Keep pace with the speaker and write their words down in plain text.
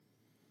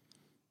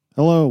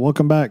Hello,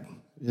 welcome back.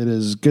 It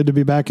is good to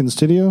be back in the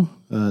studio.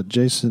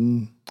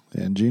 Jason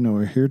and Gino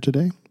are here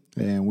today,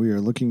 and we are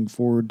looking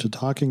forward to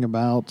talking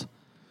about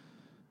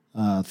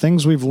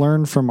things we've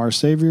learned from our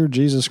Savior,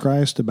 Jesus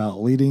Christ,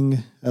 about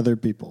leading other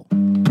people.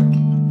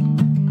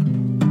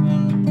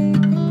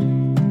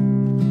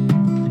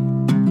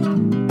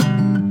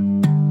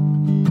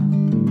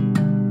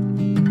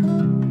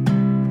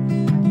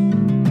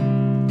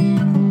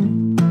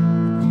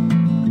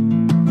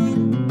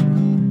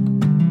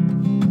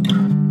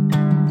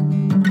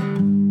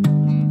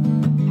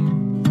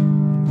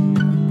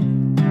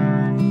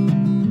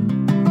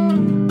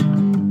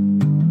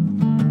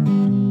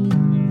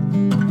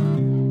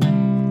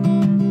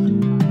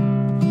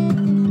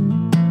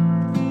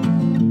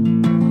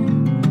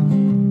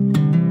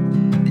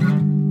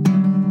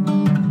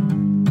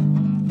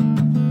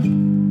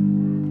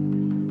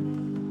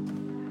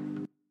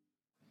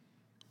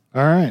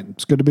 All right,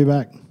 it's good to be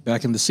back.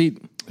 Back in the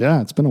seat. Yeah,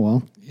 it's been a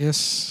while.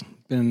 Yes,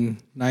 been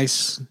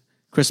nice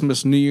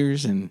Christmas, New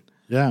Year's, and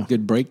Yeah,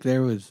 good break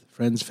there with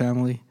friends,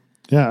 family.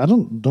 yeah. I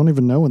don't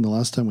even know when the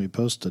last time we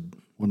posted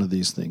one of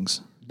these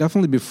things.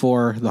 Definitely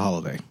before the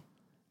holiday.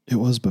 It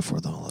was before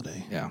the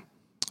holiday. Yeah,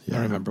 Yeah.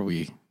 I remember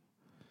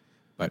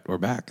but we're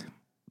back,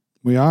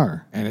 We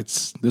are. and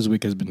this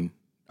week has been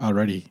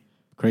already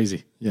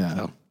crazy. Yeah.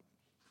 So,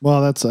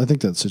 Well, I think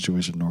that's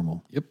situation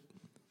normal. yep.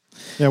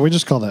 Yeah, we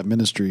just call that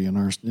ministry in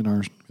our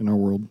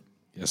world.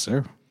 Yes,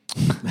 sir.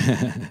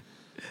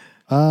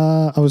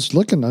 I was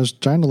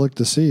trying to look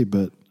to see,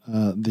 but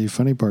the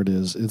funny part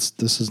is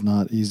this is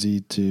not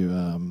easy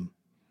to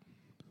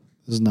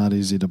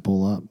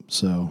pull up.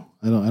 So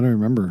I don't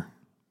remember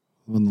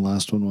when the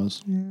last one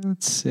was.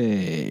 Let's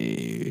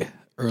say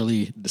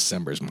early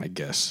December is my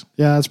guess.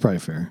 Yeah, that's probably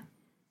fair.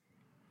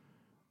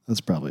 That's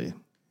probably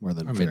more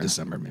than Or fair.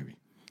 mid-December, maybe.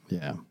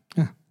 Yeah.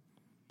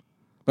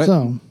 But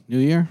So New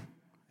Year,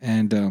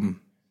 and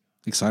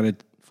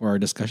excited for our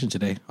discussion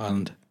today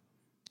on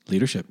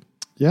leadership.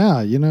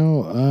 yeah,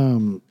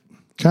 kind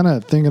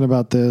of thinking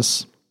about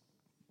this.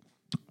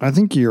 I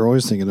think you're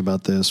always thinking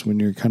about this when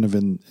you're kind of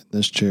in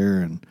this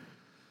chair, and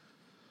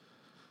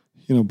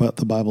but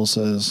the Bible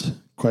says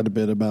quite a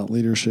bit about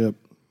leadership,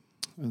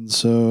 and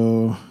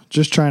so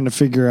just trying to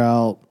figure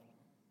out,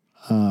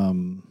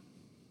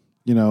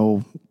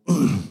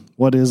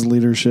 what is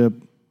leadership?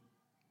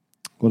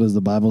 What does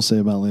the Bible say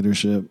about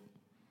leadership?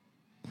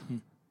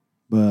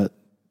 But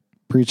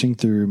preaching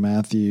through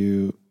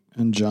Matthew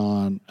and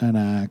John and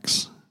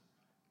Acts,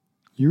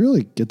 you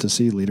really get to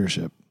see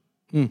leadership.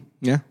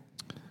 Yeah.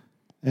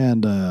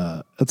 And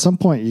at some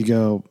point you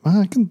go,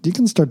 you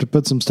can start to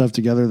put some stuff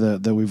together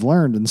that we've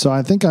learned. And so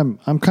I think I'm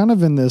kind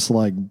of in this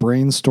like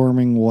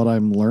brainstorming what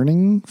I'm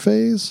learning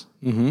phase.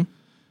 Mm-hmm.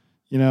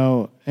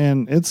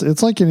 And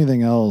it's like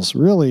anything else.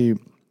 Really,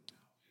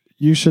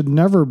 you should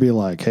never be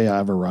like, hey,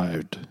 I've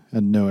arrived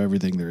and know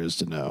everything there is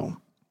to know.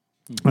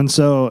 Mm-hmm. And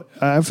so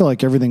I feel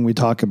like everything we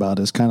talk about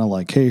is kind of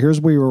like, hey,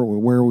 here's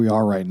where we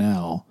are right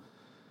now.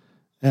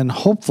 And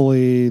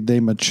hopefully they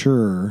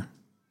mature,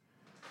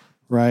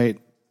 right?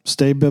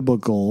 Stay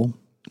biblical,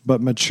 but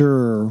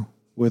mature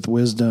with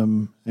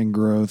wisdom and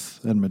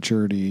growth and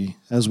maturity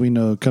as we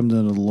come to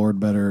know the Lord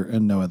better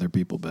and know other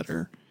people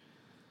better.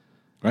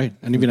 Right.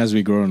 And even as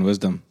we grow in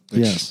wisdom. Which,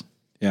 Yes.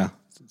 Yeah.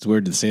 It's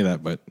weird to say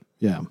that, but,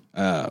 Yeah.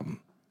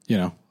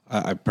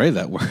 I pray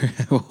that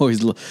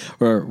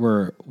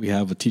we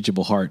have a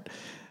teachable heart,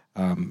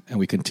 and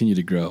we continue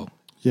to grow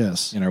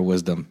Yes. in our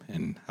wisdom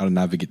and how to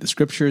navigate the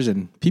scriptures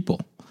and people.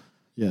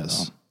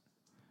 Yes.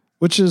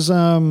 Which is,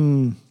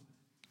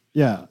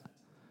 yeah,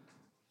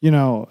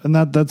 and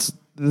that's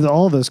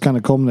all of this kind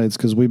of culminates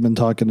because we've been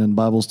talking in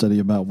Bible study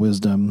about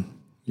wisdom,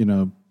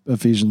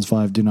 Ephesians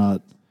 5, do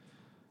not,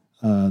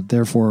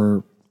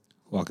 therefore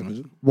Walk in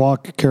wisdom.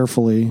 walk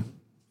carefully,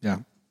 Yeah.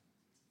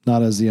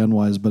 not as the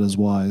unwise, but as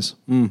wise.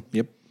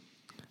 Yep.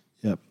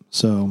 Yep.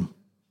 So,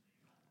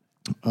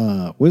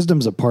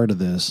 wisdom's a part of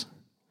this.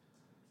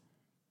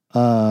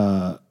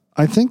 I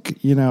think,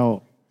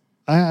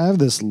 I have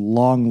this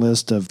long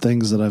list of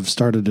things that I've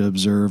started to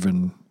observe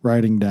and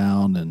writing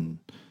down and,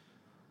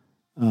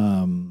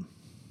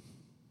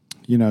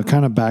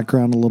 kind of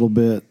background a little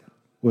bit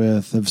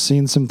I've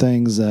seen some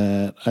things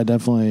that I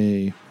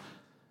definitely,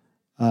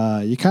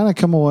 you kind of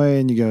come away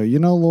and you go,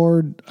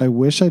 Lord, I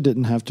wish I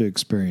didn't have to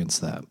experience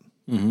that.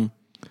 Mm-hmm.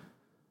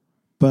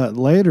 But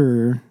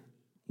later,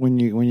 when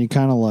you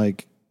kind of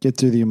like get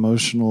through the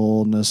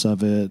emotionalness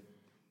of it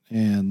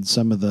and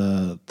some of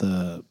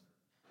the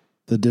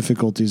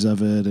difficulties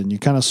of it, and you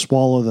kind of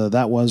swallow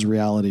that was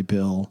reality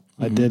pill.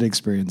 Mm-hmm. I did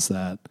experience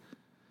that.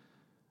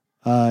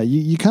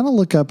 You kind of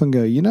look up and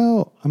go,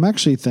 I'm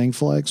actually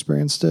thankful I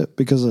experienced it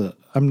because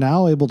I'm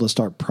now able to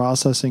start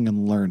processing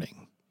and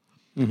learning.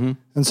 Mm-hmm.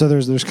 And so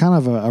there's kind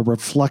of a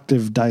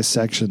reflective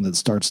dissection that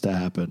starts to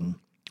happen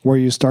where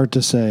you start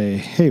to say,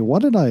 hey,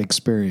 what did I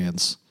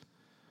experience?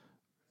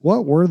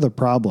 What were the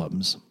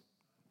problems?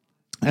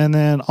 And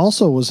then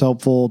also was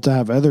helpful to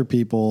have other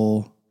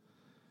people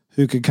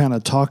who could kind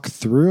of talk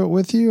through it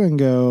with you and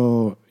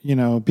go, you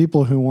know,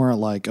 people who weren't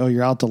like, oh,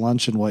 you're out to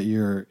lunch and what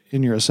you're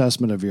in your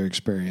assessment of your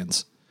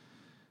experience.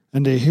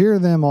 And to hear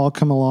them all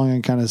come along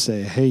and kind of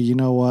say, hey, you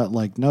know what?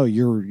 Like, no,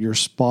 you're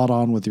spot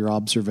on with your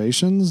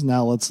observations.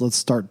 Now let's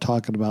start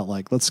talking about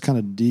like, let's kind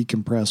of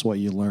decompress what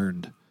you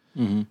learned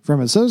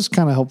from it. So it's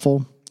kind of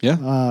helpful. Yeah.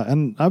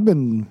 And I've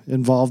been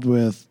involved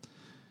with,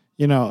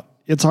 you know,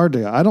 it's hard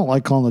to, I don't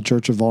like calling the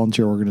church a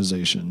volunteer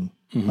organization,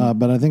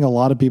 but I think a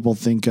lot of people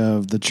think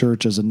of the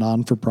church as a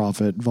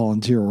non-for-profit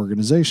volunteer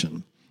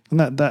organization. And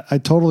that I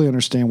totally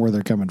understand where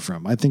they're coming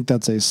from. I think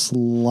that's a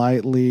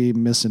slightly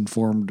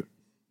misinformed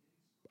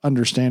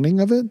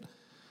understanding of it.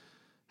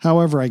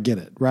 However, I get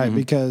it, right?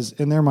 Because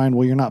in their mind,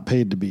 well, you're not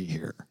paid to be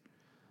here.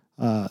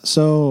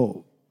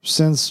 So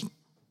since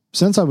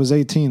I was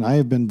 18, I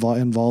have been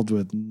involved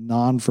with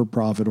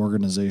non-for-profit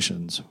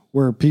organizations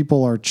where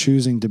people are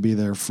choosing to be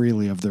there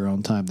freely of their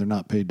own time. They're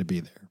not paid to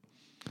be there.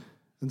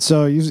 And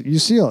so you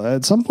see,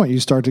 at some point you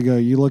start to go,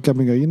 you look up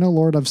and go, you know,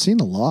 Lord, I've seen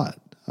a lot,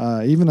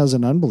 even as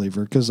an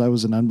unbeliever, because I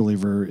was an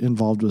unbeliever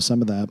involved with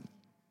some of that.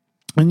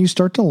 And you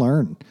start to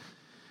learn.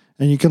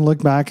 And you can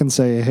look back and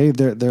say, hey,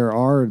 there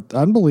are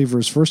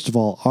unbelievers, first of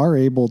all, are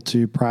able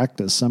to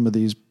practice some of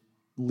these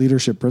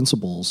leadership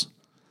principles.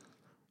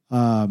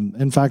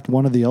 In fact,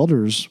 one of the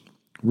elders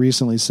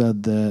recently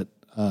said that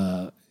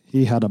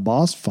he had a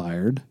boss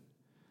fired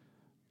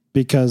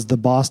because the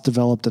boss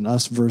developed an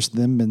us versus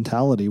them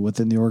mentality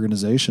within the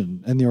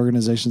organization. And the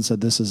organization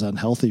said, this is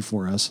unhealthy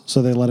for us.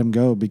 So they let him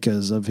go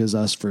because of his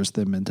us versus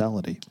them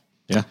mentality.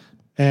 Yeah.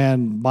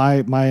 And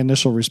my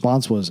initial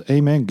response was,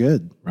 amen,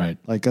 good. Right.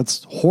 Like,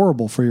 that's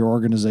horrible for your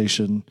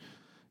organization.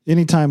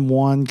 Anytime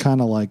one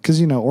kind of like, because,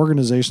 you know,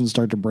 organizations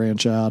start to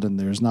branch out and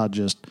there's not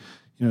just,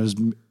 you know, there's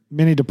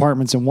many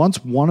departments. And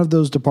once one of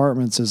those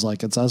departments is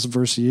like, it's us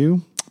versus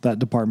you, that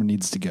department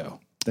needs to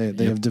go.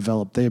 They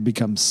have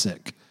become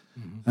sick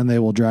and they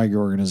will drag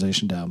your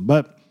organization down.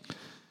 But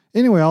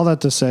anyway, all that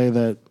to say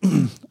that,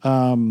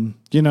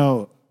 you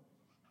know,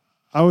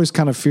 I always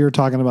kind of fear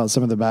talking about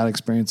some of the bad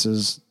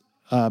experiences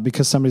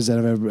because somebody's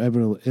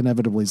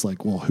inevitably is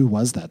like, well, who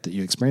was that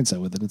you experienced that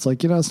with? And it's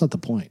like, you know, that's not the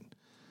point.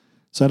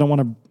 So I don't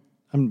want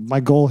to, my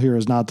goal here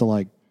is not to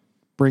like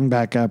bring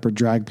back up or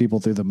drag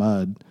people through the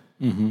mud.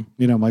 You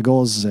know, my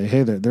goal is to say,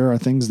 hey, there are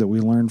things that we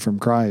learn from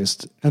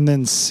Christ, and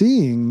then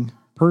seeing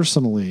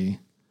personally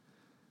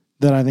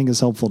that I think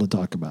is helpful to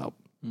talk about.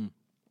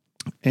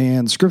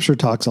 And Scripture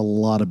talks a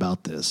lot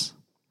about this,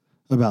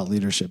 about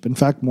leadership. In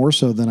fact, more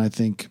so than I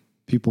think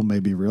people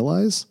maybe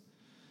realize.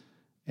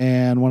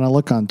 And when I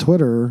look on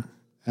Twitter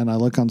and I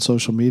look on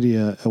social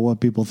media at what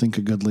people think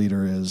a good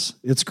leader is,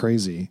 it's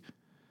crazy.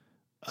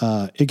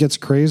 It gets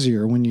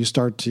crazier when you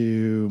start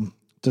to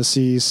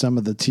see some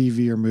of the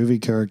TV or movie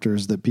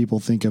characters that people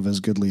think of as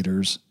good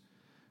leaders.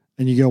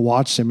 And you go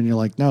watch them and you're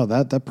like, no,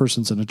 that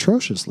person's an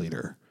atrocious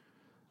leader.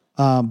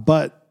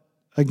 But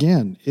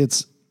again,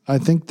 I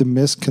think the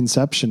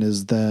misconception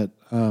is that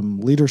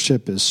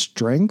leadership is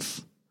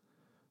strength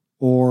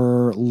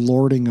or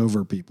lording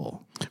over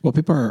people. Well,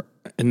 people are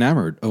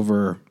enamored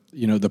over,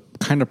 you know, the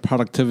kind of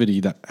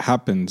productivity that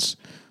happens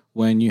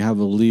when you have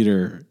a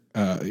leader,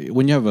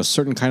 when you have a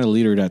certain kind of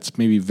leader that's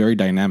maybe very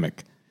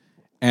dynamic.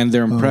 And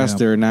they're impressed.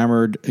 They're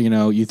enamored. You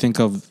know, you think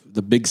of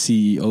the big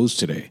CEOs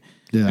today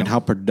and how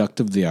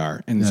productive they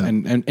are,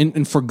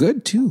 and for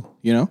good too.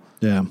 You know,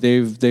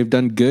 they've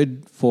done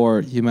good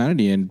for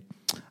humanity, and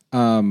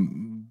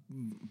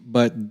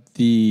but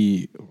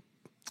the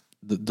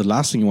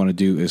last thing you want to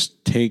do is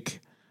take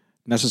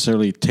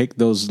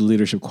those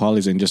leadership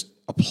qualities and just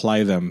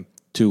apply them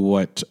to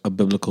what a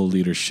biblical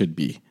leader should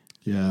be.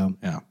 Yeah.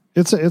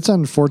 It's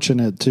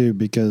unfortunate too,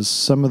 because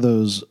some of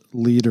those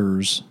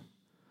leaders,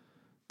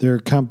 their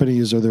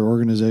companies or their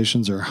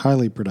organizations are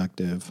highly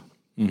productive,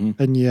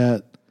 and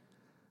yet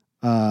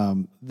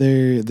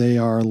they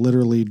are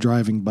literally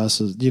driving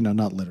buses. You know,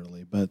 not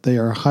literally, but they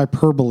are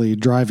hyperbole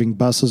driving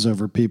buses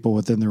over people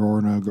within their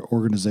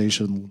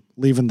organization,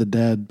 leaving the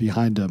dead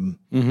behind them,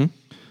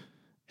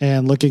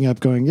 and looking up,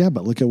 going, "Yeah,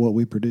 but look at what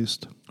we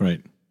produced."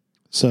 Right.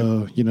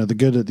 So you know, the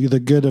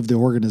good of the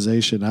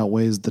organization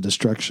outweighs the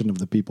destruction of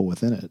the people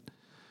within it,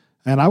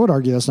 and I would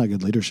argue that's not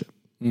good leadership.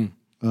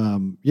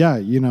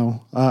 You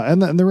know,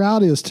 and the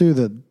reality is too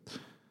that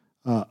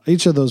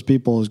each of those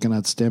people is going to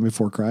have to stand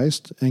before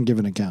Christ and give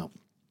an account.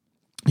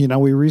 You know,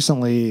 we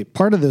recently,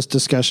 part of this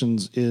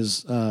discussions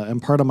is,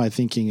 and part of my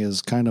thinking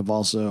is kind of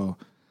also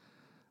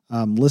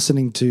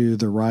listening to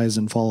the Rise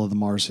and Fall of the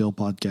Mars Hill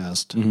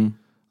podcast.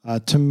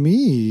 To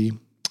me,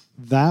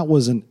 that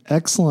was an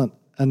excellent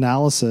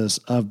analysis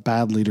of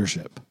bad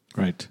leadership.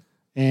 Right.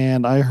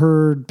 And I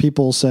heard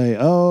people say,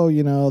 oh,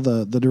 you know,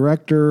 the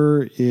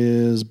director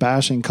is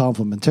bashing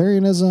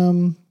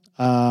complementarianism.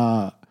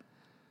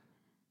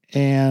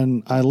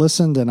 And I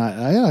listened, and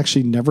I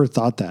actually never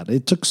thought that.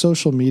 It took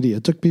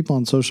people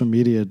on social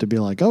media to be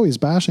like, oh, he's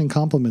bashing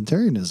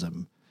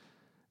complementarianism.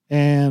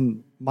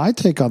 And my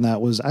take on that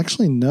was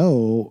actually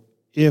no,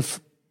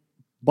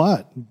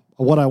 but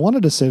what I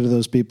wanted to say to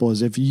those people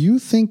is, if you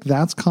think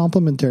that's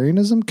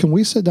complementarianism, can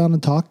we sit down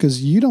and talk?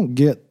 Because you don't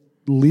get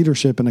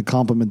leadership in a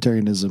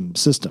complementarianism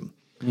system.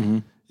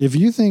 If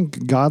you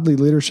think godly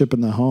leadership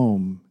in the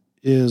home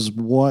is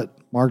what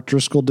Mark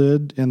Driscoll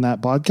did in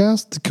that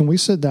podcast, can we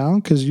sit down?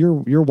 Because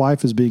your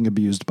wife is being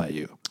abused by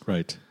you.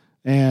 Right.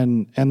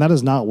 And that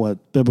is not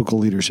what biblical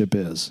leadership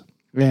is.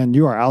 And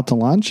you are out to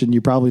lunch and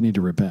you probably need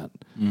to repent.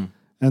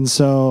 And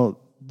so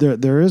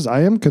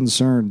I am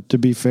concerned, to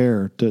be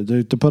fair,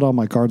 to put all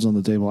my cards on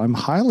the table. I'm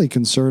highly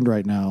concerned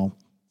right now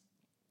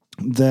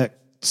that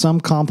some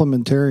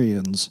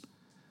complementarians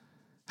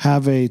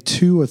have a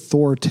too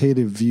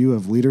authoritative view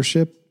of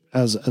leadership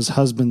as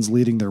husbands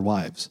leading their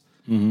wives.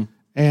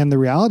 And the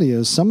reality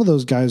is some of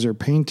those guys are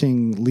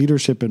painting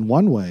leadership in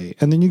one way.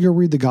 And then you go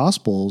read the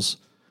Gospels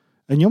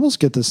and you almost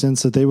get the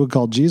sense that they would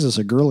call Jesus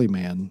a girly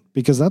man,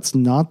 because that's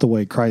not the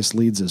way Christ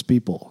leads his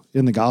people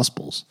in the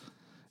Gospels.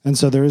 And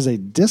so there is a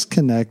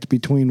disconnect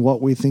between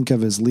what we think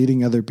of as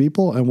leading other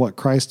people and what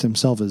Christ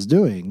himself is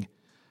doing.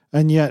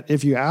 And yet,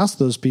 if you ask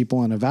those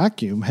people in a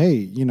vacuum,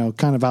 hey,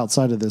 kind of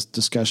outside of this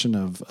discussion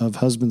of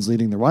husbands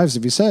leading their wives,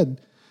 if you said,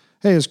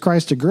 hey, is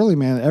Christ a girly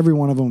man? Every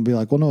one of them would be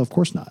like, well, no, of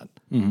course not.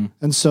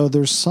 And so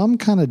there's some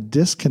kind of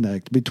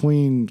disconnect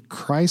between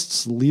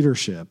Christ's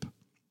leadership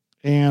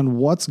and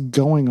what's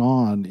going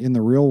on in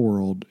the real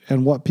world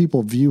and what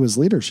people view as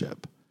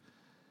leadership.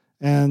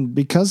 And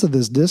because of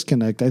this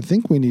disconnect, I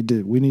think we need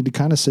to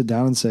kind of sit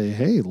down and say,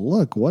 hey,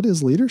 look, what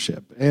is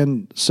leadership?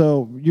 And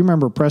so you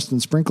remember Preston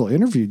Sprinkle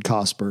interviewed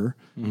Cosper,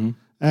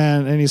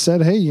 and he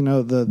said, hey,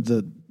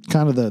 the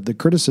kind of the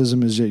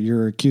criticism is that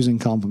you're accusing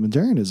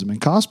complementarianism.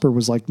 And Cosper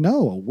was like,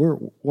 no,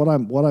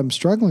 what I'm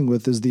struggling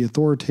with is the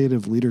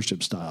authoritative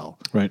leadership style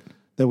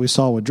that we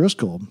saw with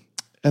Driscoll.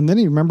 And then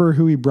you remember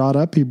who he brought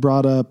up? He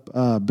brought up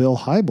Bill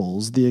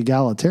Hybels, the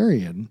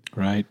egalitarian.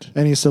 Right.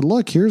 And he said,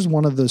 look, here's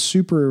one of the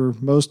super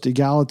most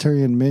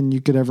egalitarian men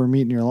you could ever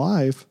meet in your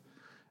life.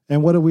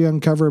 And what did we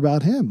uncover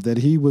about him? That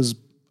he was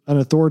an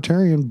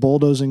authoritarian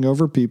bulldozing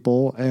over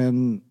people.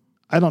 And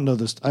I don't know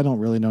this. I don't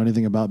really know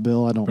anything about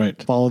Bill. I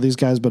don't follow these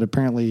guys, but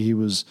apparently he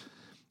was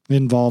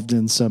involved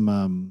in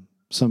some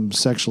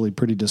sexually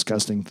pretty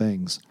disgusting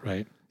things.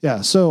 Right.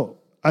 Yeah. So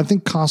I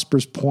think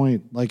Cosper's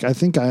point, I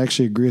think I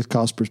actually agree with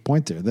Cosper's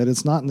point there, that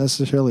it's not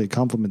necessarily a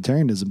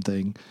complementarianism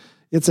thing.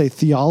 It's a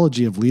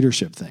theology of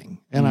leadership thing.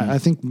 And I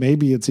think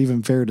maybe it's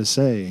even fair to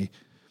say,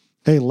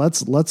 hey,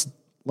 let's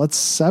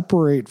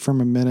separate from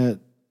a minute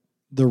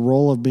the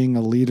role of being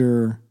a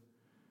leader,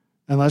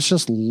 and let's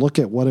just look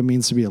at what it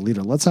means to be a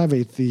leader. Let's have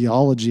a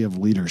theology of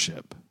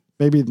leadership.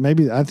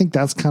 Maybe I think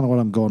that's kind of what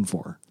I'm going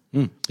for.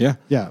 Yeah.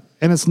 Yeah.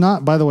 And it's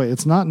not, by the way,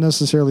 it's not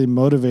necessarily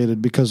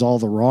motivated because all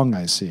the wrong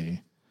I see.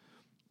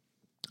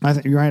 I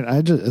think you're right.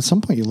 At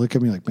some point you look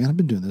at me like, man, I've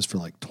been doing this for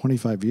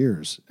 25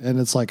 years. And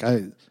it's like,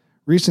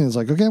 recently it's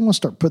like, okay, I'm going to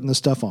start putting this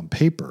stuff on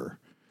paper.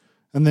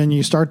 And then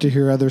you start to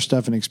hear other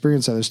stuff and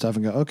experience other stuff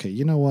and go, okay,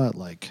 you know what?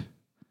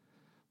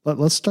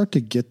 Let's start to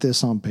get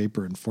this on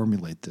paper and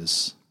formulate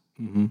this.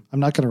 I'm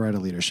not going to write a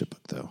leadership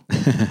book though.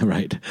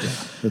 Right. Yeah,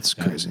 that's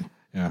crazy.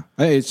 Yeah.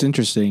 It's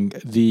interesting.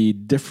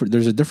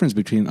 There's a difference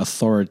between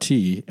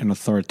authority and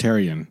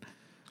authoritarian.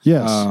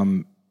 Yes.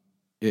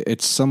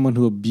 It's someone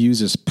who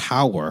abuses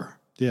power.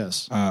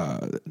 Yes.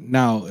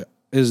 Now,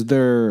 is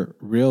there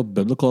real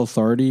biblical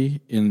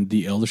authority in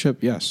the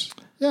eldership? Yes.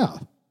 Yeah.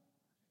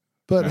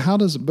 But how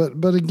does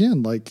but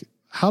again,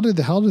 how do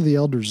the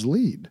elders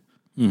lead?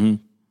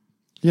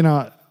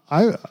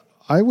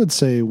 I would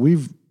say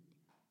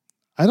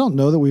I don't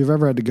know that we've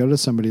ever had to go to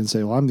somebody and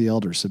say, well, I'm the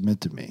elder,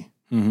 submit to me.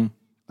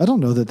 I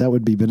don't know that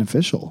would be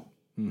beneficial.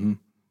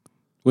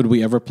 Would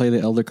we ever play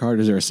the elder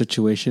card? Is there a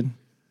situation?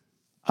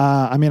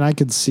 I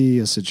could see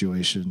a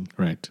situation.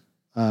 Right.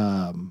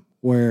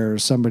 Where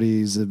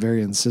somebody's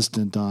very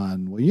insistent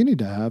on, well, you need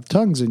to have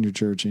tongues in your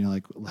church. And you're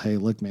like, hey,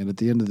 look, man, at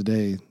the end of the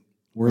day,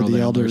 we're the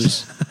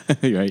elders.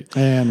 Right.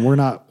 And we're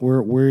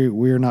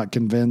not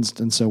convinced.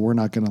 And so we're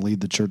not going to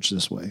lead the church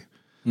this way.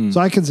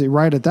 So I can see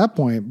right at that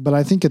point, but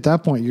I think at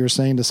that point you're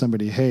saying to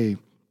somebody, hey,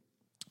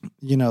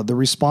 the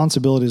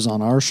responsibility is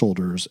on our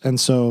shoulders. And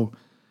so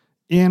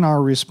in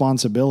our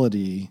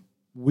responsibility,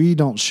 we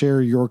don't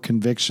share your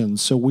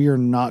convictions. So we are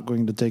not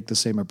going to take the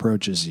same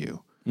approach as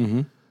you.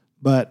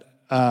 But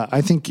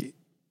I think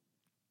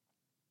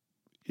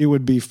it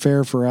would be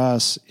fair for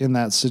us in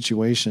that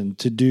situation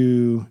to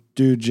do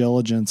due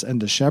diligence and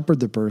to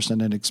shepherd the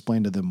person and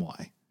explain to them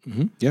why.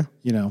 Yeah.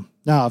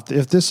 Now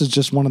if this is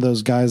just one of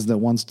those guys that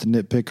wants to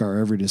nitpick our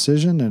every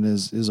decision and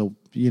is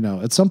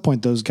at some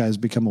point those guys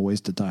become a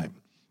waste of time.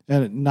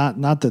 And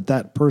not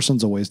that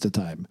person's a waste of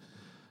time,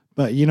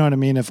 but you know what I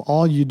mean? If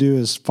all you do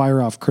is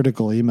fire off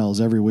critical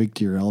emails every week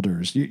to your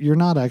elders, you're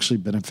not actually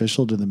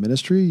beneficial to the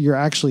ministry. You're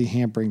actually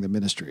hampering the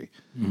ministry.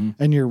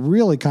 And you're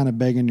really kind of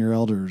begging your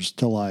elders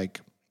to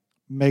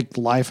make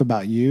life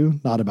about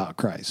you, not about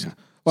Christ. Yeah.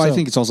 Well, I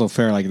think it's also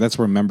fair. That's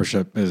where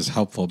membership is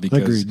helpful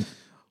because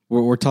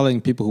we're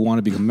telling people who want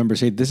to become members,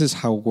 hey, this is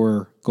how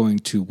we're going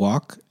to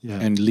walk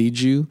and lead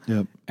you.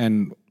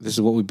 And this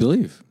is what we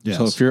believe. Yes.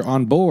 So if you're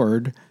on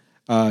board,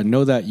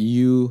 know that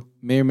you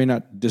may or may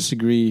not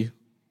disagree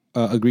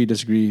agree,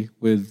 disagree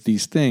with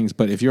these things.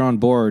 But if you're on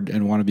board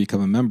and want to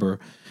become a member,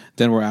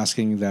 then we're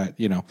asking that,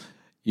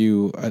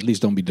 you at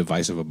least don't be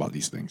divisive about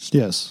these things.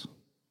 Yes.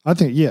 I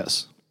think,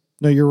 yes.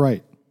 No, you're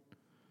right.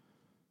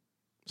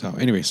 So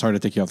anyway, sorry to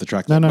take you off the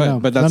track. No.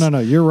 But that's, no.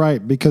 You're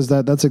right, because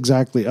that's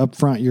exactly up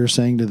front you're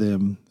saying to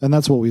them, and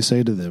that's what we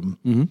say to them.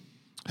 Mm-hmm.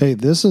 Hey,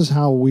 this is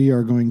how we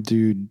are going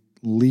to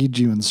lead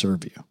you and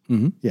serve you.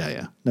 Mm-hmm.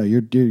 Yeah. No,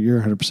 you're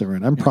 100%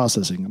 right. I'm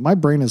processing. My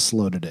brain is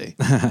slow today.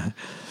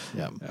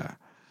 Yeah.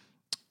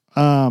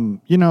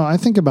 I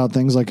think about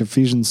things like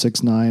Ephesians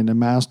 6:9, and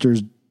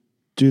masters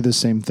do the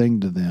same thing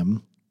to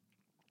them.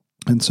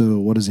 And so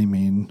what does he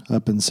mean?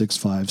 Up in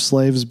 6:5,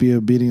 slaves, be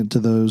obedient to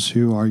those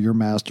who are your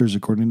masters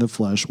according to the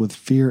flesh, with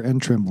fear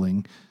and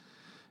trembling,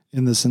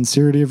 in the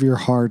sincerity of your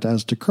heart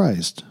as to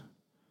Christ,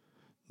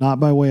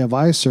 not by way of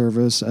eye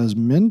service as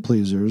men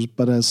pleasers,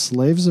 but as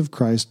slaves of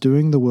Christ,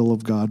 doing the will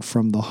of God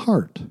from the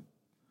heart.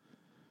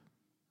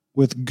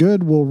 With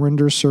good will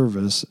render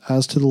service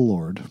as to the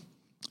Lord,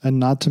 and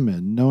not to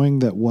men, knowing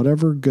that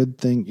whatever good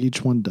thing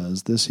each one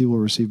does, this he will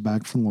receive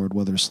back from the Lord,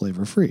 whether slave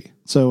or free.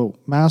 So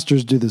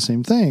masters do the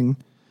same thing.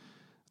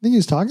 I think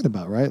he's talking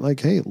about, right? Like,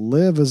 hey,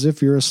 live as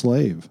if you're a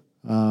slave.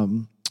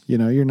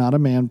 You're not a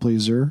man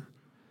pleaser.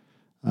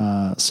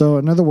 So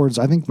in other words,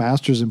 I think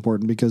master is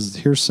important because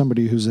here's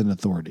somebody who's in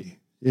authority.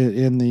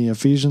 In the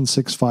Ephesians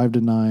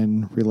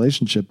 6:5-9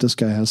 relationship, this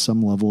guy has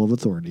some level of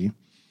authority.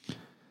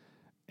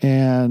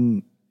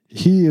 And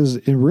he is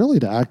really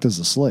to act as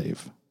a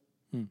slave.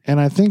 And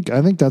I think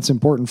that's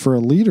important for a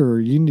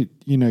leader. You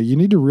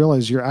need to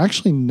realize you're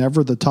actually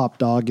never the top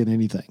dog in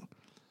anything.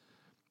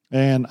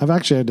 And I've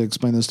actually had to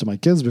explain this to my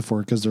kids before,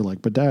 because they're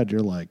like, "But Dad,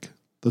 you're like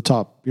the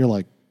top. You're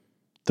like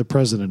the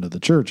president of the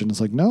church." And it's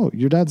like, no,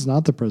 your dad's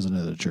not the president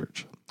of the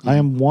church. Mm-hmm. I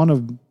am one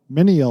of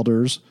many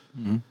elders,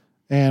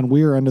 and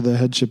we are under the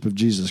headship of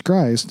Jesus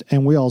Christ,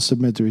 and we all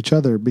submit to each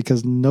other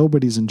because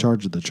nobody's in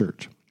charge of the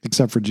church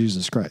except for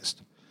Jesus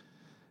Christ.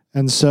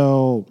 And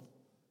so,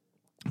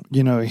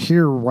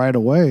 here right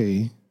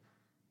away,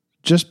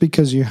 just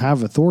because you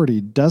have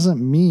authority doesn't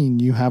mean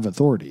you have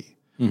authority.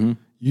 Mm-hmm.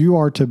 You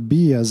are to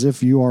be as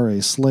if you are a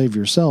slave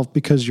yourself,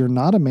 because you're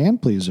not a man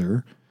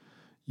pleaser.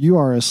 You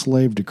are a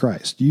slave to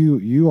Christ.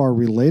 You are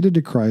related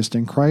to Christ,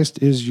 and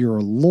Christ is your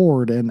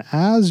Lord. And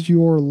as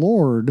your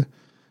Lord,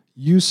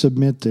 you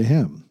submit to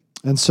him.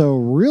 And so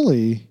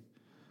really,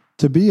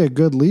 to be a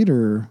good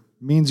leader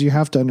means you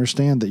have to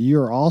understand that you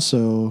are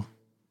also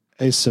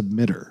a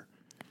submitter.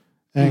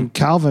 And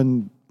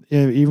Calvin,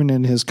 even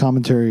in his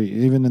commentary,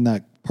 even in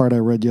that part I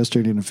read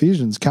yesterday in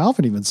Ephesians,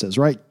 Calvin even says,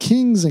 right,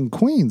 kings and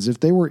queens, if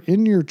they were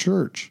in your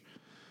church,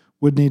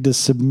 would need to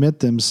submit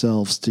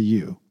themselves to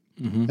you.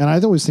 Mm-hmm. And I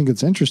always think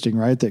it's interesting,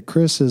 right, that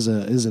Chris is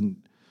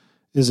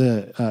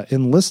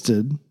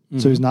enlisted,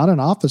 so he's not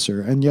an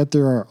officer, and yet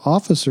there are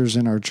officers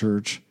in our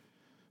church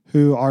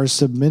who are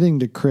submitting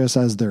to Chris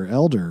as their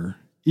elder,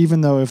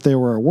 even though if they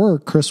were at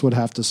work, Chris would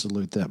have to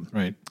salute them.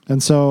 Right.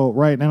 And so,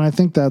 right, and I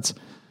think that's,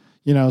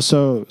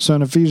 so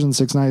in Ephesians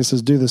 6:9, it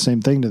says, do the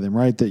same thing to them,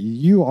 right? That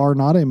you are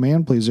not a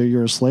man pleaser.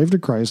 You're a slave to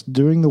Christ,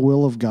 doing the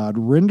will of God,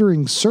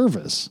 rendering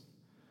service.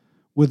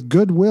 With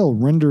good will,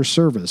 render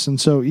service. And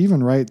so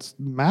even, right,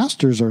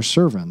 masters are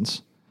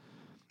servants.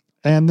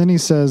 And then he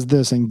says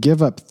this, and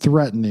give up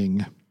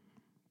threatening,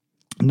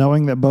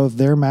 knowing that both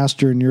their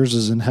master and yours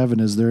is in heaven,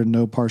 is there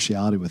no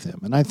partiality with him.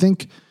 And I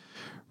think,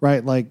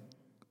 right, like,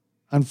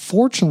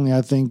 unfortunately,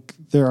 I think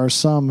there are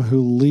some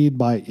who lead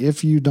by,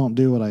 if you don't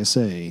do what I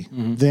say,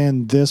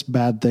 then this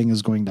bad thing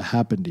is going to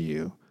happen to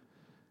you.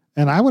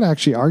 And I would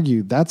actually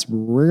argue that's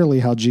rarely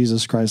how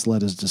Jesus Christ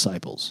led his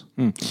disciples.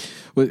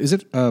 Well, is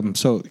it,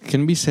 so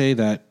can we say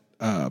that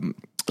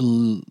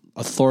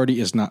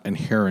authority is not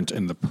inherent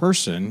in the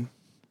person,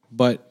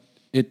 but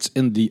it's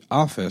in the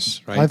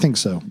office, right? I think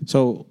so.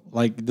 So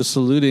like you're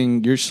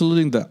saluting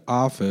the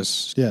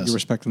office. Yes. You're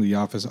respecting the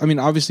office. I mean,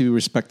 obviously we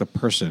respect the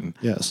person.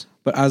 Yes.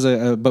 But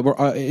but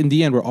we're in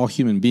the end, we're all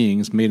human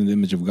beings made in the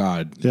image of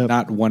God,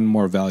 not one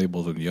more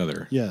valuable than the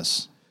other.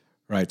 Yes.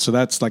 Right. So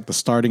that's like the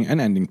starting and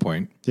ending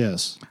point.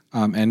 Yes.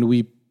 And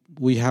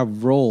we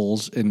have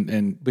roles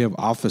and we have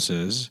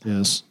offices.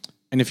 Yes.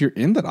 And if you're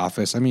in that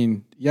office, I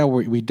mean,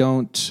 we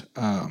don't,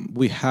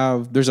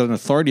 there's an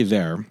authority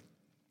there,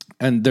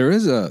 and there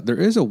is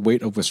a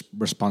weight of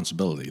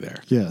responsibility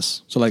there.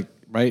 Yes. So like,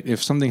 right,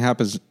 if something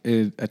happens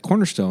at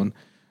Cornerstone,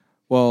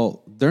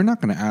 well, they're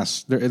not going to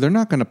ask, they're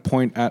not going to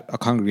point at a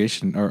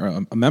congregation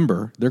or a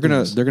member. They're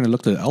going to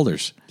look to the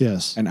elders.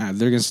 Yes. And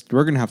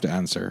we're going to have to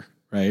answer,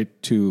 right,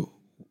 to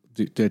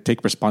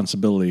take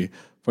responsibility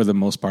for the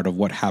most part of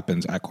what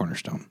happens at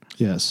Cornerstone.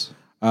 Yes.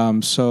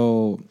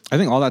 So I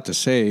think all that to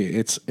say,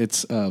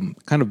 it's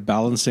kind of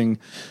balancing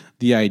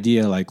the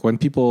idea, like when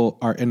people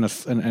are in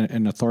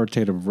an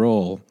authoritative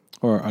role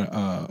or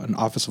an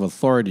office of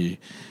authority,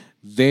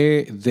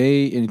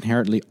 they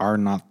inherently are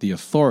not the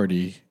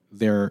authority.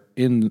 They're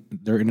in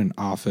an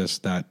office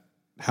that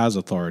has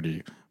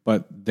authority,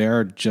 but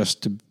they're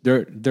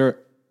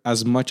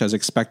as much as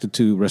expected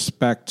to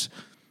respect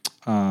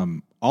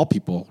all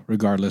people,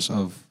 regardless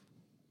of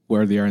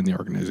where they are in the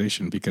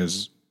organization,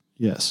 because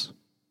Yes.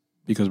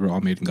 because we're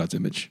all made in God's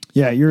image.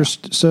 Yeah,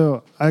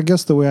 so I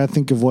guess the way I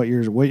think of what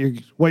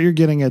you're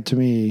getting at to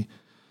me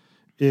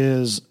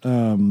is,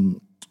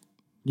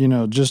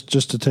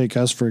 just to take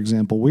us for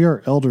example, we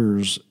are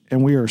elders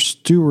and we are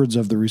stewards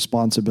of the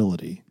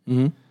responsibility,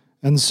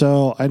 and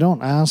so I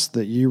don't ask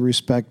that you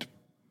respect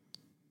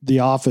the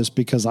office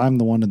because I'm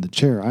the one in the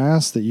chair. I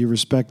ask that you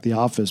respect the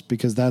office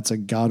because that's a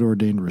God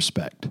ordained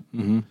respect.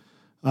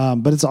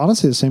 But it's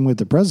honestly the same with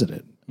the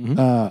president.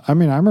 I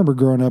remember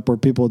growing up where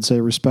people would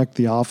say, respect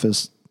the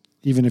office,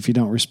 even if you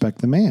don't respect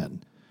the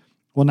man.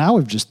 Well, now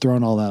we've just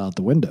thrown all that out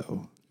the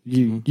window.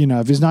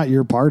 If he's not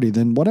your party,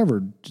 then whatever,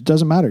 it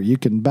doesn't matter. You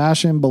can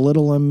bash him,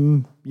 belittle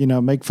him,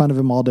 make fun of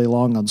him all day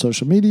long on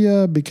social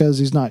media because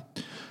he's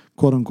not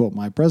quote unquote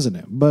my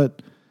president,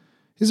 but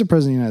he's the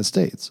president of the United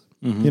States.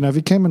 If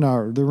he came in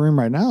the room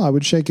right now, I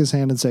would shake his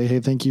hand and say, hey,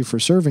 thank you for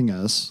serving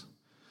us,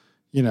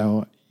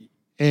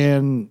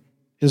 and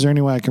is there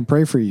any way I can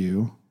pray for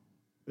you?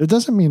 That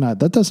doesn't mean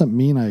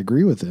I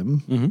agree with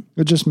him.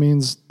 It just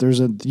means there's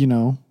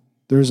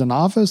an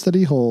office that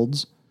he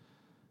holds.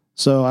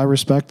 So I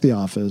respect the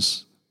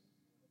office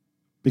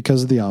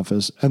because of the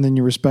office. And then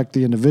you respect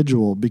the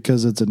individual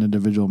because it's an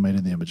individual made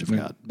in the image of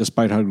God.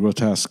 Despite how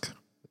grotesque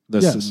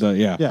this is.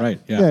 Right.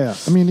 Yeah.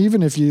 I mean,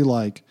 even if you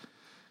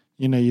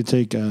you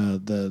take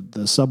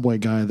the subway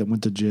guy that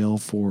went to jail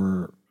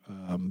for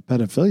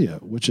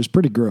pedophilia, which is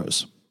pretty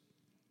gross.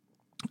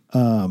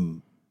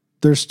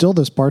 There's still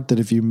this part that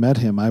if you met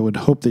him, I would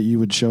hope that you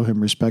would show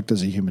him respect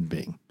as a human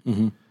being.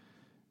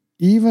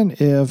 Even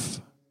if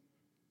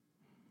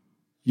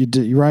you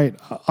did, you're right.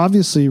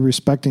 Obviously,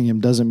 respecting him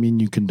doesn't mean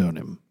you condone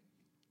him.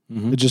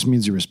 It just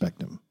means you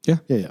respect him.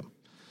 Yeah.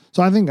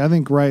 So I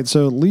think right.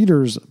 So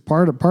leaders,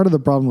 part of the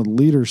problem with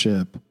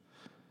leadership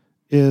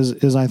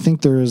is I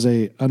think there is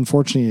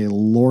unfortunately a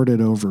lorded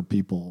over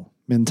people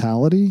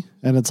mentality.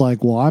 And it's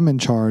like, well, I'm in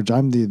charge.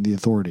 I'm the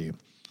authority.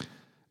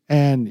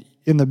 And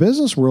in the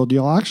business world,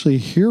 you'll actually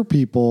hear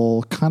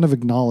people kind of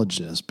acknowledge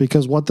this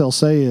because what they'll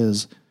say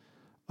is,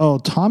 oh,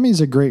 Tommy's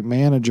a great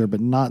manager,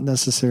 but not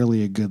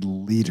necessarily a good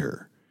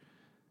leader.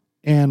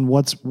 And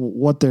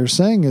what they're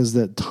saying is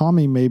that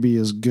Tommy maybe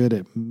is good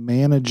at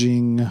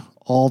managing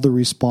all the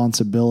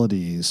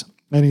responsibilities,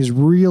 and he's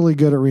really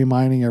good at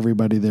reminding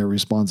everybody their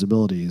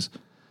responsibilities,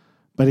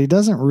 but he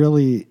doesn't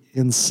really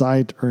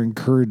incite or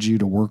encourage you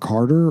to work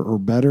harder or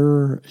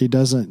better. He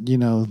doesn't,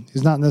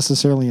 he's not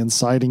necessarily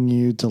inciting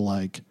you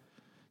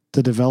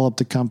to develop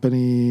the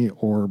company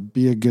or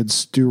be a good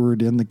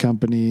steward in the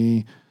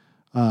company.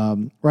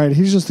 Right.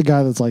 He's just the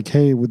guy that's like,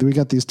 hey, we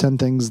got these 10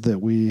 things that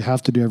we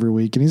have to do every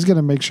week, and he's going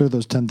to make sure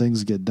those 10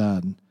 things get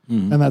done.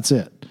 And that's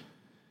it,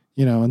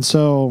 and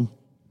so,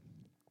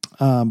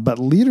 but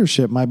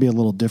leadership might be a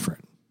little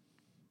different.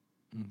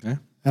 Okay.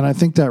 And I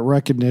think that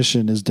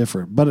recognition is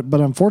different, but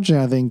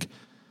unfortunately I think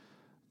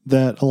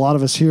that a lot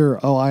of us here,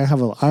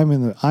 I'm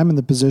in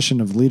the position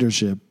of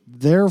leadership.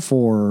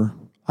 Therefore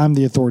I'm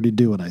the authority to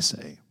do what I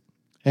say.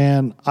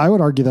 And I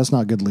would argue that's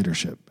not good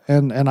leadership.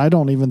 And I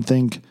don't even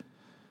think,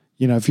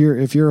 if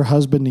you're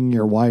husbanding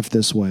your wife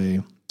this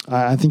way,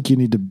 I think you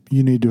need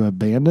to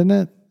abandon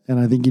it. And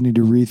I think you need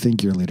to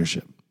rethink your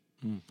leadership.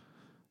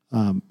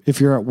 If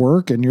you're at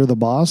work and you're the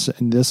boss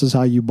and this is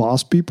how you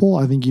boss people,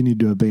 I think you need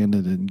to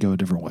abandon it and go a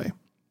different way.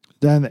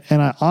 And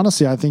I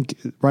honestly, I think,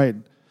 right.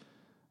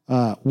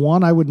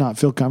 One, I would not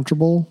feel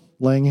comfortable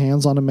laying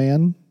hands on a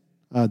man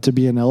to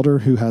be an elder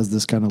who has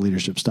this kind of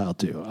leadership style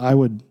too. I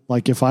would,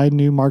 if I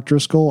knew Mark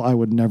Driscoll, I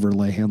would never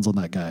lay hands on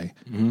that guy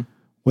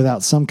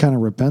without some kind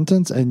of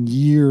repentance and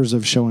years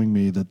of showing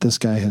me that this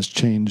guy has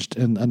changed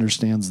and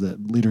understands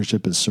that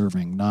leadership is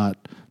serving,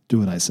 not do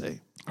what I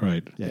say.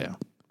 Right. Yeah.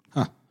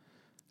 Huh.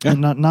 Yeah.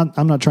 And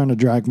I'm not trying to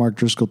drag Mark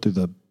Driscoll through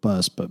the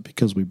bus, but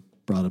because we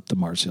brought up the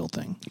Mars Hill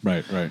thing.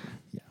 Right.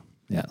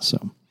 Yeah. So,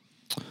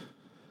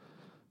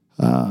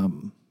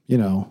 all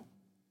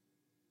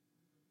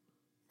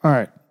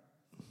right.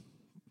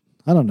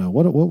 I don't know.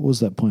 What was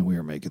that point we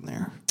were making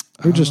there?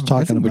 We're just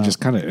talking about. We're just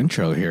kind of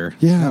intro here.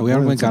 Yeah. We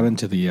haven't got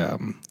into the.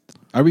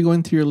 Are we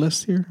going through your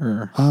list here?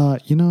 Or I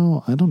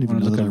don't even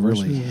know that I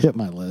really hit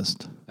my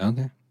list.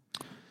 Okay.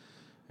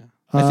 Yeah.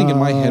 I think in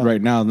my head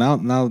right now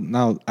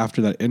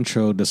after that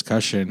intro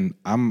discussion,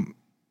 I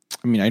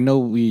know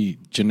we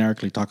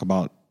generically talk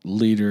about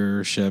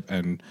leadership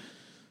and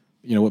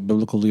what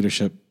biblical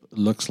leadership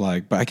looks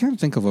like, but I can't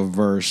think of a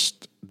verse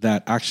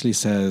that actually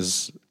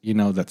says,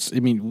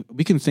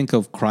 we can think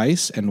of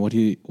Christ and what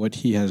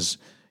he has,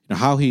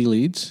 how he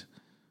leads,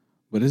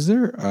 but is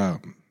there,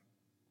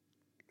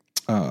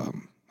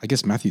 I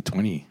guess Matthew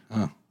 20.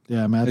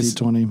 Yeah. Matthew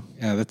 20.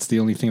 Yeah. That's the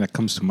only thing that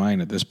comes to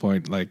mind at this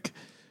point. Like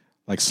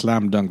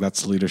slam dunk,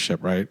 that's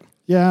leadership, right?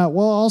 Yeah.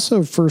 Well,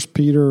 also 1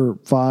 Peter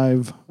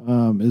 5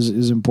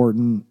 is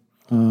important.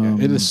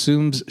 It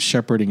assumes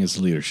shepherding is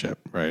leadership,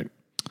 right?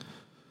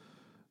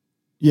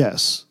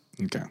 Yes.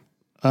 Okay.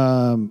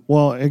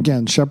 Well,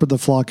 again, shepherd the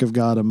flock of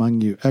God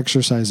among you,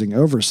 exercising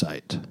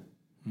oversight.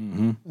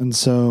 And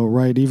so,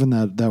 right, even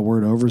that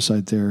word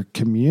oversight there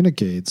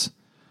communicates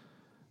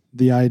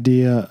the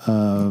idea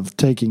of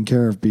taking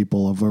care of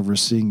people, of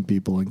overseeing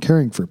people and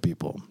caring for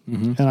people.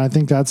 And I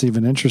think that's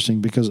even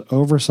interesting because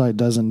oversight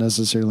doesn't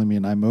necessarily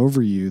mean I'm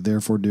over you,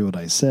 therefore do what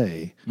I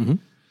say.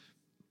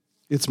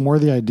 It's more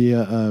the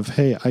idea of,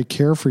 hey, I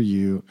care for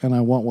you and I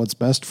want what's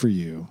best for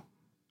you.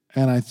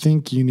 And I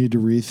think you need to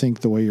rethink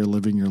the way you're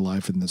living your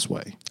life in this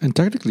way. And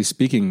technically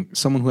speaking,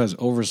 someone who has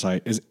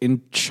oversight is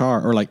in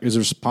charge or like is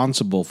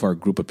responsible for a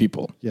group of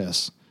people.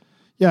 Yes.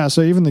 Yeah.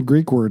 So even the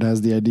Greek word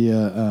has the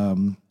idea,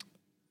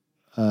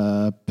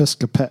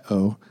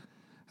 piskopeo,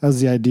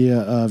 has the idea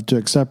of to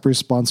accept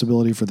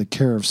responsibility for the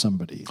care of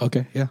somebody.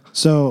 Okay. Yeah.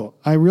 So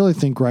I really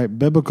think, right,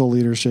 biblical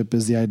leadership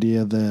is the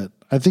idea that,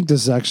 I think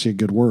this is actually a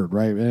good word,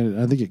 right? And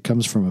I think it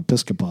comes from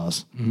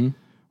episkopos,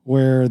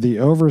 where the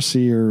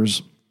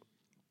overseers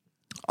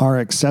are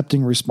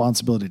accepting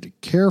responsibility to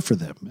care for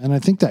them. And I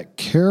think that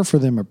care for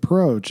them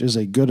approach is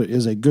a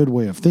good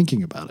way of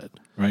thinking about it.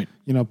 Right.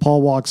 You know,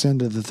 Paul walks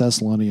into the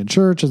Thessalonian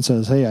church and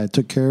says, hey, I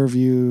took care of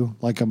you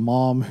like a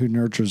mom who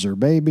nurtures her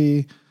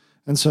baby.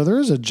 And so there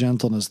is a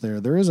gentleness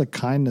there. There is a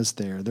kindness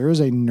there. There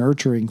is a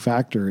nurturing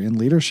factor in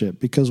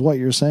leadership because what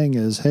you're saying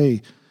is,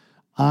 hey,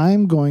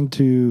 I'm going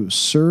to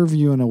serve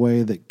you in a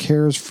way that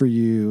cares for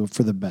you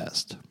for the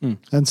best.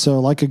 And so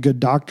like a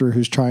good doctor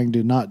who's trying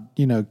to not,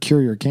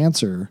 cure your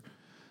cancer,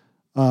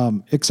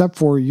 except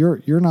for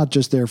you're not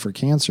just there for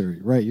cancer,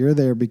 right? You're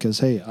there because,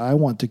 hey, I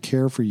want to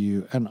care for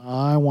you and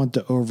I want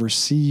to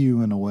oversee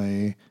you in a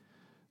way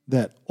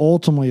that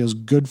ultimately is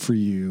good for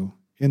you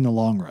in the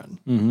long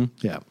run.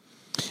 Yeah.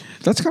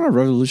 That's kind of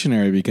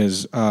revolutionary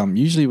because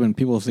usually when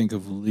people think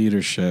of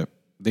leadership,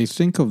 they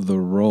think of the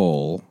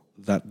role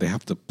that they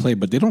have to play,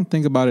 but they don't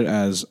think about it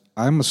as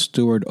I'm a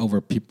steward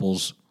over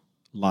people's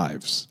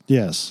lives.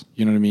 Yes.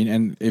 You know what I mean?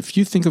 And if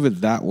you think of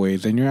it that way,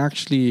 then you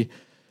actually,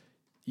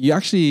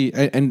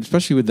 and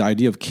especially with the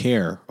idea of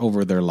care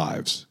over their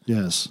lives.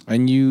 Yes.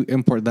 And you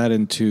import that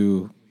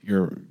into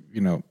your,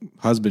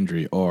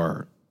 husbandry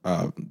or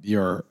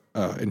you're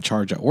in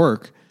charge at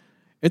work,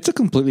 it's a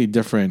completely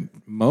different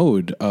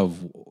mode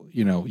of,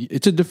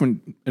 it's a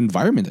different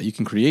environment that you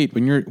can create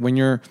when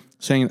you're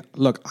saying,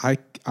 look,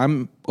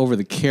 I'm over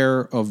the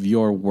care of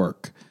your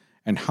work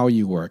and how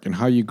you work and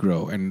how you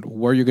grow and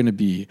where you're going to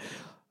be.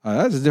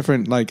 That's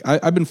different. Like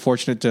I've been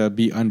fortunate to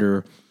be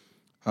under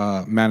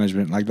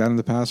management like that in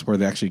the past where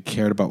they actually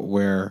cared about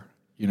where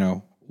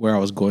I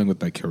was going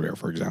with my career,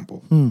 for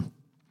example.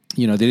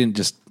 They didn't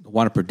just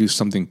want to produce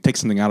something, take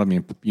something out of me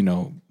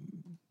and,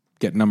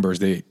 get numbers.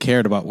 They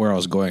cared about where I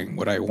was going,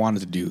 what I wanted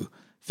to do,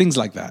 things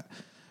like that.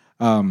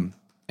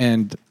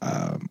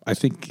 I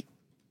think,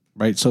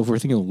 right, so if we're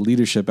thinking of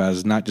leadership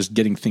as not just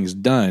getting things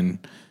done,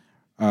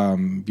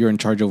 you're in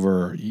charge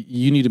over,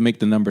 you need to make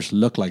the numbers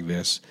look like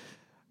this.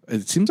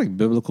 It seems like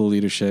biblical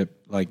leadership,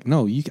 like,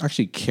 no, you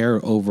actually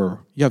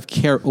you have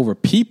care over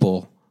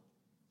people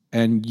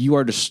and you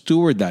are to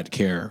steward that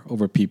care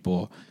over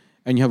people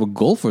and you have a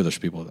goal for those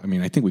people. I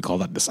mean, I think we call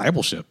that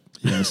discipleship.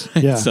 Yes.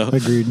 Yeah. So,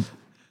 agreed.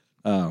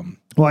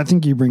 Well, I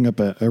think you bring up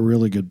a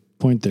really good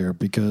point there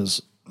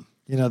because,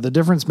 the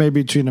difference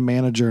maybe between a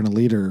manager and a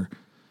leader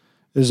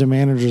is a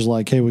manager's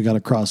like, hey, we got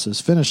to cross this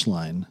finish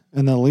line.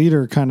 And the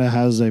leader kind of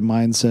has a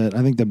mindset.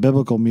 I think the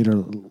biblical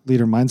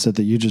leader mindset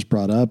that you just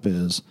brought up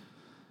is,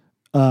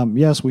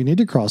 yes, we need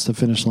to cross the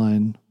finish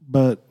line,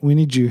 but we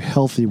need you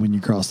healthy when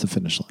you cross the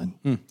finish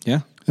line.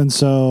 Yeah. And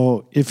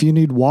so if you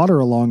need water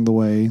along the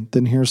way,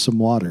 then here's some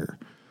water.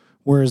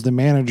 Whereas the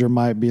manager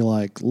might be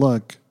like,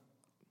 look,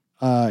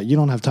 you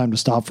don't have time to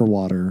stop for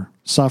water,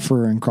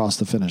 suffer and cross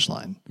the finish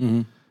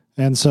line.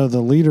 And so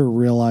the leader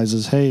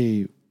realizes,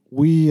 hey,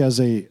 we as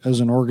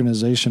an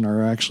organization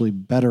are actually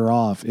better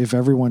off if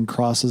everyone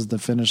crosses the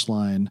finish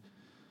line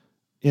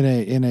in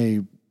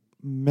a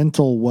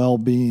mental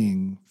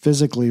well-being,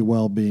 physically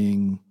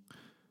well-being,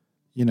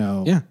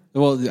 Yeah.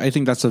 Well, I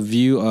think that's a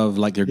view of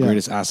like your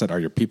greatest asset are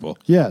your people.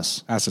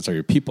 Yes. Assets are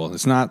your people.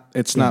 It's not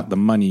the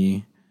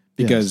money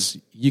because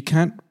you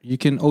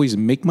can always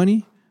make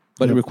money,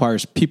 but it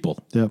requires people.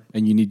 Yep.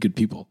 And you need good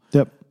people.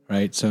 Yep.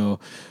 Right. So,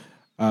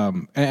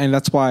 and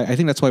that's why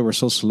we're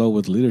so slow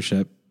with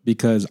leadership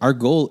because our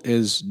goal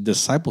is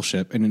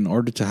discipleship. And in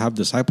order to have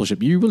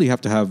discipleship, you really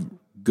have to have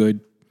good,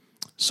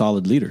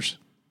 solid leaders.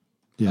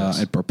 Yes.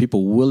 And for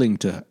people willing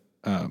to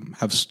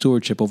have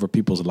stewardship over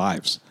people's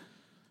lives.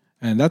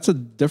 And that's a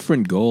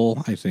different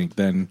goal, I think,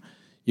 than,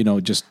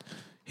 just,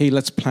 hey,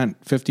 let's plant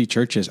 50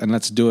 churches and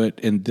let's do it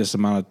in this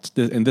amount,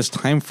 in this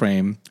time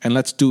frame, and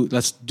let's do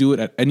it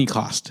at any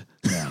cost.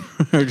 Yeah.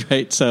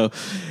 Right? So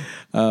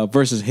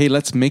versus, hey,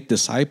 let's make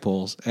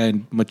disciples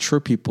and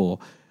mature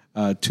people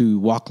to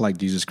walk like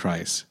Jesus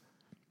Christ.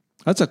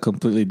 That's a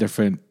completely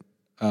different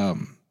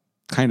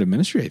kind of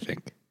ministry, I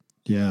think.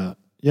 Yeah.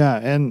 Yeah.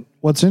 And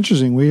what's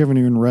interesting, we haven't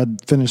even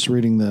finished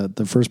reading the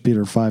 1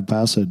 Peter 5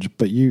 passage,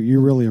 but you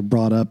really have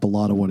brought up a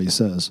lot of what he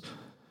says.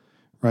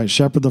 Right?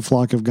 Shepherd the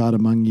flock of God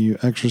among you,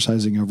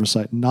 exercising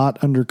oversight,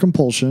 not under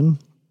compulsion.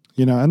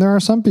 And there are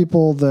some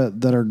people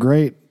that are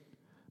great,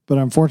 but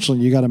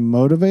unfortunately you got to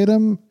motivate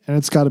them and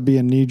it's got to be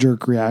a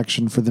knee-jerk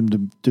reaction for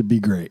them to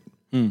be great.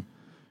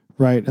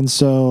 Right. And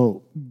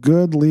so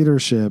good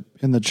leadership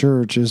in the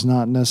church is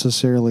not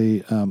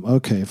necessarily,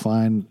 okay,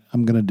 fine,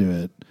 I'm going to do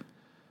it.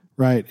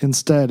 Right.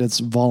 Instead, it's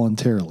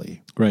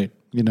voluntarily. Right.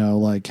 You know,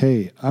 like,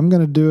 hey, I'm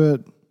going to do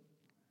it.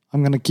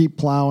 I'm going to keep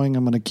plowing.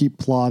 I'm going to keep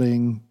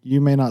plodding.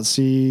 You may not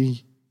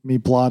see me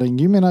plodding.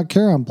 You may not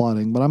care I'm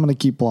plodding, but I'm going to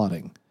keep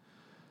plodding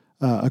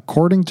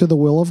according to the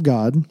will of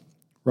God.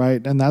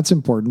 Right. And that's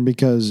important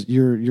because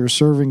you're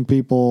serving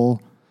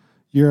people.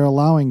 You're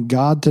allowing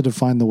God to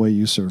define the way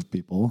you serve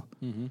people,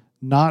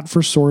 not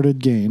for sordid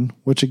gain,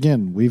 which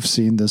again, we've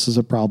seen this is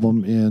a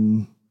problem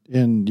in,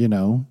 you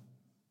know,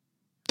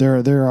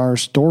 there are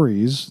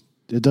stories.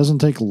 It doesn't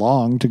take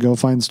long to go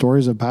find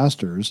stories of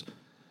pastors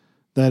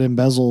that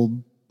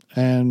embezzled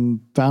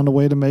and found a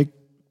way to make,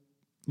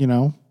 you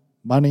know,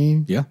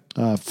 money,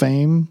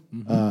 fame.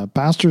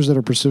 Pastors that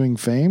are pursuing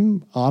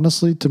fame,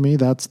 honestly, to me,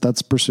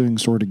 that's pursuing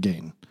sordid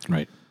gain.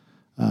 Right.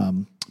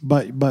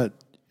 But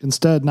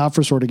instead, not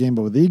for sordid gain,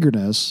 but with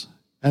eagerness.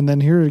 And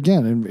then here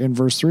again, in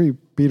verse 3,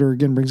 Peter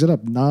again brings it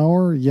up,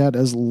 nor yet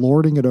as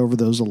lording it over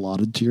those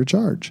allotted to your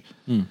charge.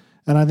 And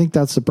I think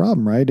that's the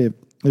problem, right?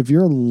 If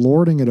you're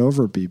lording it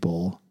over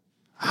people,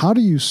 how do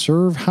you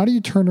serve? How do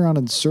you turn around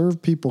and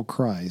serve people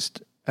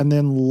Christ and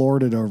then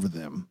lord it over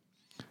them?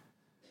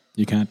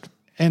 You can't.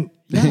 And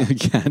You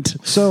can't.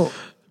 So,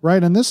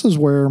 right, and this is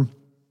where,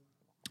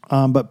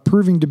 but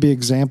proving to be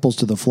examples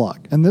to the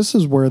flock. And this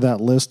is where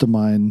that list of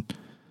mine,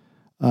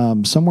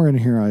 somewhere in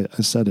here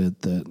I said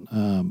it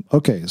that,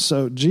 okay,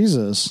 so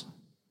Jesus,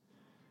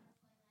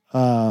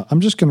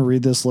 I'm just going to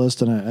read this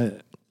list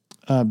and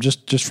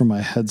just for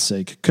my head's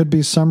sake, could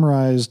be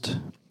summarized.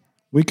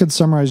 We could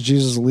summarize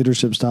Jesus'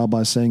 leadership style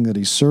by saying that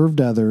he served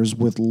others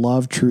with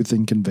love, truth,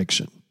 and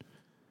conviction.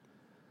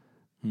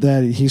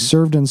 That he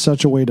served in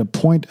such a way to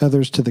point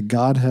others to the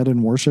Godhead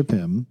and worship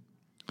him.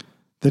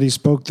 That he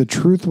spoke the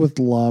truth with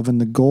love and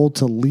the goal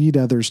to lead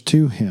others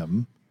to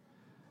him.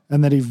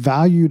 And that he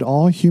valued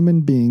all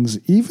human beings,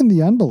 even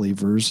the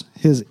unbelievers,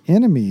 his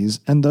enemies,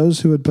 and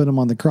those who had put him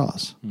on the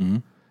cross.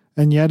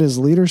 And yet his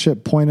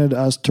leadership pointed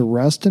us to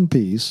rest and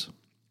peace.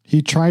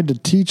 He tried to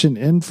teach and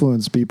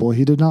influence people.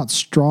 He did not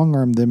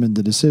strong-arm them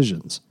into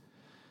decisions.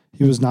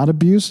 He was not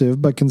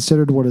abusive, but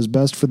considered what is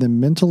best for them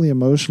mentally,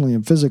 emotionally,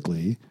 and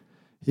physically.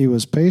 He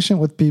was patient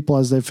with people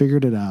as they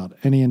figured it out,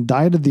 and he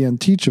indicted the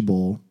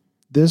unteachable.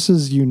 This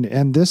is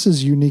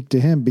unique to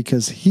him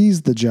because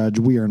he's the judge,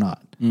 we are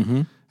not.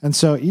 And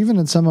so even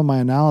in some of my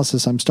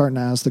analysis, I'm starting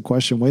to ask the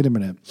question, wait a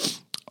minute,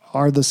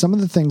 are some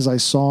of the things I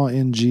saw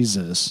in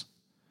Jesus,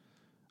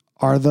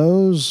 are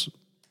those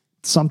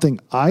something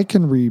I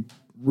can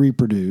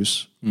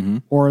reproduce,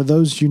 or are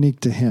those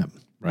unique to him?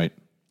 Right.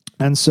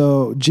 And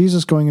so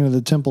Jesus going into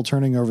the temple,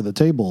 turning over the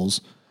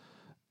tables,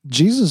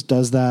 Jesus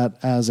does that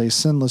as a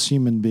sinless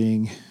human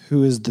being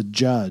who is the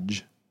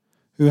judge,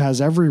 who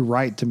has every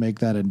right to make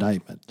that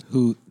indictment.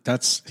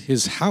 That's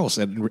his house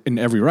in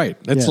every right.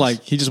 It's Yes.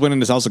 like he just went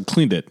in his house and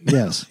cleaned it.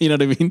 Yes. You know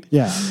what I mean?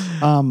 Yeah.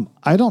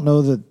 I don't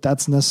know that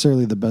that's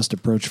necessarily the best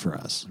approach for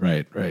us.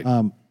 Right.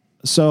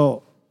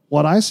 So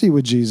what I see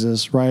with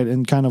Jesus, right,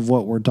 and kind of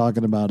what we're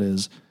talking about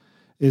is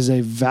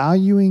a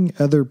valuing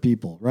other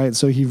people, right?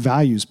 So he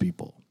values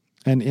people.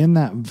 And in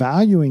that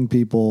valuing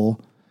people,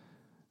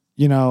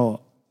 you know,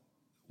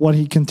 what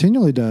he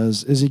continually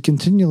does is he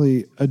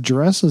continually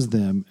addresses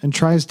them and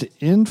tries to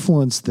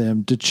influence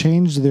them to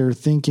change their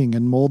thinking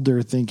and mold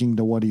their thinking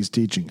to what he's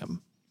teaching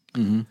them.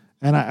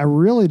 And I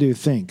really do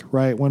think,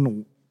 right,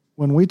 when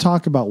we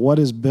talk about what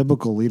is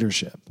biblical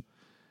leadership,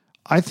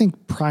 I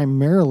think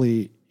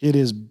primarily it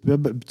is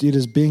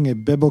being a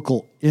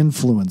biblical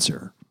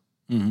influencer.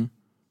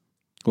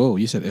 Whoa,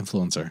 you said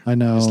influencer. I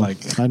know,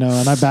 It's I know,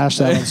 and I bashed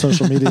that on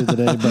social media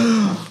today.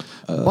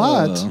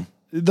 But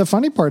the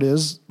funny part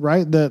is,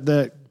 right,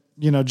 that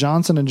you know,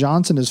 Johnson &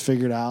 Johnson has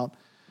figured out,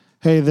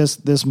 hey,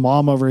 this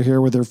mom over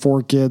here with her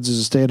 4 kids is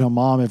a stay-at-home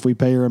mom. If we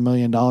pay her $1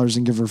 million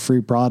and give her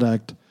free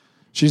product,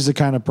 she's the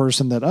kind of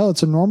person that,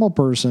 it's a normal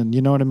person.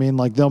 You know what I mean?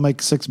 Like they'll make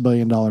 $6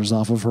 billion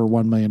off of her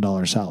 $1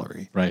 million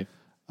salary. Right.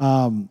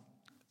 And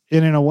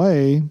in a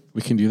way,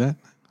 We can do that?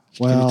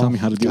 well, Can you tell me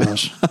how to do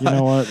gosh, that? you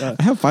know what?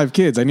 I have 5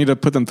 kids. I need to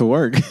put them to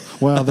work.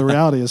 Well, the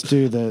reality is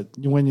too that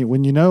when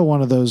you know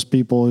one of those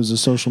people who's a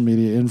social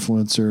media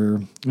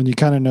influencer, and you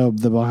kind of know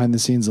the behind the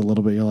scenes a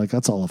little bit, you're like,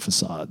 that's all a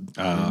facade.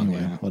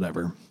 Anyway,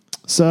 whatever.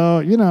 So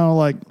you know,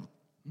 like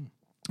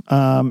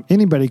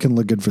anybody can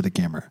look good for the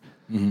camera,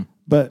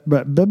 but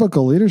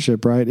biblical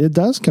leadership, right? It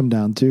does come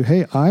down to,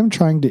 hey, I'm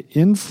trying to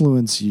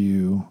influence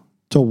you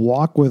to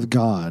walk with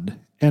God,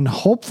 and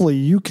hopefully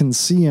you can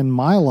see in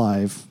my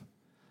life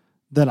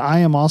that I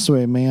am also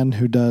a man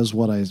who does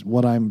what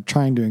I'm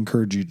trying to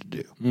encourage you to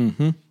do.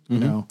 You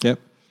know, Yep.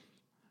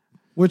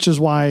 which is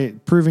why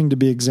proving to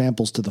be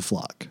examples to the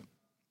flock,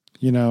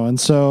 you know, and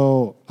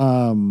so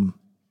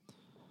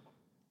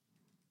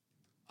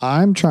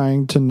I'm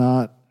trying to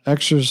not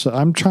exercise.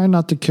 I'm trying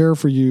not to care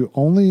for you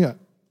only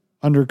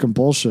under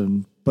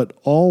compulsion, but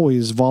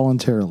always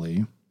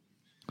voluntarily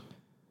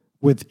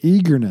with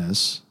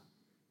eagerness,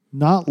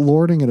 not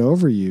lording it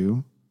over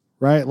you,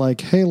 right?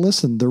 Like, hey,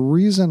 listen, the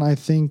reason I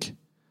think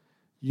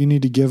you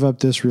need to give up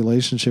this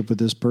relationship with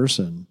this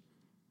person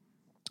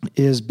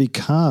is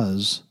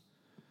because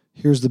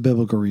here's the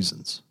biblical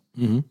reasons.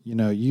 You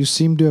know, you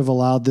seem to have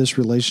allowed this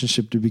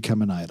relationship to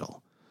become an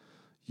idol.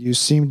 You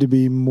seem to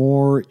be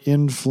more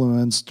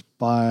influenced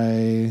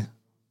by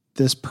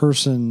this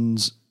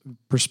person's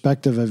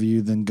perspective of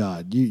you than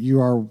God.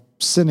 You are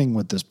sinning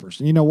with this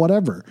person, you know,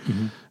 whatever.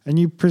 And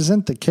you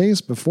present the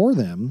case before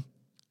them,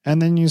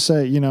 and then you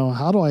say, you know,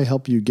 how do I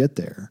help you get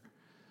there?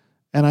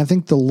 And I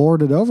think the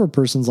lorded over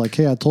person's like,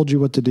 hey, I told you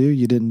what to do.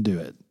 You didn't do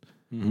it.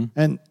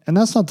 And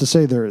that's not to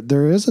say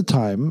there is a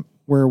time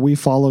where we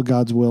follow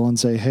God's will and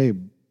say, hey,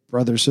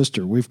 brother,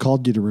 sister, we've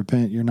called you to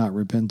repent. You're not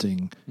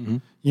repenting,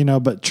 you know,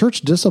 but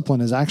church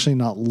discipline is actually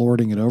not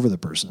lording it over the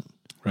person.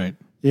 Right.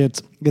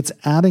 It's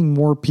adding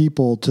more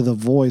people to the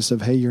voice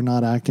of, hey, you're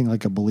not acting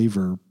like a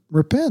believer.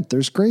 Repent.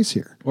 There's grace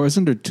here. Or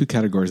isn't there two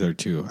categories there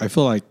too? I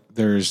feel like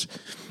there's,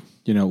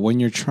 you know,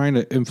 when you're trying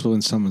to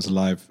influence someone's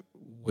life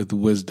with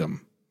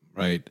wisdom,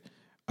 right?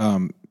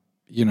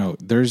 You know,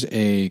 there's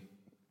it's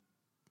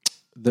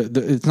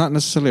not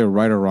necessarily a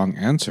right or wrong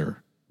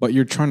answer, but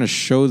you're trying to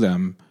show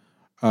them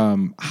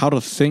how to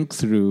think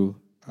through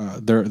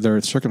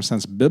their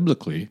circumstance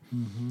biblically,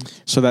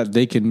 so that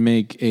they can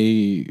make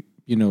a,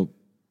 you know,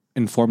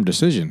 informed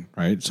decision,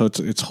 right? So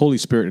it's Holy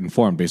Spirit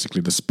informed.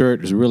 Basically, the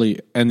Spirit is really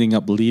ending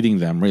up leading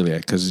them, really,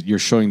 because you're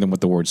showing them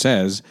what the Word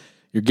says.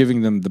 You're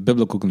giving them the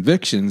biblical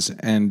convictions,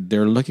 and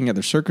they're looking at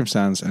their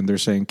circumstance and they're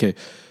saying, okay,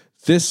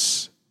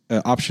 this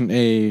option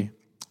A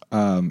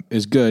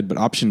is good, but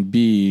option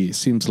B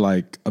seems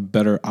like a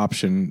better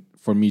option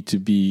for me to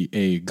be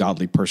a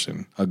godly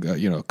person,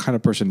 you know, kind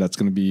of person that's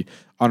going to be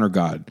honor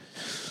God.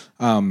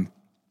 I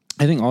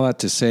think all that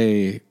to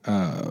say,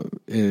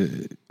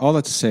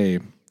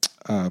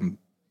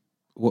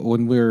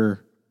 when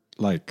we're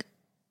like,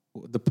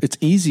 it's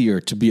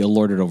easier to be a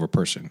lorded over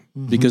person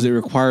because it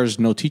requires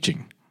no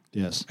teaching.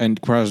 Yes. And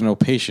requires no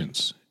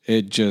patience.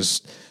 You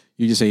just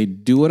say,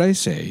 do what I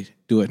say,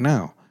 do it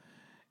now.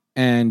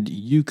 And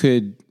you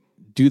could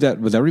do that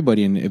with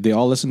everybody. And if they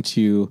all listen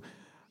to you,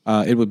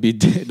 that would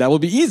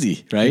be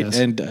easy, right? Yes.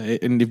 And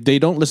if they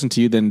don't listen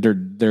to you, then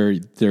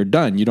they're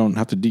done. You don't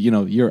have to do, you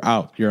know, you're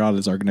out of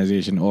this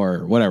organization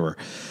or whatever.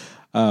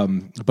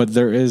 But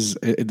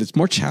it's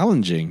more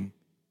challenging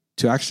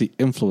to actually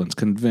influence,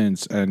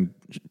 convince, and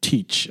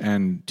teach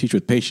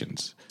with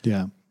patience.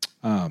 Yeah.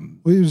 Well,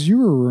 it was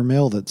you or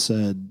Ramil that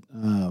said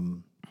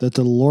that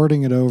the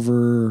lording it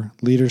over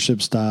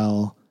leadership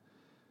style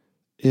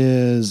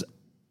is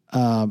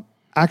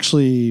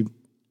actually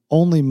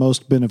only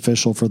most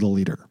beneficial for the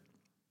leader.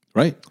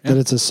 Right. That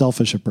it's a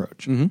selfish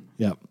approach.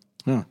 Yep.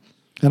 Yeah.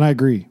 And I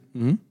agree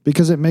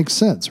because it makes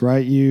sense,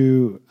 right?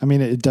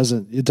 It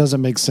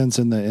doesn't make sense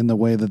in the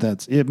way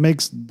it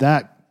makes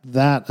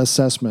that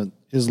assessment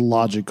is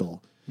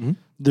logical.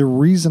 The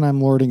reason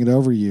I'm lording it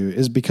over you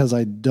is because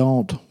I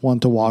don't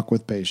want to walk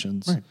with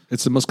patience. Right.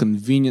 It's the most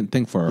convenient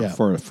thing for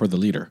the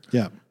leader.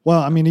 Yeah.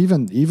 Well, I mean,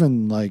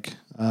 even like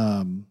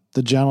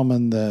the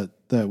gentleman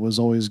that was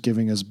always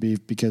giving us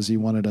beef because he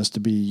wanted us to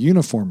be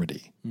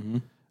uniformity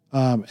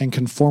and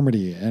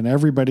conformity, and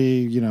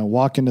everybody, you know,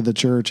 walk into the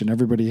church and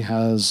everybody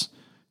has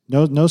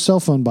no cell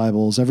phone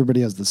Bibles.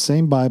 Everybody has the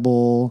same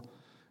Bible,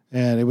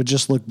 and it would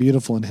just look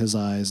beautiful in his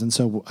eyes. And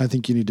so I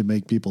think you need to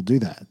make people do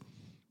that.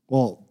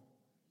 Well,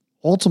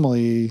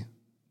 ultimately,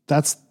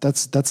 that's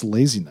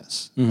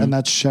laziness, and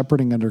that's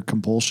shepherding under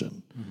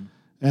compulsion,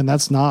 and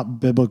that's not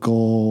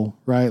biblical,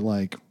 right?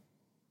 Like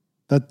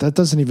that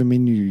doesn't even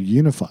mean you're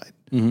unified.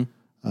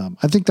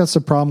 I think that's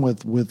the problem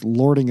with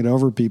lording it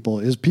over people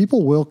is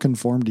people will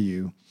conform to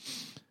you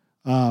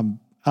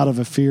out of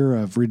a fear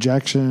of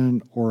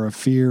rejection or a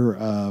fear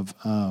of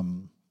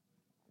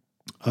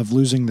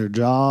losing their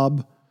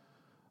job,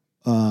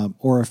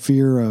 or a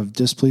fear of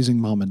displeasing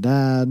mom and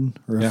dad,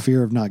 or a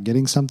fear of not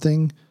getting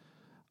something.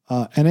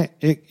 And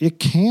it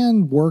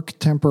can work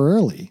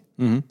temporarily.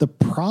 The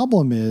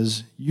problem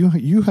is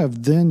you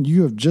have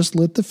just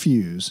lit the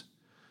fuse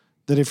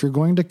that if you're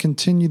going to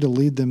continue to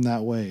lead them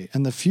that way,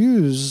 and the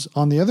fuse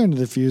on the other end of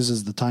the fuse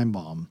is the time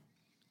bomb,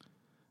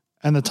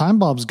 and the time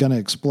bomb's going to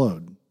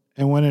explode.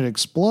 And when it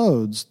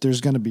explodes,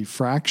 there's going to be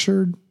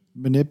fractured,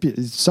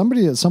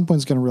 somebody at some point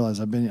is going to realize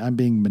I'm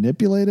being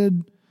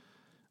manipulated,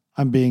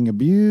 I'm being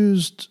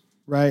abused,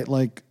 right?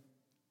 Like,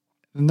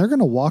 and they're going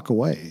to walk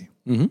away.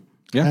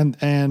 Yeah.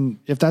 And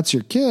if that's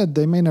your kid,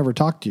 they may never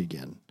talk to you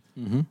again.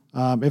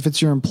 If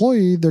it's your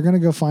employee, they're going to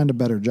go find a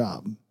better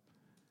job.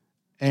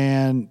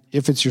 And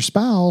if it's your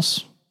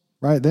spouse,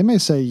 right, they may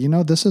say, you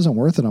know, this isn't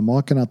worth it. I'm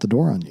walking out the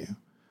door on you.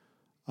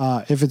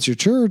 If it's your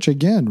church,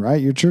 again, right,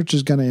 your church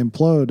is going to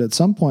implode at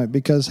some point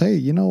because, hey,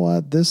 you know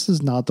what? This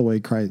is not the way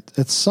Christ.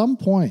 At some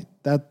point,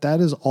 that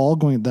is all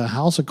going. The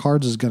house of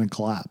cards is going to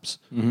collapse.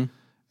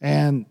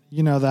 And,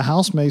 you know, the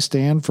house may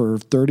stand for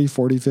 30,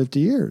 40,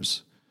 50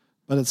 years.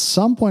 But at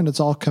some point,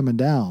 it's all coming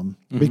down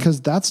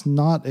because that's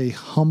not a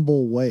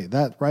humble way.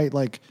 That, right,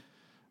 like,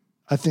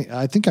 I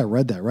think I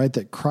read that, right?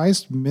 That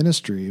Christ's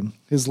ministry,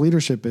 his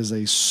leadership is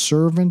a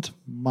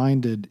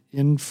servant-minded,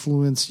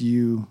 influence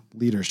you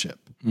leadership.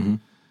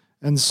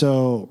 And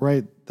so,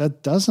 right,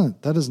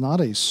 that is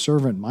not a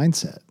servant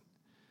mindset.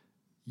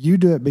 You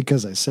do it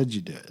because I said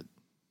you do it.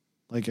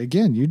 Like,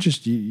 again,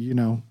 you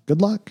know,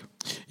 good luck.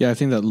 Yeah, I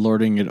think that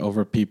lording it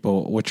over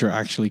people, what you're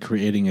actually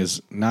creating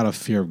is not a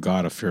fear of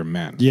God, a fear of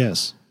man.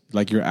 Yes.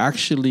 Like you're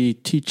actually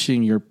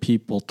teaching your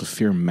people to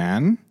fear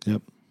man.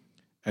 Yep.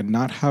 And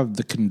not have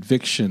the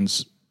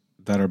convictions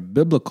that are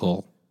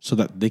biblical so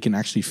that they can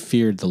actually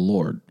fear the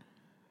Lord.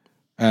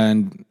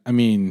 And I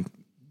mean,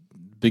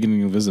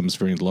 beginning of wisdom is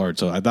fearing the Lord.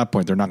 So at that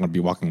point, they're not going to be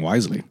walking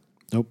wisely.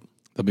 Nope.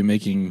 They'll be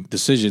making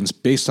decisions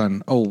based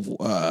on,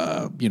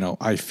 you know,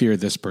 I fear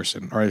this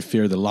person, or I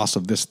fear the loss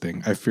of this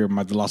thing. I fear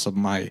the loss of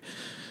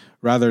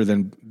rather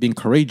than being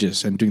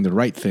courageous and doing the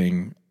right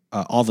thing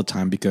all the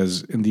time,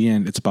 because in the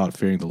end, it's about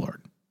fearing the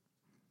Lord.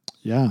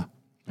 Yeah.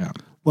 Yeah.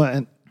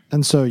 Well,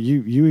 and so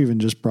you even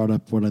just brought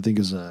up what I think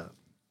is a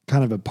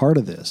kind of a part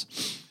of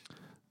this,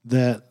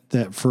 that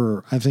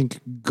for, I think,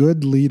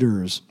 good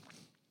leaders,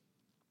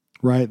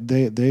 right,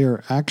 they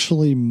are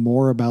actually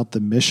more about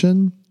the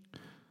mission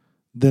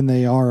than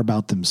they are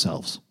about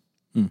themselves.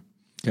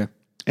 Okay.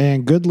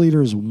 And good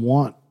leaders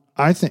want,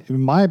 I think,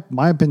 my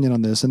opinion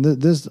on this, and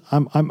this,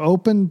 I'm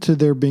open to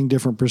there being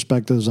different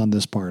perspectives on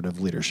this part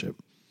of leadership,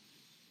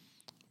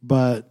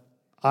 but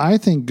I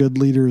think good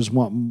leaders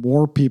want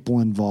more people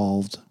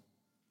involved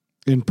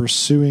in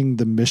pursuing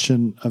the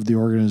mission of the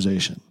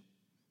organization.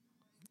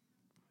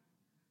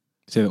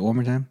 Say that one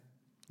more time.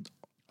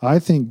 I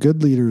think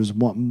good leaders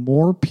want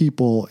more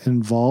people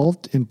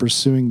involved in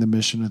pursuing the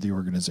mission of the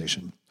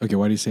organization. Okay,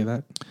 why do you say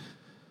that?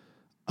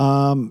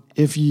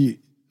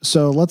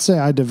 So let's say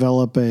I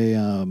develop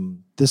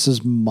this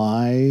is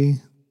my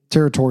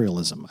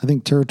territorialism. I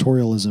think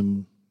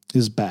territorialism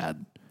is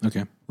bad.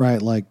 Okay.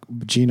 Right? Like,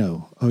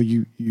 Gino,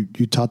 you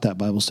taught that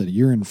Bible study.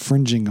 You're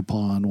infringing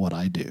upon what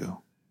I do.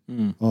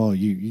 Oh,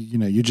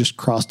 you just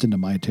crossed into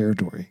my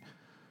territory.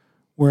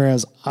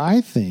 Whereas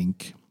I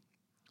think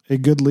a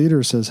good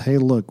leader says, hey,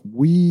 look,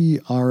 we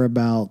are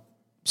about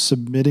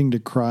submitting to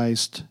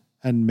Christ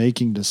and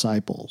making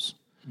disciples.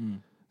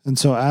 And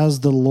so as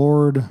the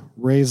Lord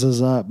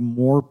raises up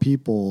more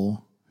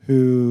people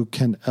who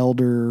can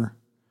elder,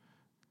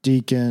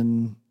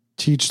 deacon,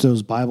 teach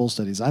those Bible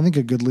studies, I think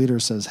a good leader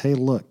says, hey,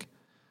 look,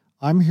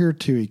 I'm here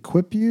to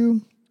equip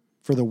you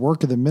for the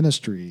work of the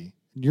ministry.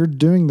 You're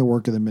doing the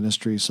work of the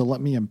ministry, so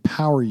let me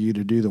empower you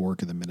to do the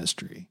work of the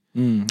ministry.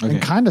 Okay.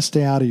 And kind of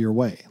stay out of your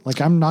way. Like,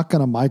 I'm not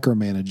going to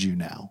micromanage you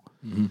now.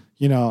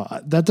 You know,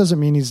 that doesn't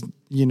mean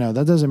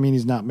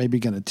he's not maybe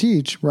going to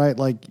teach, right?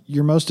 Like,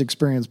 your most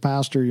experienced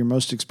pastor, your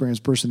most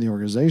experienced person in the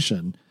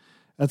organization,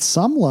 at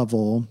some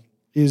level,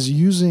 is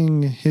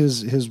using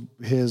his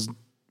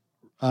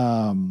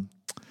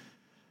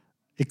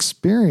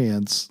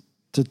experience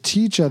to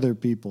teach other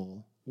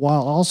people,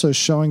 while also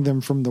showing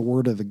them from the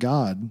word of the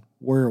God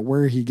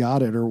where he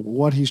got it or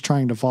what he's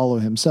trying to follow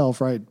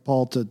himself, right?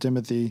 Paul to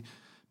Timothy,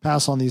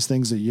 pass on these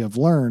things that you have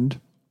learned.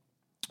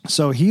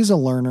 So he's a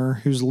learner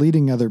who's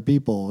leading other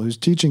people, who's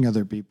teaching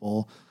other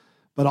people,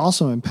 but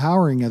also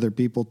empowering other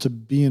people to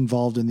be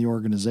involved in the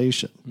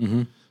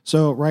organization.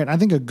 So, right, I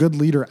think a good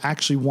leader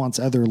actually wants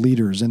other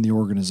leaders in the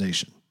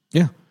organization.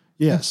 Yeah.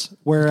 Yes.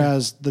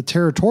 Whereas the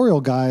territorial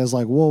guy is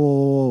like,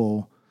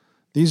 whoa.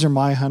 These are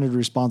my 100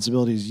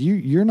 responsibilities.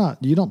 You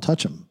don't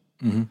touch them.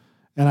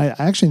 And I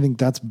actually think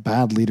that's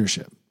bad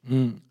leadership.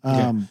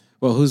 Okay.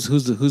 Well, who's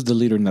the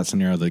leader in that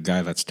scenario? The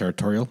guy that's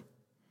territorial?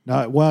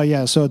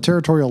 Yeah. So a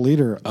territorial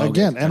leader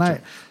again,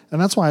 gotcha.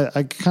 and that's why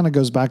it kind of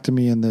goes back to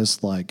me in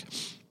this, like,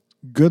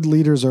 good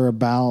leaders are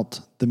about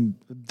the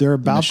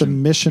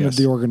mission of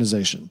the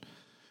organization,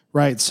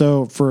 right?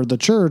 So for the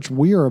church,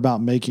 we are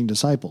about making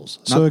disciples.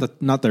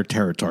 Not their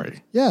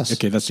territory. Yes.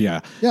 Okay. That's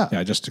yeah.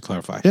 Just to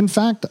clarify. In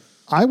fact,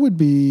 I would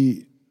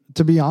be,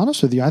 to be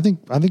honest with you, I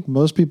think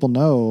most people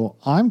know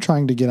I'm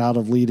trying to get out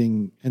of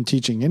leading and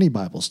teaching any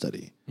Bible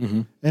study.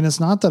 And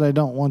it's not that I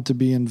don't want to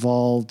be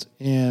involved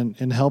in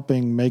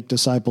helping make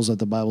disciples at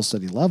the Bible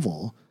study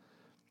level.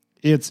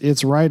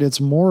 It's right. It's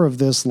more of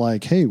this,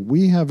 like, hey,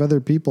 we have other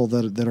people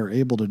that are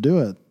able to do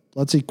it.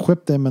 Let's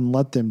equip them and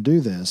let them do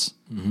this.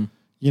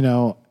 You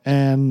know,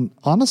 and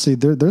honestly,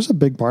 there's a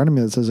big part of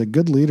me that says a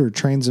good leader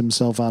trains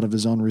himself out of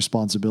his own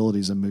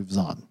responsibilities and moves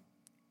on.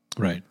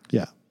 Right.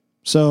 Yeah.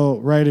 So,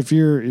 right, if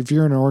you're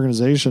in an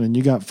organization and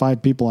you got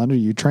 5 people under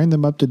you, train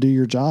them up to do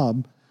your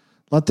job,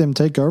 let them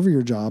take over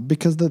your job,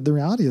 because the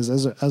reality is,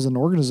 as an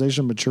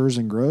organization matures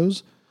and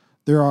grows,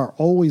 there are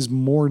always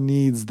more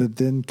needs that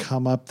then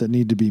come up that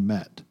need to be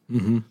met.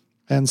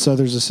 And so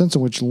there's a sense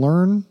in which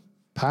learn,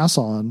 pass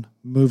on,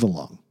 move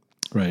along.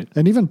 Right.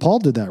 And even Paul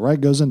did that, right?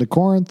 Goes into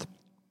Corinth,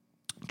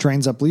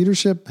 trains up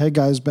leadership. Hey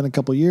guys, been a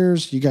couple of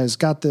years. You guys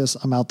got this.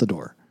 I'm out the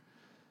door.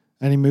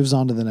 And he moves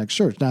on to the next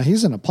church. Now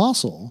he's an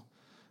apostle.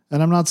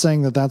 And I'm not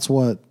saying that that's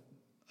what,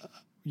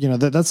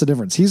 that's the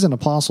difference. He's an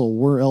apostle.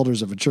 We're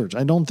elders of a church.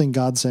 I don't think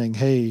God's saying,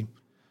 hey,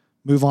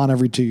 move on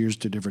every 2 years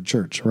to a different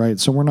church, right?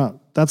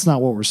 So that's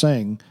not what we're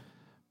saying.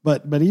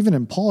 But even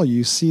in Paul,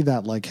 you see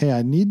that, like, hey,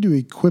 I need to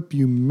equip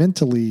you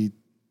mentally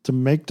to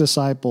make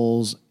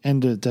disciples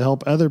and to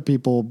help other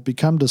people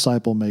become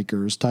disciple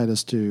makers,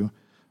 Titus 2,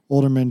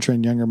 older men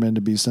train younger men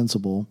to be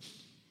sensible.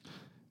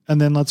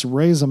 And then let's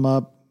raise them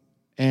up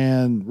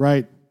and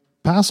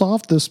pass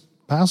off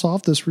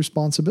this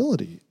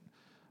responsibility.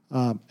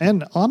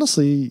 And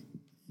honestly,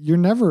 you're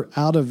never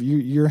out of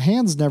your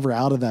hand's never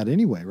out of that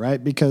anyway,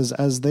 right? Because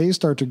as they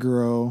start to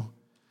grow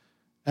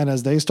and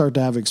as they start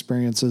to have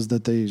experiences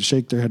that they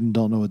shake their head and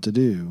don't know what to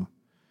do,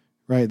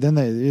 right? Then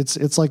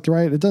it's like,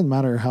 right, it doesn't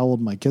matter how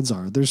old my kids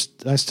are.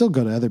 I still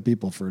go to other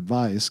people for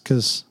advice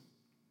because,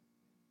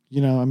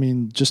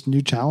 just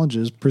new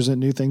challenges present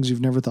new things you've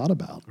never thought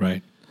about.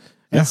 Right.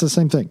 That's the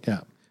same thing.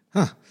 Yeah.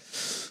 Huh.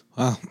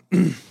 Wow.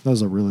 That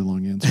was a really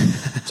long answer.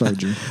 Sorry,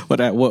 Jim. What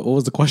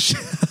was the question?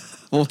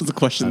 What was the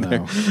question there?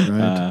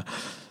 Right?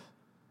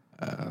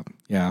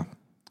 Yeah.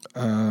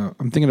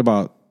 I'm thinking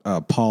about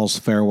Paul's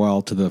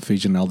farewell to the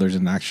Ephesian elders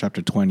in Acts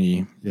chapter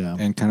 20. Yeah.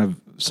 And kind of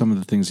some of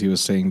the things he was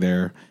saying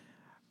there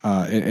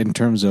in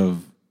terms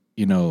of,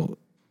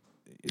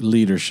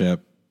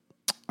 leadership.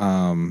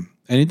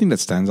 Anything that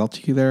stands out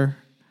to you there?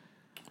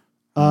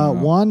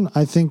 One,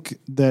 I think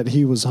that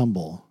he was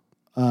humble,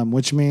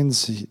 which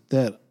means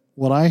that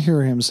what I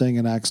hear him saying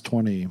in Acts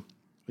 20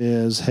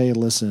 is, hey,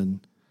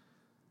 listen,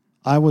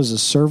 I was a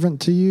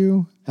servant to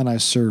you and I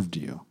served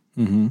you.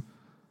 Mm-hmm.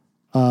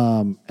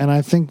 And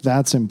I think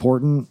that's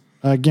important.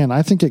 Again,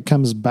 I think that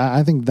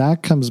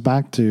comes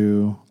back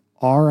to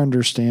our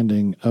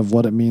understanding of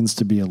what it means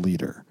to be a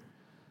leader.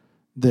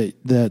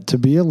 That to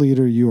be a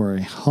leader, you are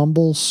a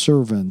humble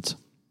servant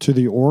to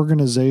the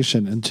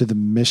organization and to the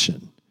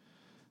mission.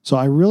 So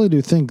I really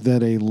do think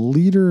that a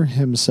leader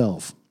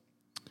himself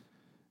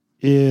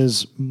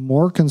is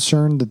more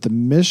concerned that the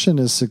mission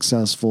is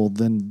successful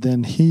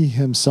than he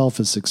himself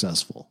is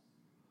successful.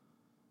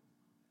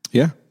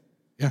 Yeah.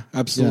 Yeah,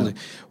 absolutely. Yeah.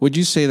 Would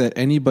you say that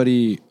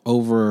anybody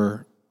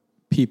over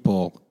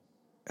people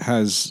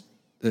has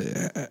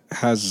a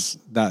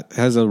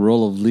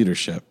role of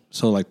leadership?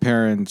 So like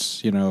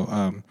parents,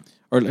 or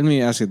let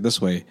me ask it this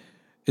way.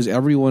 Is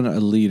everyone a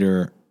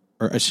leader,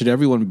 or should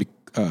everyone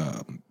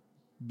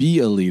be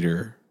a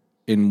leader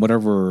in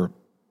whatever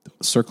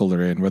circle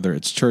they're in, whether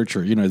it's church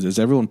or, does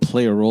everyone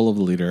play a role of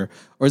a leader,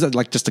 or is that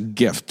like just a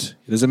gift?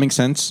 Does that make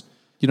sense?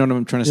 You know what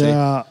I'm trying to say?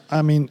 Yeah.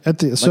 I mean, and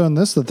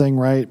this is the thing,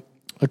 right?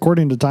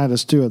 According to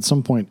Titus 2, at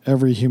some point,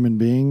 every human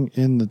being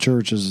in the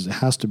church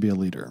has to be a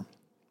leader.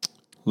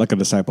 Like a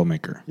disciple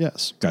maker.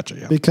 Yes. Gotcha.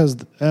 Yeah. Because,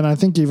 and I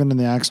think even in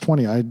the Acts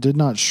 20, I did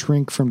not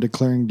shrink from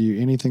declaring to you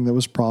anything that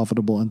was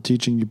profitable and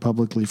teaching you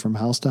publicly from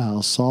house to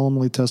house,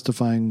 solemnly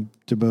testifying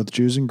to both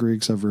Jews and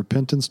Greeks of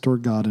repentance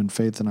toward God and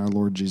faith in our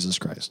Lord Jesus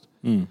Christ.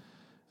 Mm.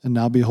 And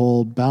now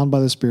behold, bound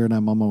by the Spirit,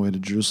 I'm on my way to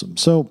Jerusalem.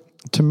 So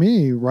to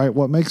me, right,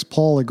 what makes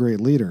Paul a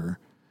great leader,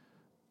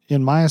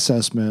 in my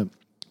assessment,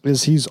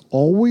 is he's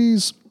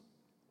always,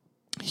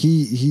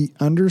 he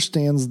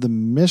understands the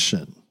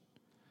mission.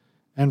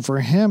 And for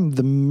him,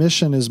 the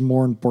mission is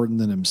more important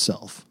than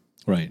himself.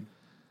 Right.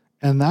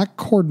 And that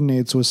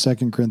coordinates with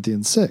 2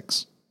 Corinthians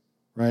 6,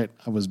 right?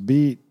 I was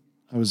beat,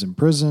 I was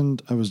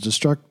imprisoned, I was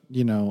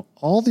destructed,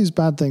 all these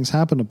bad things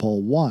happened to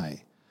Paul.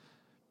 Why?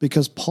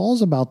 Because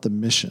Paul's about the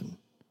mission.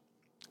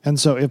 And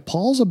so if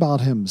Paul's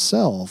about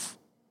himself,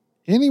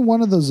 any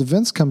one of those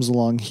events comes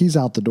along, he's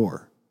out the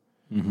door.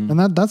 Mm-hmm.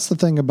 And that's the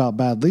thing about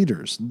bad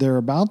leaders. They're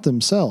about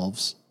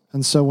themselves.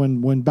 And so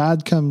when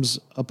bad comes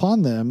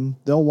upon them,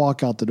 they'll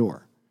walk out the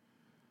door.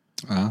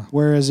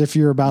 Whereas if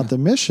you're about the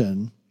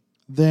mission,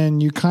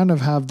 then you kind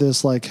of have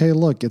this like, hey,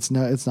 look, it's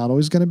not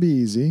always going to be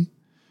easy,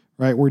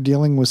 right? We're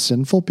dealing with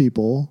sinful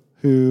people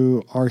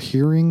who are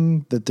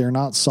hearing that they're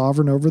not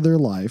sovereign over their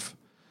life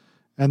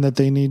and that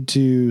they need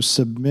to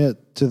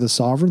submit to the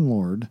sovereign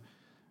Lord.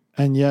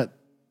 And yet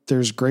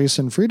there's grace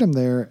and freedom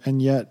there.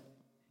 And yet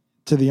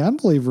to the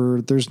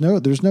unbeliever, there's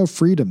no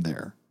freedom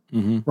there,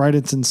 mm-hmm. right?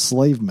 It's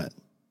enslavement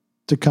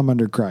to come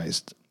under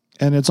Christ.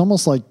 And it's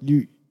almost like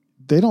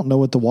they don't know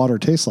what the water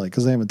tastes like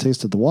because they haven't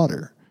tasted the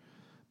water.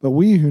 But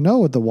we who know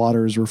what the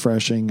water is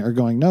refreshing are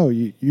going, no,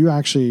 you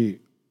actually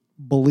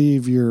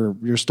believe your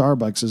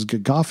Starbucks is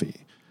good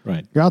coffee.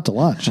 Right. You're out to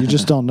lunch. You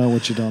just don't know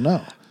what you don't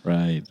know.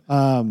 Right.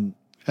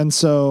 And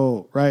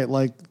so, right,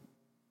 like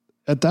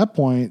at that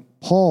point,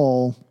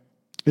 Paul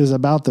is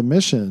about the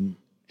mission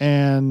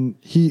and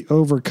he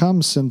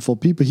overcomes sinful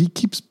people. He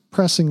keeps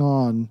pressing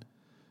on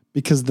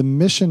because the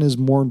mission is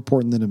more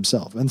important than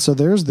himself. And so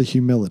there's the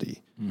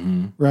humility,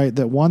 mm-hmm. right?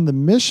 That one, the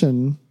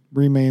mission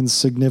remains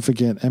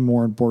significant and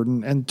more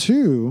important. And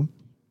two,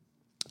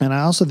 and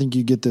I also think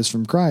you get this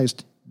from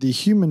Christ, the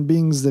human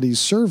beings that he's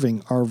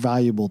serving are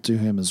valuable to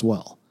him as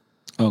well.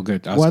 Oh,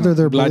 good. Whether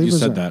they're glad believers you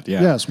said or, that.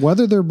 Yeah. Yes,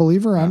 whether they're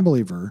believer or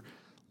unbeliever,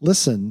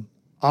 listen,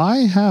 I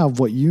have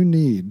what you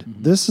need.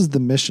 Mm-hmm. This is the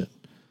mission.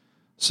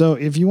 So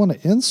if you want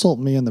to insult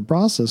me in the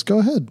process, go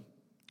ahead.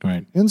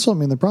 Right. Insult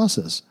me in the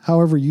process.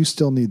 However, you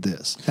still need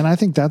this. And I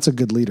think that's a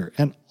good leader.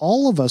 And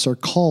all of us are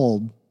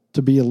called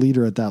to be a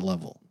leader at that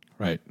level.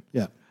 Right.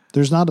 Yeah.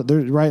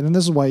 Right. And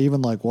this is why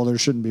even there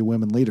shouldn't be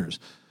women leaders.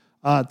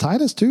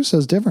 Titus 2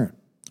 says different.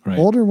 Right.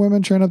 Older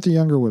women train up the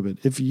younger women.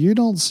 If you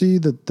don't see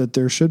that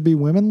there should be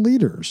women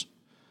leaders,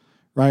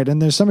 right?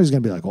 And there's somebody's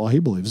going to be like, well, he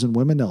believes in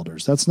women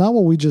elders. That's not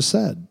what we just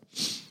said.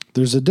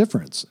 There's a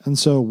difference. And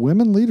so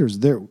women leaders,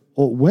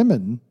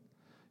 women,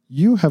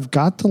 you have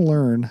got to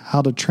learn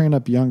how to train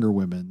up younger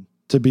women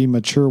to be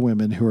mature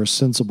women who are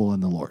sensible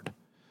in the Lord.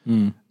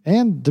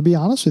 And to be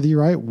honest with you,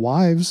 right,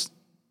 wives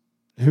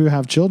who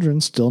have children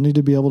still need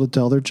to be able to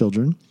tell their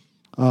children.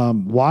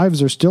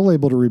 Wives are still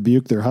able to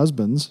rebuke their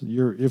husbands.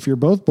 If you're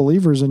both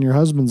believers and your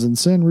husband's in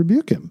sin,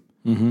 rebuke him.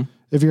 Mm-hmm.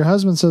 If your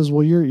husband says,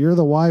 well, you're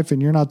the wife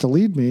and you're not to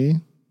lead me,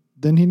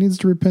 then he needs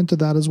to repent of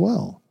that as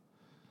well.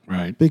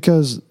 Right.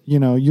 Because,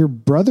 your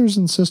brothers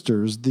and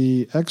sisters,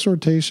 the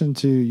exhortation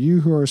to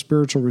you who are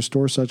spiritual,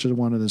 restore such a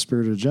one in the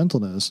spirit of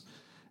gentleness,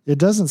 it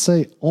doesn't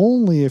say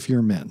only if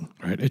you're men.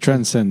 Right. It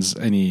transcends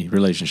any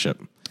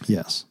relationship.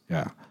 Yes.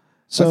 Yeah.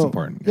 So, that's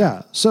important.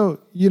 Yeah. So,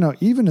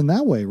 even in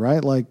that way,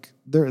 right? Like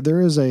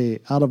there is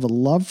out of a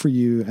love for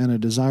you and a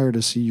desire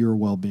to see your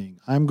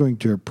well-being, I'm going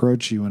to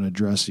approach you and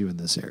address you in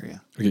this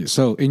area. Okay.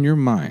 So in your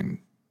mind,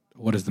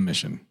 what is the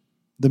mission?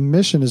 The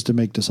mission is to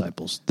make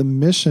disciples. The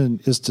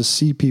mission is to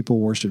see people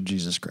worship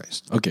Jesus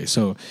Christ. Okay.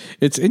 So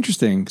it's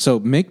interesting. So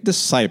make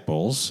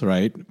disciples,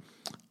 right?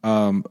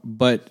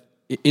 But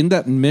in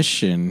that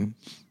mission,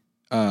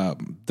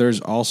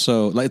 there's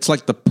also it's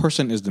like the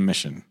person is the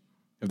mission,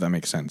 if that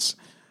makes sense.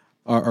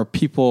 Or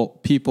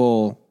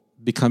people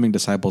becoming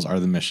disciples are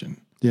the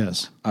mission.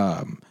 Yes.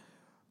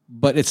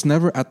 But it's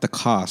never at the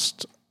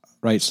cost,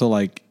 right? So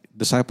like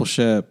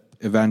discipleship,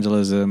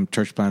 evangelism,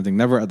 church planting,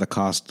 never at the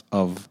cost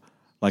of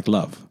like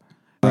love.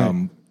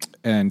 Right.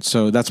 And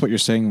so that's what you're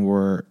saying,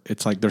 where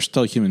it's like they're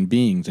still human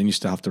beings and you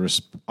still have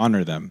to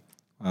honor them,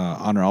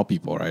 honor all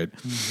people, right?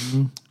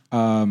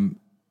 Mm-hmm.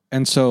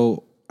 And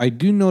so I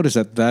do notice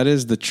that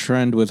is the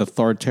trend with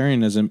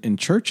authoritarianism in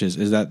churches,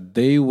 is that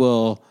they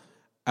will,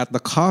 at the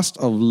cost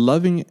of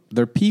loving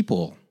their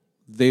people,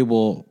 they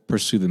will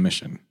pursue the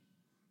mission.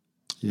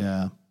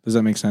 Yeah. Does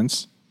that make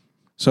sense?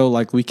 So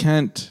like we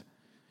can't,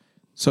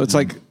 so it's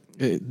like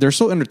they're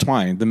so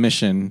intertwined, the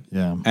mission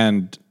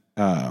and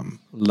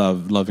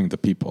loving the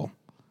people,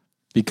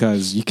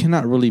 because you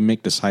cannot really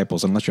make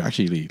disciples unless you're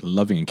actually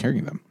loving and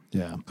caring them.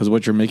 Yeah. Because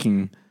what you're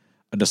making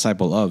a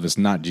disciple of is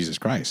not Jesus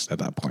Christ at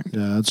that point.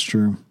 Yeah, that's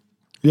true.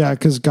 Yeah,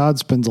 because God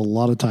spends a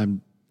lot of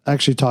time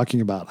actually talking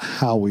about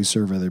how we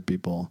serve other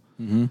people.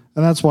 Mm-hmm. And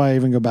that's why I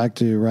even go back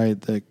to, right,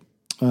 that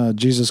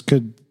Jesus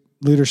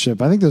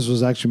leadership, I think this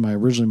was actually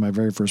originally my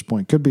very first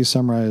point, could be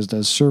summarized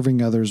as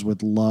serving others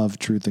with love,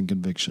 truth, and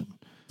conviction.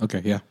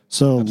 Okay, yeah.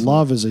 So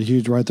love is a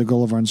huge, right, the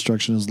goal of our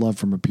instruction is love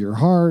from a pure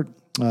heart.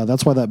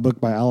 That's why that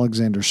book by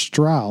Alexander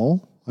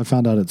Stroul, I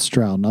found out it's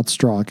Stroud, not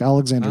Strauch,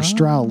 Alexander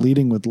Stroul,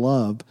 Leading with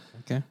Love,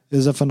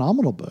 is a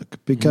phenomenal book,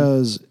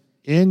 because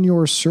in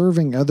your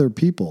serving other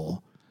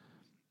people,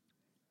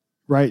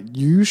 right,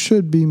 you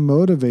should be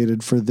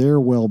motivated for their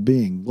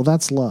well-being. Well,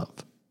 that's love.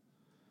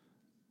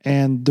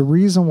 And the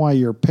reason why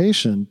you're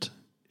patient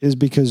is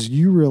because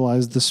you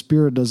realize the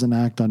Spirit doesn't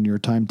act on your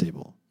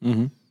timetable.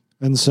 Mm-hmm.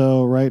 And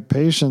so, right,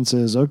 patience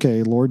is,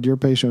 okay, Lord, you're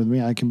patient with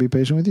me, I can be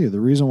patient with you.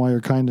 The reason why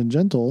you're kind and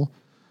gentle,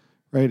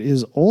 right,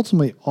 is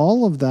ultimately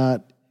all of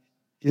that.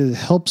 It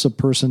helps a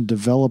person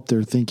develop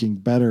their thinking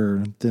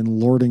better than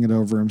lording it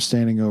over them,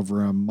 standing over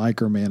them,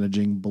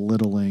 micromanaging,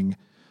 belittling,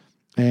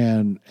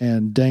 and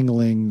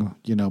dangling,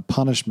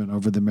 punishment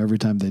over them every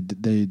time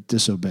they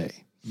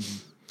disobey. Mm-hmm.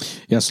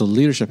 Yeah. So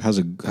leadership has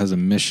a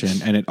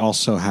mission, and it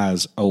also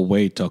has a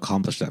way to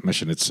accomplish that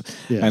mission.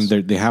 And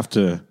they have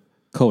to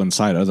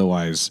coincide.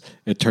 Otherwise,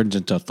 it turns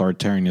into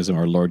authoritarianism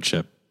or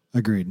lordship.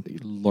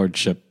 Agreed.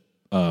 Lordship.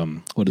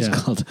 What is it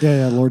called?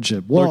 Yeah,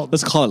 lordship. Well,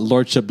 let's call it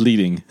lordship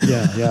leading.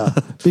 Yeah.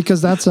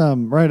 Because that's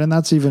right, and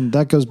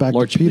that goes back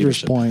lordship to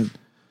Peter's leadership. Point,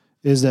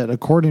 is that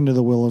according to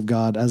the will of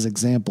God as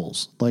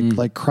examples,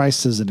 like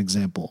Christ is an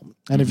example.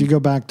 And if you go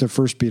back to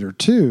 1 Peter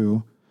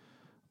 2,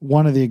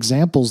 one of the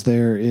examples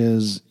there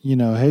is,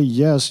 hey,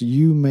 yes,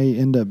 you may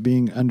end up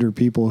being under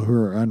people who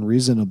are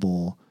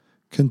unreasonable.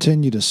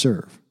 Continue to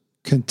serve.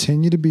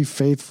 Continue to be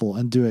faithful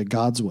and do it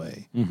God's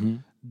way. Mm-hmm.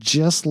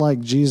 Just like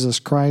Jesus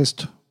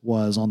Christ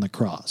was on the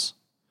cross.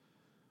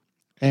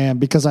 And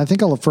because I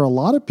think for a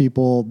lot of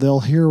people,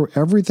 they'll hear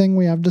everything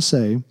we have to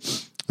say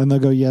and they'll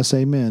go, yes,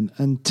 amen,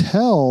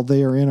 until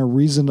they are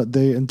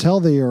until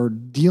they are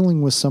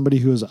dealing with somebody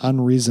who is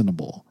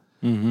unreasonable.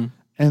 Mm-hmm.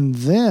 And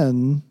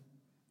then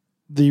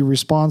the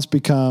response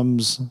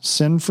becomes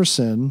sin for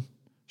sin,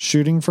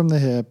 shooting from the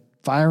hip,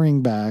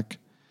 firing back.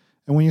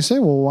 And when you say,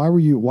 well,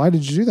 why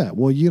did you do that?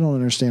 Well, you don't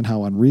understand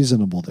how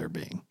unreasonable they're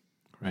being.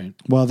 Right.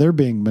 Well, they're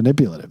being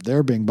manipulative.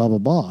 They're being blah, blah,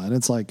 blah. And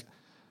it's like,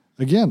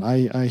 again,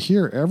 I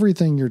hear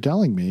everything you're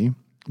telling me,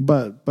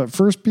 but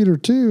 1 Peter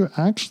 2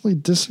 actually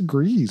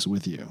disagrees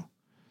with you.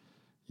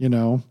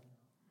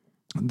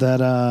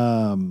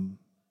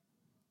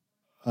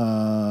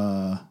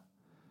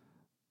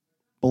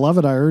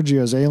 Beloved, I urge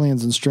you as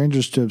aliens and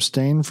strangers to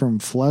abstain from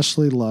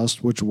fleshly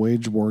lust which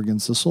wage war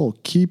against the soul.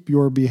 Keep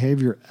your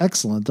behavior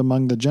excellent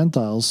among the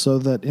Gentiles, so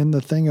that in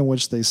the thing in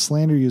which they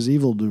slander you as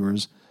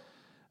evildoers,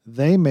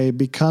 they may,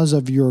 because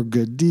of your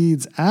good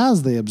deeds,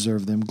 as they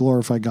observe them,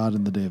 glorify God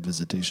in the day of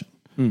visitation.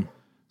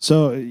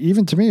 So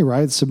even to me,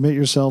 right? Submit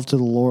yourself to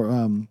the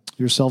Lord,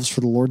 yourselves for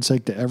the Lord's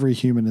sake to every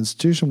human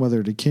institution,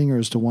 whether to king or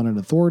as to one in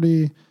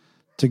authority,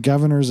 to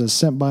governors as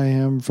sent by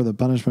him for the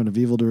punishment of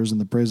evildoers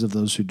and the praise of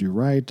those who do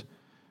right.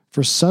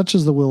 For such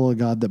is the will of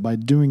God, that by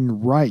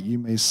doing right you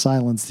may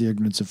silence the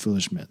ignorance of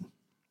foolish men.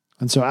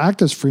 And so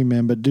act as free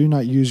men, but do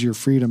not use your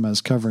freedom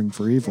as covering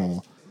for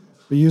evil,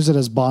 but use it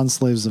as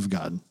bondslaves of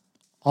God.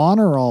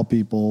 Honor all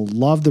people,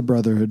 love the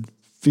brotherhood,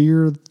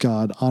 fear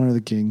God, honor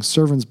the king.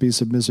 Servants, be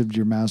submissive to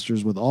your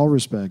masters with all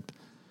respect,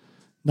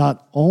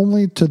 not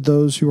only to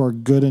those who are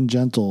good and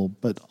gentle,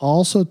 but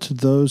also to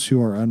those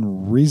who are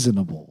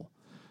unreasonable.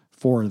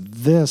 For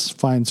this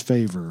finds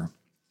favor,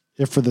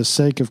 if for the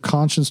sake of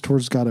conscience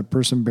towards God a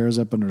person bears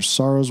up under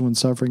sorrows when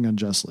suffering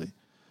unjustly.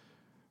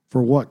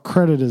 For what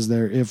credit is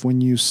there if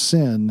when you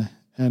sin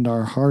and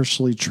are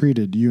harshly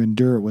treated, you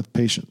endure it with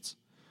patience?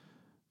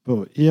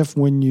 But if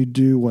when you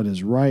do what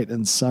is right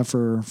and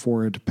suffer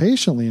for it,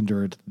 patiently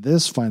endure it,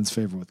 this finds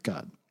favor with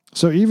God.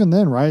 So even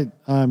then, right,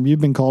 you've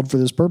been called for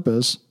this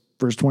purpose.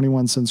 Verse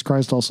 21, since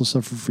Christ also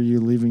suffered for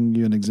you, leaving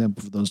you an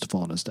example for those to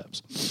follow in his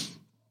steps.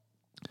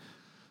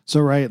 So,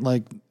 right,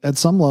 like at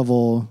some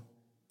level,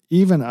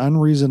 even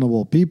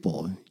unreasonable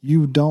people,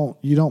 you don't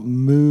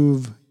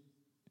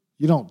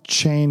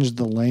change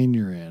the lane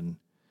you're in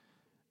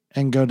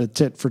and go to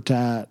tit for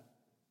tat,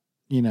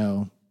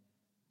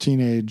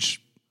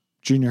 teenage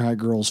junior high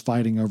girls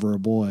fighting over a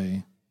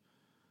boy,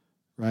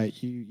 right?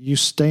 You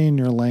stay in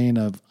your lane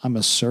of, I'm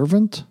a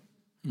servant.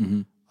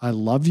 Mm-hmm. I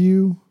love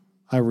you.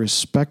 I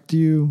respect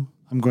you.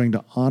 I'm going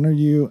to honor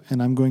you,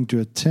 and I'm going to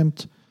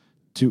attempt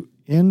to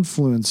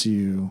influence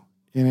you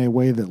in a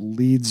way that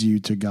leads you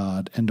to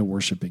God and to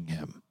worshiping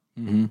him.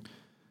 Mm-hmm.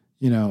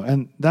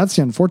 And that's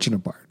the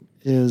unfortunate part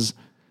is,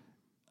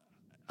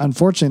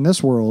 unfortunately in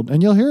this world,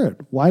 and you'll hear it.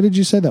 Why did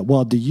you say that?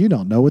 Well, you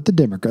don't know what the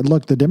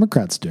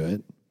Democrats do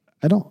it.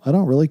 I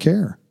don't really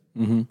care.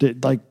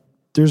 Mm-hmm.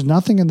 There's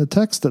nothing in the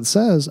text that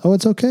says, oh,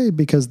 it's okay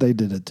because they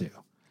did it too.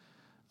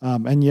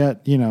 And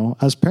yet,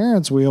 as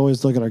parents, we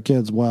always look at our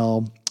kids.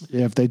 Well,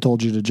 if they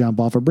told you to jump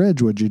off a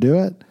bridge, would you do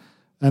it?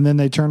 And then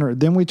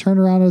then we turn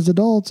around as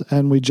adults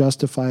and we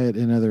justify it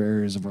in other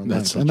areas of our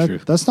life. And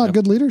that's not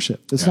good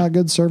leadership. It's not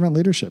good servant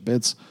leadership.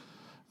 It's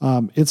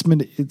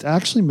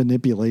actually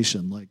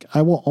manipulation. Like,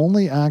 I will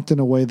only act in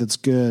a way that's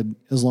good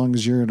as long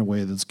as you're in a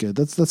way that's good.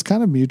 That's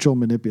kind of mutual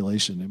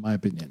manipulation, in my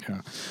opinion.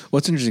 Yeah. Well,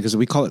 it's interesting because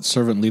we call it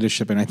servant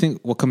leadership. And I think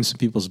what comes to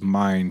people's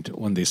mind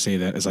when they say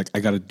that is like, I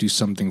got to do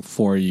something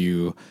for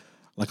you,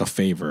 like a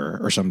favor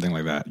or something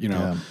like that,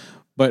 Yeah.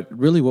 But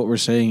really what we're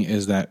saying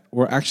is that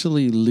we're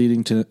actually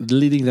leading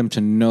them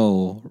to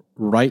know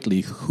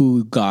rightly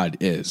who God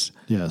is.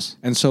 Yes.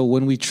 And so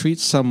when we treat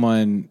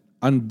someone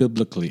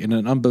unbiblically, in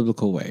an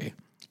unbiblical way,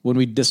 when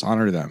we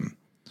dishonor them,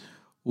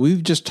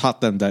 we've just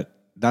taught them that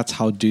that's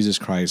how Jesus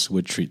Christ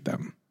would treat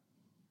them.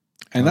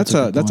 And that's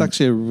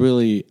actually a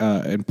really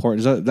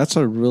important. That's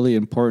a really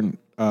important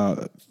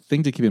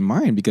thing to keep in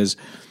mind because,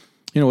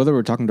 whether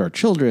we're talking to our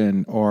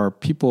children or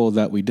people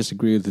that we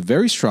disagree with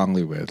very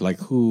strongly with, like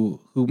who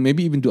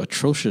maybe even do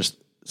atrocious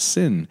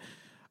sin,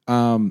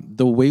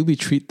 the way we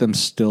treat them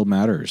still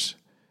matters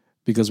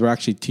because we're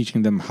actually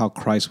teaching them how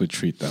Christ would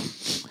treat them.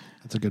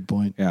 That's a good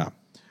point. Yeah,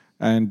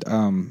 and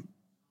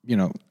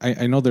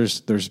I know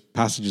there's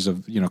passages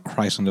of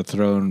Christ on the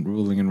throne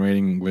ruling and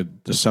reigning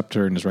with the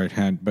scepter in his right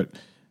hand, but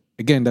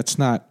again, that's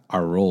not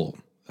our role.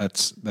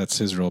 That's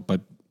his role.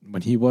 But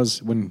when he was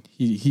here,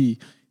 he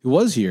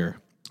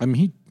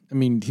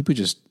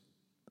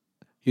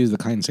was the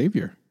kind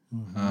Savior.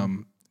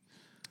 Mm-hmm.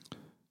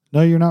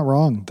 No, you're not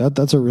wrong.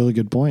 That's a really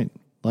good point.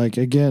 Like,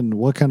 again,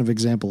 what kind of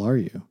example are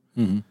you?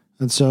 Mm-hmm.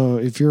 And so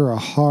if you're a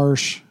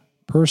harsh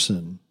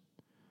person,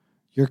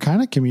 you're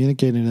kind of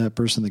communicating to that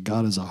person that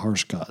God is a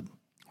harsh God.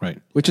 Right.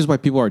 Which is why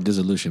people are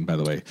disillusioned, by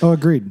the way. Oh,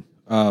 agreed.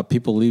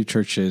 People leave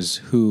churches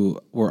who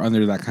were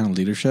under that kind of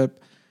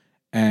leadership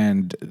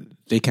and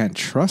they can't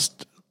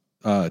trust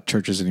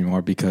churches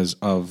anymore because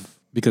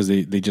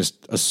they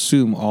just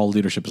assume all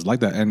leadership is like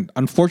that. And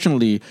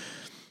unfortunately,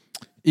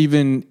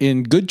 even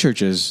in good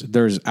churches,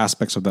 there's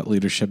aspects of that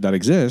leadership that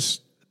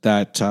exist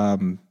that,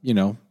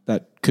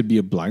 that could be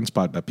a blind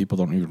spot that people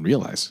don't even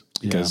realize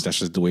because that's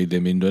just the way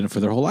they've been doing it for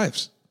their whole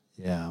lives.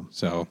 Yeah.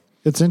 So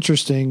it's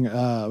interesting.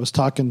 I was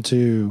talking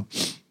to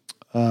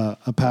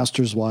a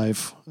pastor's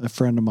wife, a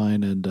friend of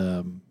mine,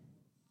 and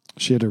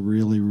she had a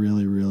really,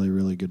 really, really,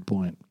 really good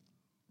point.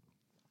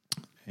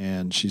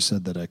 And she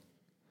said that a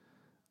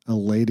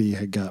lady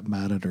had got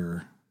mad at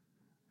her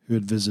who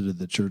had visited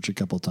the church a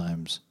couple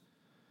times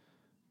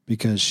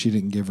because she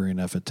didn't give her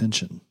enough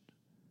attention.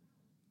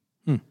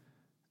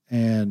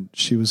 And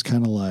she was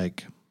kind of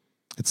like,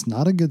 it's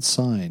not a good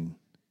sign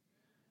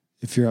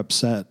if you're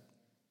upset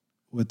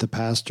with the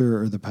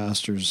pastor or the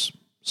pastor's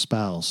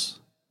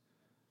spouse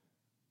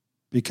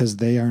because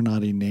they are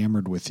not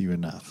enamored with you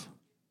enough.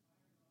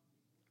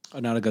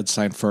 Not a good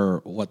sign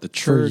for what the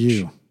church? For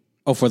you.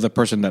 Oh, for the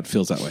person that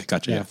feels that way.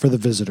 Gotcha. Yeah, for the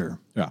visitor.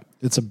 Yeah.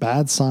 It's a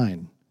bad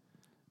sign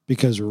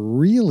Because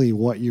really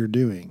what you're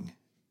doing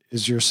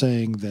is you're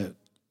saying that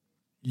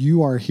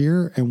you are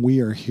here and we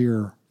are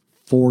here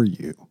for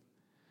you.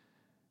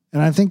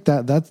 And I think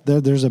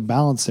there's a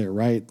balance there,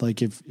 right?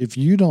 Like if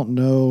you don't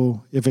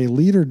know, if a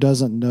leader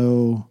doesn't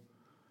know,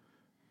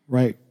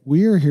 right,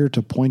 we are here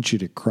to point you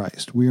to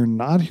Christ. We are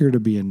not here to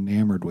be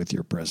enamored with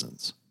your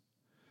presence,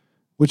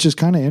 which is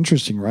kind of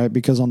interesting, right?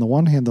 Because on the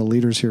one hand, the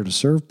leader's here to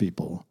serve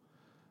people.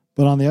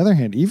 But on the other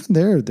hand, even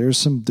there's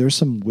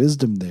some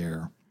wisdom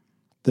there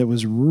that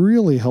was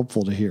really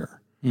helpful to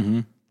hear.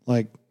 Mm-hmm.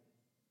 Like,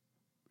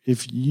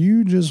 if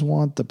you just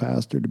want the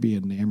pastor to be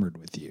enamored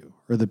with you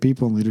or the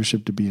people in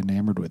leadership to be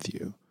enamored with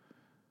you,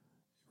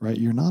 right,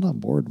 you're not on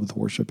board with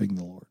worshiping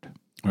the Lord.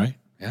 Right.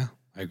 Yeah,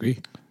 I agree.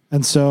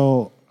 And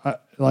so,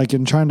 like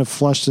in trying to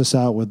flesh this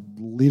out with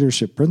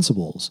leadership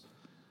principles,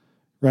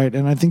 right,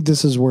 and I think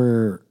this is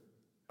where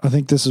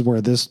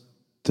this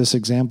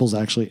example is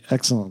actually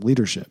excellent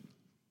leadership,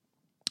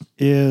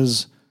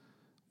 is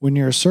when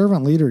you're a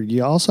servant leader,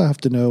 you also have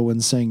to know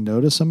when saying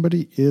no to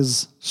somebody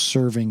is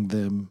serving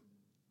them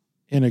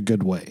in a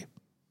good way.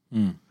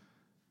 Mm.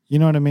 You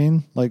know what I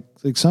mean? Like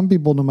some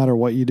people, no matter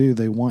what you do,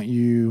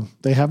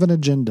 they have an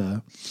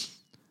agenda.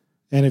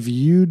 And if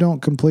you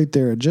don't complete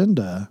their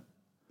agenda,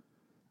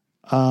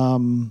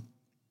 then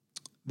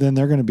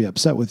they're going to be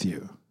upset with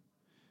you.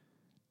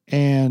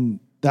 And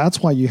that's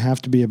why you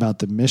have to be about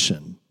the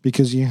mission,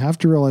 because you have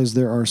to realize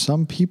there are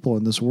some people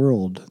in this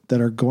world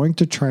that are going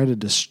to try to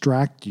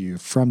distract you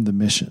from the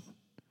mission.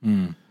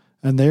 Mm.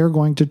 And they are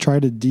going to try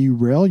to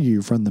derail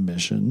you from the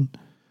mission,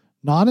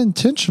 not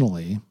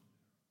intentionally,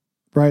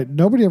 right?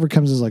 Nobody ever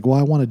comes and is like, well,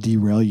 I want to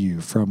derail you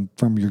from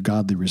your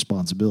godly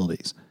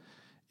responsibilities.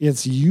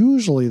 It's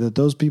usually that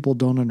those people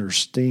don't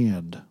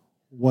understand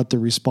what the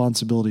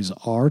responsibilities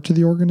are to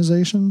the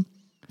organization.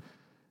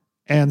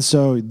 And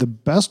so the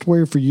best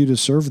way for you to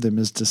serve them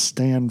is to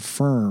stand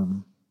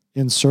firm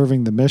in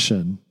serving the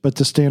mission, but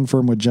to stand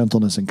firm with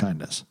gentleness and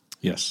kindness.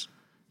 Yes.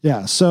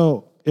 Yeah.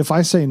 So if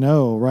I say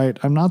no, right,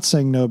 I'm not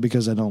saying no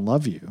because I don't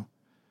love you.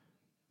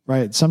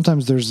 Right.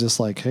 Sometimes there's this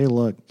like, hey,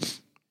 look,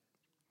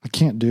 I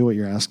can't do what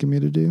you're asking me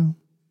to do,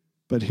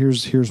 but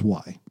here's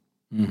why.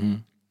 Mm-hmm.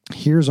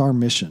 Here's our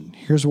mission.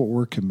 Here's what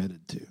we're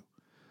committed to.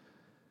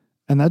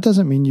 And that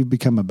doesn't mean you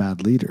become a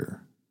bad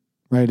leader,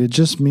 right? It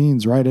just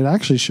means, right, it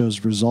actually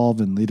shows resolve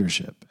in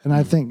leadership. And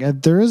I think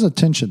there is a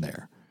tension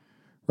there,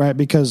 right?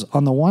 Because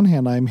on the one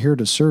hand, I'm here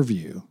to serve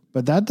you,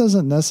 but that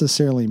doesn't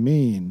necessarily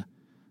mean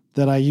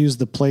that I use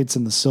the plates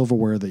and the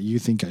silverware that you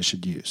think I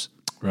should use.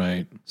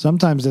 Right.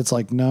 Sometimes it's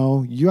like,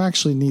 no, you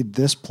actually need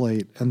this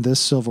plate and this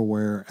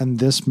silverware and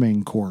this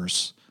main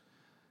course.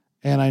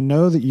 And I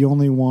know that you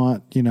only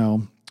want, I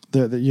know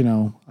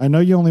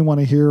you only want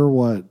to hear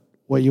what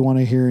you want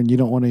to hear and you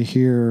don't want to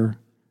hear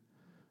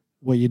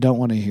what you don't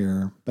want to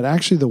hear. But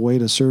actually the way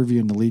to serve you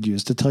and to lead you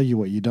is to tell you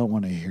what you don't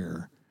want to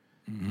hear,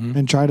 mm-hmm.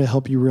 and try to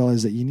help you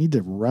realize that you need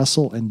to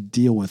wrestle and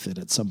deal with it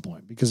at some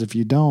point. Because if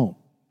you don't,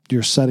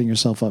 you're setting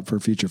yourself up for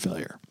future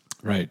failure.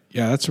 Right.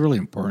 Yeah, that's really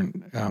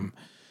important.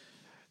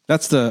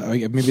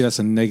 Maybe that's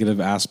a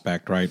negative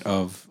aspect, right,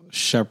 of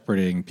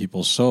shepherding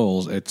people's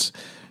souls. It's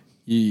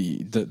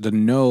the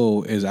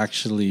no is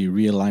actually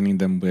realigning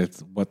them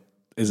with what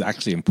is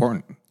actually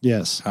important.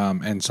 Yes.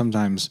 And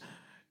sometimes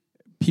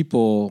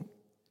people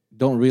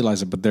don't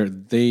realize it, but their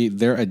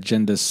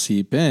agendas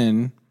seep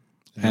in,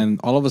 and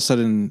all of a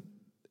sudden,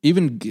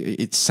 even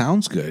it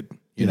sounds good,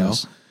 you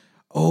yes.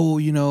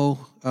 know.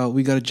 Oh,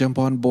 we got to jump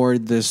on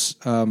board this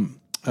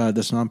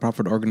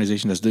nonprofit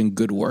organization that's doing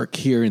good work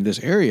here in this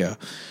area.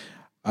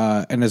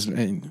 And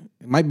it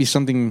might be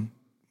something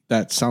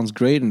that sounds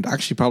great and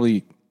actually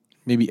probably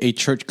maybe a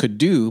church could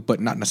do,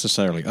 but not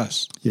necessarily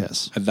us.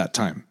 Yes. At that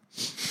time.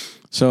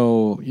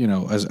 So,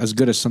 as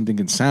good as something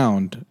can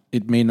sound,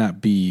 it may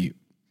not be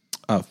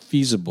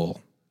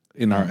feasible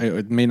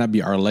it may not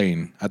be our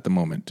lane at the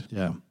moment.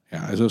 Yeah.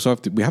 Yeah. So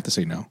we have to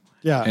say no.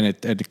 Yeah. And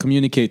it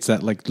communicates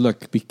that, like,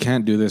 look, we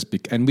can't do this.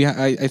 And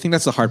I think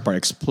that's the hard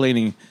part,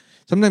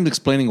 sometimes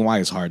explaining why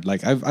is hard.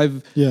 Like I've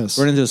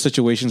run into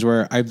situations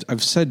where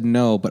I've said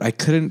no, but I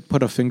couldn't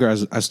put a finger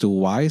as to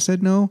why I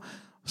said no.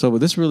 So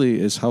this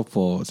really is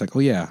helpful. It's like, oh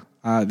yeah,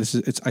 I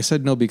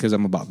said no because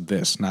I'm about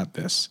this, not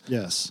this.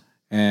 Yes.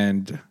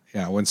 And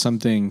yeah, when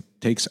something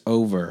takes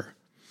over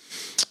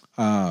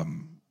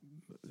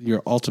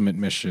your ultimate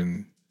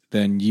mission,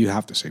 then you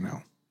have to say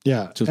no.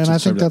 Yeah. And I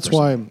think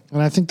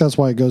that's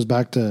why it goes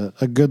back to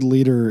a good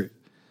leader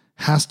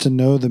has to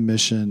know the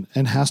mission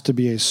and has to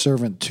be a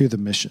servant to the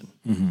mission.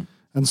 Mm-hmm.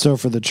 And so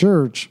for the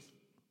church,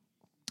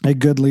 a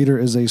good leader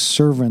is a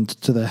servant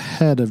to the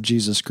head of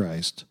Jesus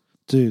Christ,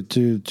 to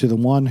the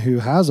one who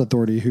has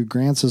authority, who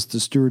grants us the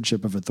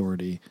stewardship of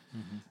authority.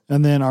 Mm-hmm.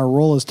 And then our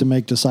role is to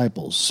make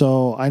disciples.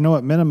 So I know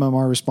at minimum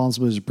our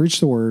responsibility is to preach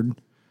the word,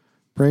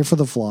 pray for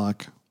the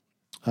flock,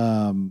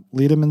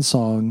 lead them in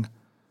song,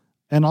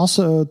 and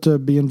also to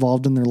be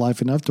involved in their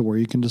life enough to where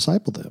you can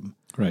disciple them.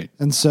 Right.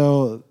 And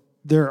so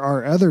there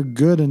are other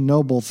good and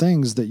noble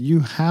things that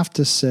you have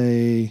to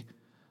say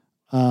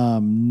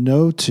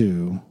no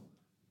to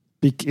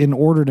in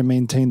order to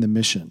maintain the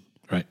mission.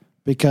 Right.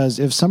 Because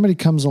if somebody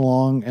comes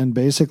along and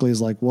basically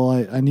is like, well,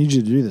 I need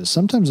you to do this.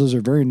 Sometimes those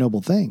are very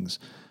noble things.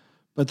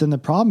 But then the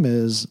problem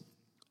is,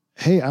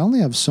 hey, I only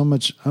have so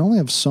much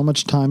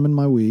time in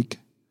my week.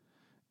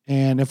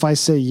 And if I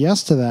say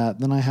yes to that,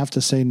 then I have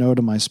to say no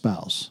to my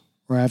spouse,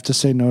 or I have to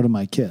say no to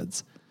my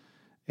kids.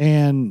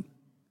 And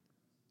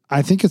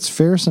I think it's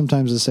fair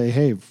sometimes to say,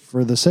 hey,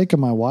 for the sake of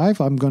my wife,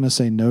 I'm going to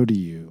say no to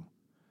you.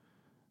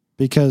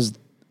 Because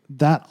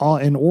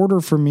in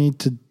order for me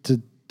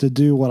to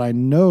do what I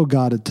know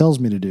God tells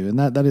me to do, and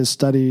that is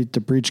study,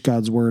 to preach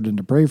God's word, and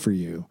to pray for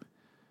you.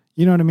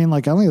 You know what I mean?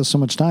 Like, I only have so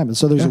much time. And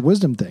so there's a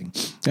wisdom thing.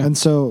 Yeah. And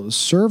so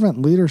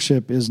servant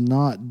leadership is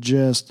not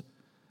just,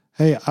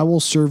 hey, I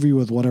will serve you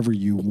with whatever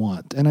you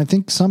want. And I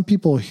think some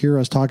people hear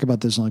us talk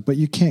about this and like, but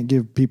you can't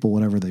give people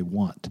whatever they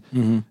want.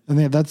 Mm-hmm.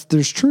 And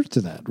there's truth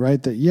to that,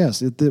 right? That yes,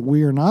 that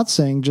we are not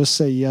saying just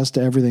say yes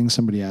to everything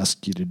somebody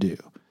asks you to do.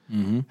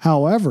 Mm-hmm.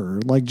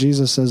 However, like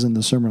Jesus says in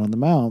the Sermon on the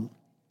Mount,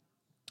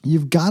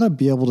 you've got to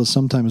be able to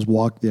sometimes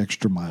walk the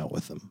extra mile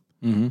with them.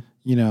 Mm-hmm.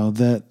 You know,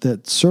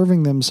 that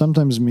serving them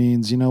sometimes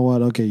means, you know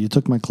what, okay, you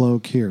took my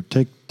cloak, here,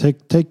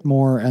 take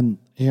more, and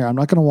here, I'm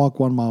not going to walk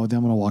 1 mile with you,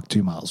 I'm going to walk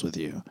 2 miles with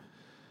you.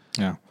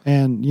 Yeah.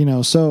 And, you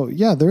know, so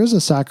yeah, there is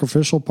a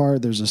sacrificial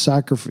part. There's a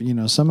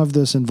some of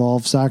this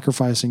involves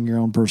sacrificing your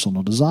own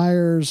personal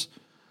desires.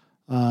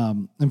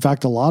 In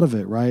fact, a lot of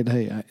it, right?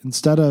 Hey,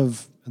 instead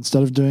of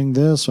doing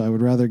this, I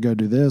would rather go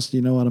do this.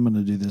 You know what? I'm going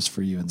to do this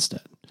for you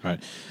instead. Right.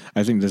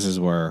 I think this is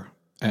where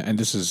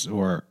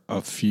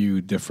a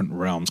few different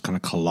realms kind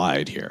of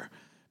collide here,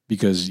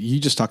 because you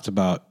just talked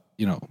about,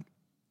 you know,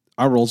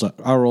 our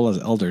role as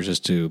elders is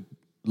to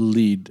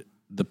lead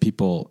the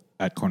people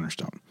at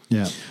Cornerstone.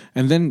 Yeah.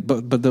 And then,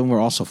 but then we're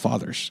also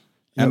fathers,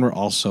 and we're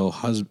also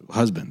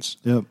husbands.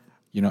 Yep.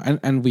 You know,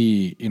 and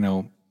we, you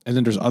know, and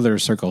then there's other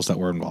circles that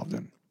we're involved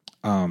in.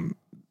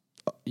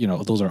 You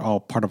know, those are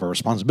all part of our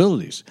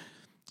responsibilities.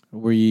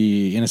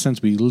 We, in a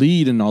sense, we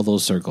lead in all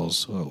those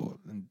circles.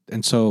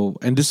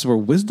 And this is where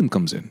wisdom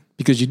comes in,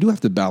 because you do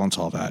have to balance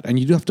all that, and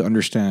you do have to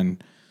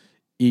understand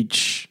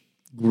each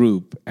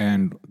group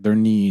and their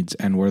needs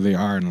and where they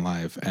are in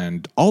life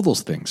and all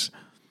those things.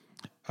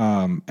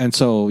 And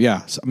so,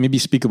 yeah, so maybe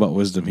speak about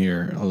wisdom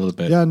here a little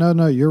bit. Yeah,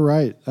 no, you're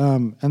right.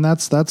 And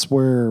that's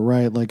where,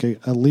 right, like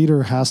a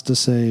leader has to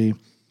say,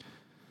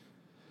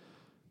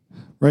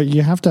 right,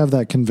 you have to have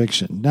that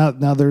conviction.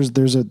 Now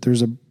there's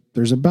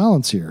a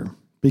balance here,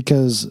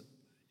 because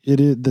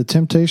the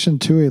temptation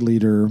to a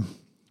leader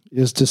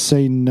is to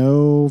say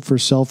no for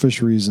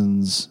selfish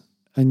reasons,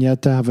 and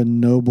yet to have a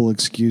noble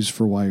excuse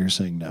for why you're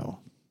saying no.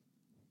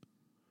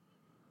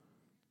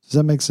 Does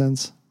that make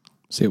sense?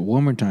 Say it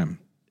one more time.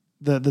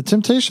 The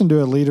temptation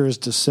to a leader is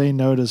to say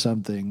no to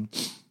something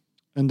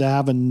and to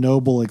have a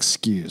noble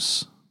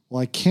excuse.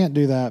 Well, I can't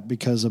do that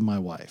because of my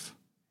wife.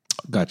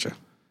 Gotcha.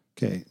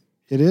 Okay.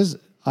 It is.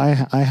 I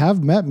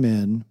have met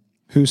men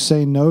who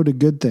say no to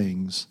good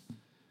things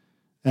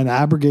and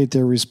abrogate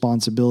their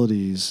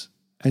responsibilities,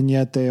 and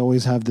yet they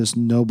always have this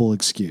noble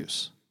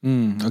excuse.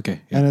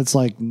 Okay. Yeah. And it's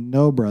like,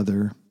 no,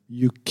 brother,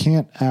 you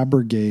can't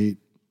abrogate,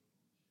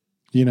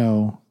 you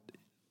know,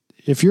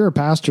 if you're a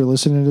pastor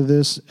listening to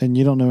this and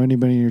you don't know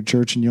anybody in your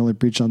church and you only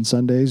preach on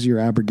Sundays, you're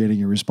abrogating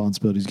your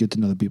responsibilities. Get to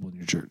know the people in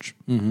your church.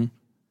 Mm-hmm.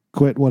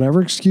 Quit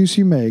whatever excuse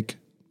you make.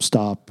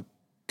 Stop.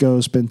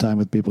 Go spend time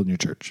with people in your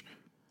church.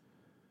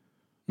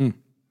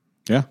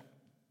 Yeah.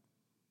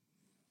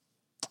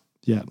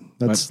 Yeah.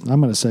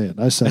 I'm going to say it.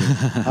 I said it.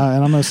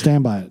 And I'm going to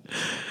stand by it.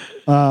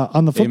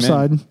 On the flip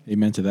side.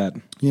 Amen to that.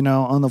 You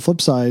know, on the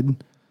flip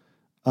side,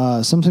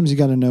 sometimes you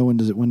got to know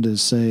when to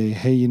say,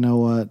 hey, you know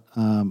what?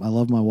 I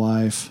love my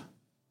wife.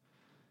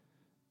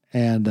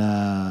 And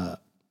I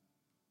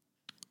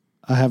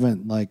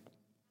haven't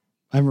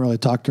really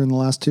talked to her in the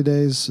last 2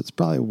 days. It's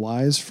probably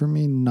wise for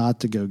me not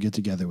to go get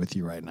together with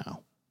you right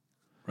now.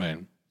 Right.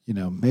 You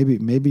know,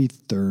 maybe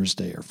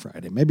Thursday or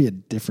Friday, maybe a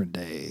different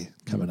day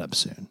coming up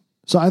soon.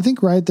 So I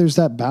think, right, there's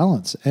that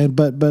balance. And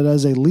but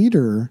as a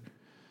leader,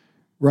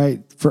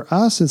 right, for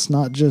us, it's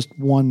not just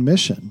one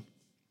mission.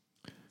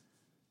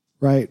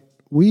 Right?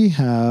 We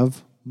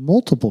have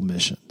multiple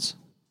missions.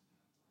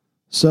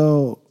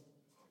 So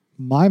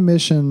my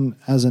mission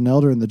as an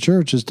elder in the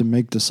church is to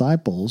make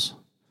disciples.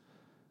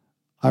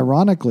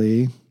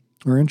 Ironically,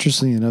 or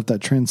interestingly enough,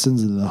 that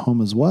transcends into the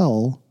home as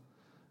well.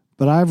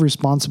 But I have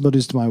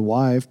responsibilities to my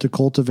wife to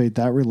cultivate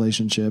that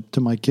relationship,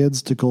 to my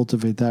kids to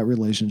cultivate that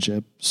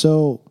relationship.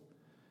 So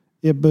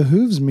it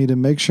behooves me to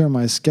make sure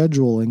my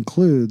schedule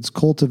includes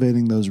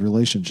cultivating those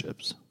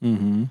relationships.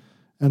 Mm-hmm.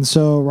 And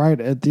so, right,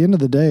 at the end of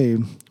the day,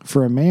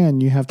 for a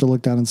man, you have to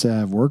look down and say, I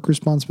have work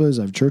responsibilities,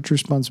 I have church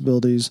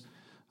responsibilities,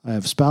 I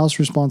have spouse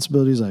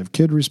responsibilities, I have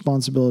kid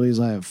responsibilities,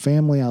 I have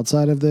family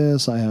outside of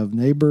this, I have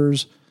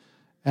neighbors,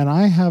 and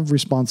I have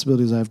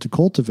responsibilities I have to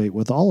cultivate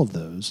with all of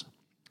those.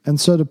 And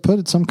so to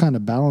put some kind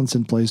of balance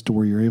in place to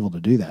where you're able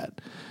to do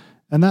that.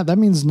 And that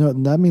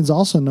means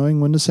also knowing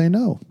when to say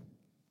no.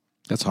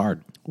 That's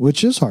hard.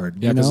 Which is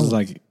hard. Yeah, because it's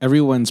like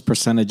everyone's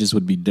percentages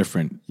would be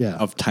different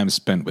of time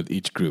spent with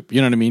each group.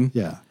 You know what I mean?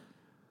 Yeah.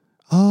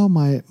 oh,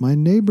 my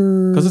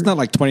neighbor. Because it's not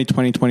like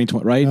 2020,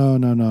 2020, right?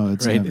 No.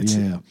 It's Right, not, it's-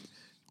 yeah.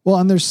 Well,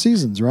 and there's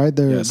seasons, right?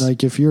 There, Yes.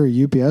 like if you're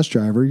a UPS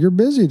driver, you're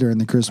busy during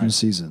the Christmas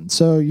season.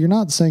 So you're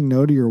not saying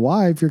no to your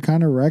wife. You're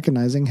kind of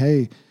recognizing,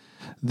 hey,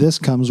 this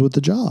comes with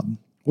the job,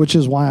 which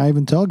is why I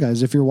even tell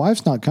guys, if your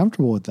wife's not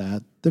comfortable with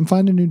that, then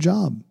find a new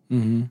job.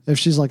 Mm-hmm. If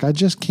she's like, I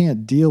just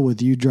can't deal with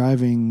you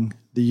driving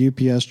the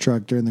UPS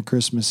truck during the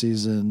Christmas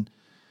season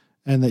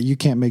and that you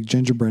can't make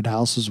gingerbread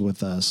houses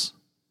with us,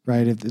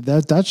 right? If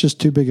that's just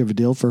too big of a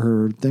deal for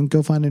her, then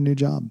go find a new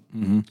job,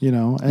 you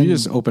know? And You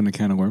just opened a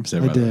can of worms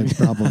there. I by the way. did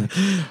probably.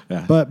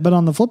 Yeah. But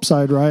on the flip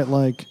side, right?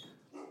 Like,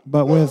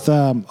 but with,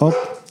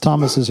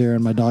 Thomas is here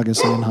and my dog is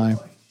saying hi.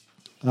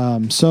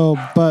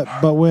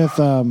 But with,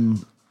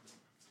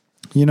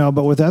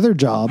 but with other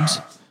jobs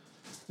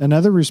and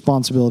other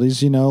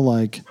responsibilities,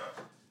 like,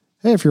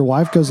 hey, if your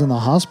wife goes in the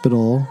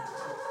hospital,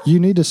 you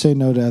need to say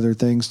no to other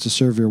things to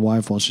serve your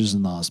wife while she's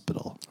in the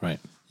hospital. Right.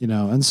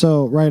 And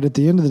so, right, at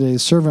the end of the day,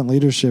 servant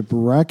leadership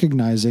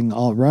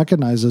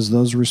recognizes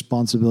those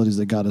responsibilities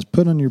that God has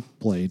put on your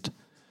plate.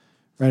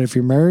 Right. If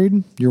you're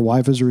married, your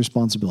wife is a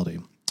responsibility.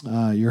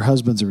 Your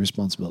husband's a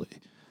responsibility.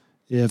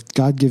 If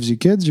God gives you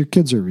kids, your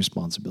kids are a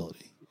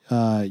responsibility.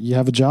 You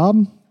have a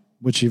job,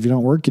 which if you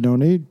don't work, you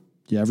don't eat.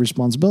 You have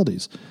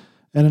responsibilities.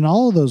 And in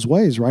all of those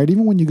ways, right,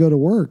 even when you go to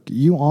work,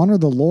 you honor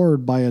the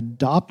Lord by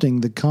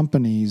adopting the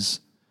company's,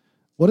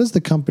 what is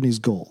the company's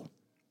goal?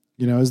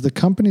 Is the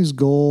company's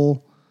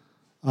goal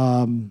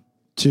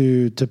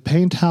to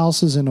paint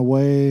houses in a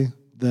way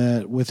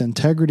that with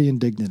integrity and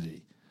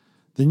dignity?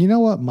 Then you know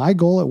what? My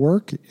goal at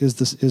work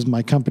is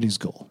my company's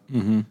goal.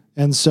 Mm-hmm.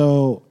 And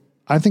so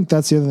I think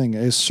that's the other thing.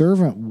 A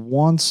servant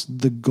wants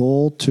the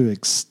goal to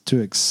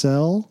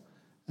excel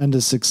and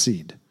to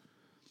succeed.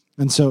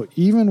 And so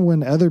even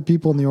when other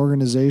people in the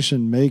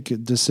organization make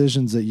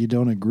decisions that you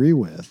don't agree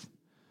with,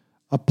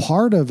 a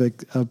part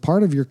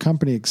of your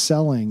company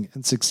excelling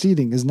and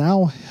succeeding is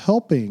now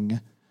helping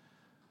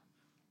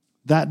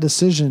that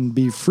decision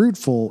be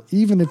fruitful,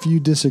 even if you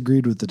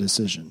disagreed with the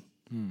decision.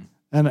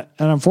 And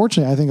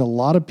unfortunately, I think a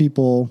lot of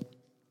people,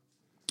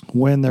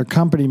 when their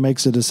company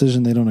makes a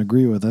decision they don't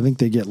agree with, I think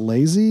they get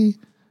lazy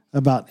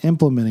about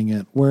implementing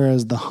it.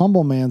 Whereas the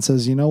humble man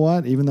says, you know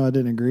what, even though I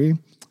didn't agree,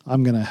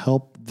 I'm going to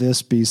help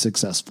this be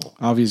successful.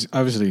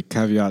 Obviously,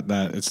 caveat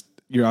that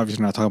you're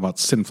obviously not talking about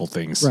sinful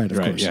things. Right, of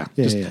course. Yeah.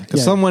 Yeah.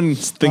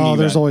 Someone's thinking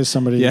there's always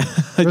somebody. Yeah.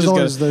 There's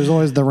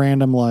always the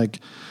random like,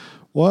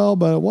 well,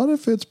 but what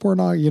if it's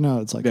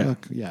pornography? It's like, Yeah.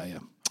 Yeah.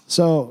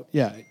 So,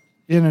 yeah,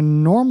 in a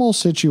normal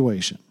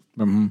situation,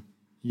 Mm-hmm.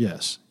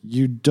 yes,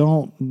 you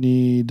don't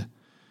need,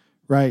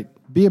 right,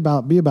 be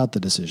about the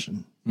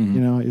decision.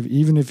 Mm-hmm.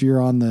 Even if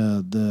you're on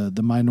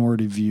the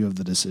minority view of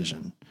the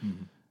decision.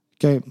 Mm-hmm.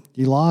 Okay,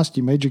 you lost,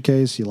 you made your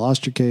case, you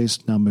lost your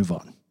case, now move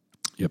on.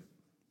 Yep.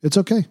 It's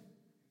okay.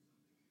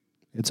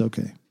 It's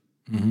okay.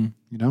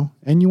 Mm-hmm.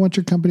 And you want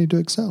your company to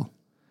excel.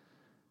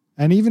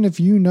 And even if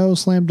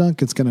slam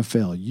dunk, it's going to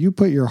fail, you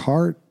put your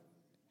heart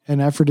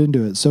and effort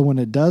into it. So when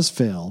it does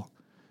fail,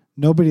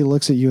 nobody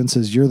looks at you and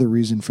says, you're the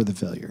reason for the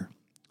failure.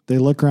 They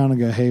look around and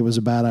go, hey, it was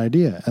a bad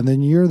idea. And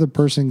then you're the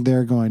person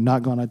there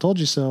not going, I told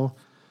you so.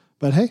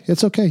 But hey,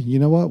 it's okay. You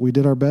know what? We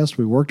did our best.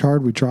 We worked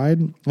hard. We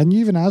tried. And you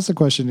even asked the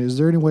question, is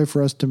there any way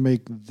for us to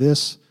make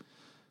this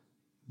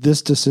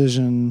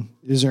decision?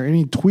 Is there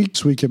any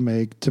tweaks we can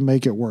make to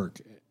make it work?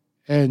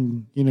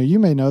 And, you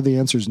may know the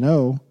answer is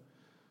no.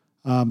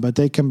 But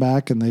they come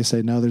back and they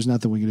say, no, there's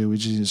nothing we can do. We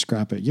just need to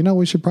scrap it.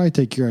 We should probably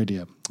take your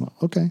idea. Well,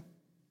 okay.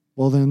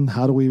 Well, then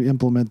how do we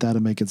implement that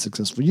and make it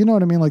successful? You know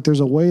what I mean? Like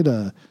there's a way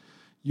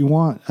you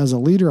want, as a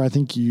leader, I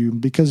think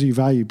because you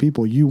value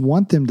people, you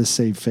want them to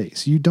save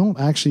face. You don't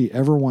actually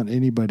ever want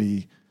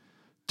anybody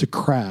to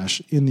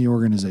crash in the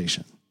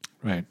organization.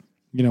 Right.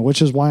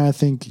 Which is why I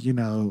think,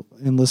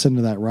 in listening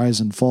to that Rise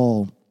and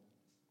Fall,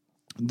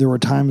 there were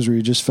times where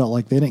you just felt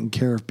like they didn't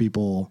care if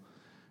people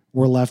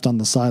were left on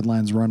the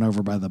sidelines, run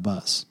over by the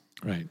bus.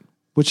 Right.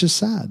 Which is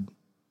sad.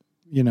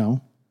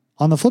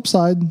 On the flip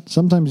side,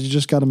 sometimes you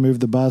just got to move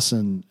the bus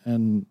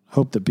and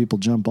hope that people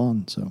jump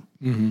on. So,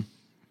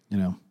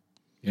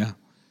 Yeah.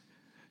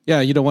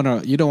 Yeah. You don't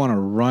want to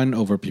run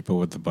over people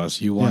with the bus.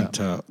 You want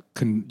to,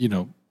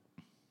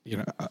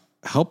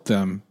 help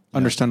them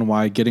understand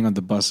why getting on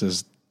the bus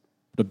is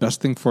the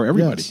best thing for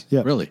everybody. Yes.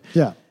 Yeah. Really.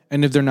 Yeah.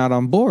 And if they're not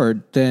on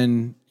board,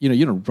 then,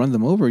 you don't run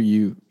them over.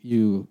 You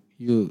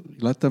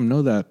let them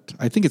know that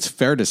I think it's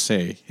fair to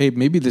say, hey,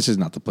 maybe this is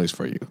not the place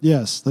for you.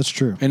 Yes, that's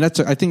true. And I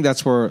think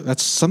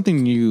that's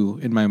something new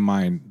in my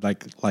mind.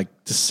 Like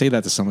to say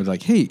that to somebody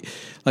like, hey,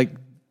 like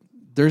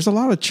there's a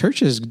lot of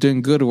churches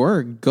doing good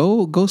work.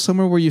 Go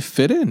somewhere where you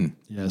fit in.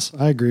 Yes,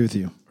 I agree with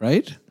you.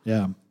 Right?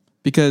 Yeah.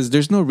 Because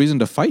there's no reason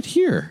to fight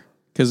here.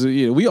 Because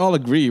we all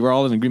agree. We're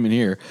all in agreement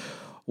here.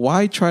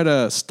 Why try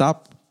to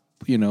stop,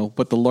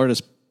 what the Lord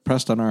has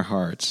pressed on our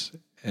hearts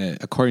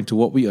according to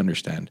what we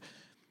understand?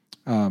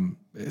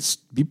 It's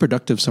be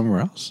productive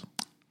somewhere else.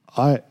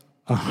 I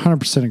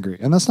 100% agree.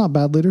 And that's not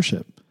bad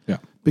leadership. Yeah.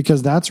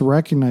 Because that's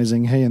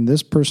recognizing, hey, in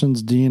this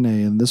person's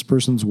DNA and this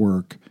person's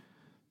work,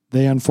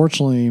 they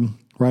unfortunately,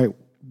 right,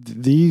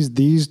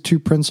 these two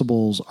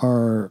principles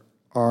are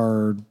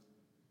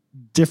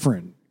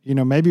different. You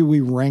know, maybe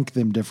we rank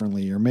them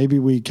differently, or maybe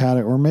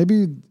or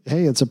maybe,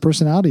 hey, it's a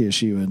personality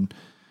issue and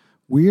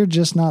we're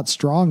just not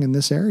strong in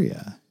this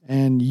area.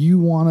 And you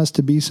want us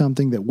to be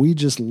something that we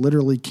just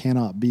literally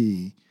cannot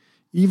be,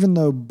 even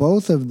though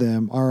both of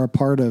them are a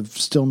part of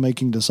still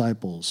making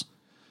disciples.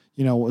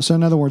 You know, so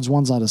in other words,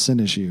 one's not a sin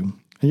issue.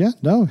 Yeah,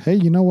 no, hey,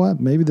 you know what?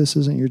 Maybe this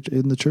isn't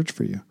in the church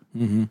for you.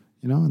 Mm-hmm.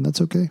 You know, and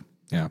that's okay.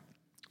 Yeah.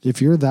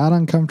 If you're that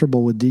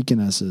uncomfortable with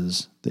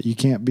deaconesses that you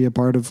can't be a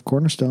part of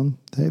Cornerstone,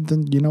 hey,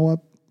 then you know what?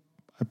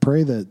 I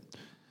pray that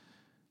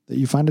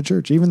you find a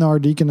church, even though our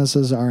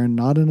deaconesses are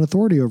not an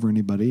authority over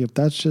anybody. If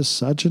that's just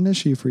such an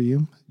issue for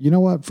you, you know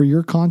what? For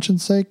your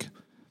conscience sake,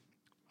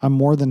 I'm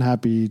more than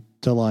happy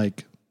to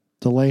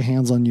lay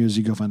hands on you as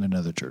you go find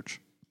another church.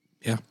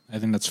 Yeah, I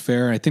think that's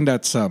fair. I think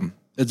that's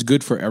it's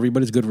good for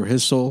everybody. It's good for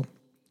his soul.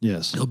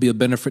 Yes. It'll be a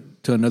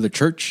benefit to another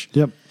church.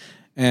 Yep.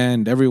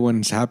 And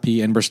everyone's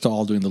happy, and we're still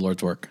all doing the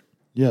Lord's work.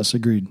 Yes,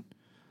 agreed.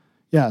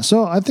 Yeah,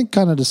 so I think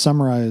kind of to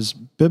summarize,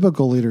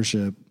 biblical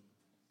leadership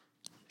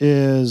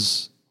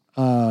is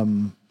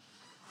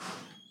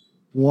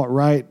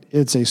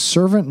it's a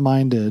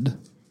servant-minded.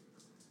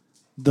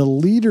 The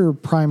leader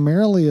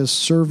primarily is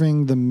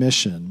serving the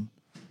mission,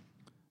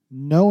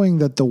 knowing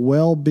that the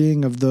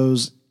well-being of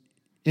those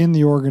in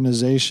the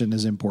organization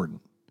is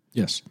important.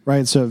 Yes.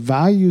 Right? So it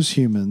values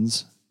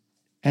humans,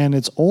 and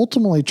it's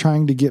ultimately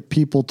trying to get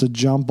people to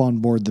jump on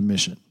board the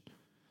mission.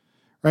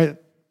 Right?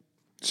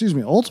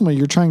 Ultimately,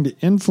 you're trying to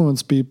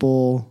influence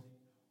people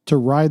to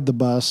ride the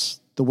bus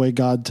the way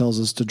God tells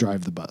us to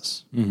drive the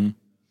bus. Mm-hmm.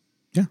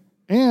 Yeah.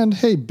 And,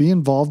 hey, be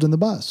involved in the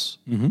bus.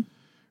 Mm-hmm.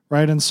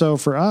 Right? And so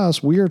for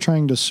us, we are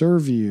trying to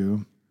serve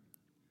you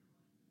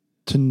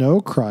to know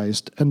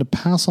Christ and to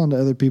pass on to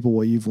other people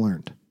what you've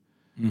learned.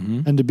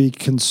 Mm-hmm. And to be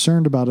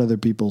concerned about other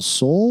people's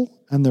soul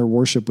and their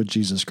worship with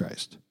Jesus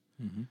Christ.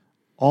 Mm-hmm.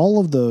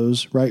 All of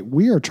those, right?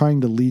 We are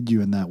trying to lead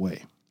you in that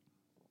way.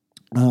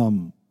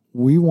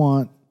 We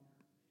want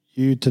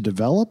you to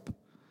develop,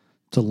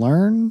 to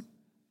learn,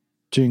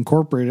 to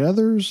incorporate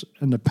others,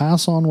 and to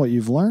pass on what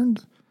you've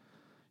learned.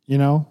 You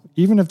know,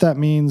 even if that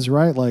means,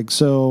 right?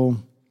 You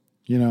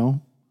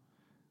know,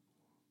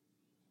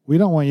 we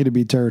don't want you to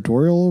be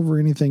territorial over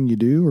anything you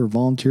do or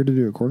volunteer to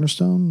do at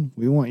Cornerstone.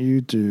 We want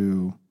you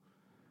to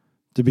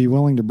be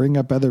willing to bring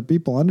up other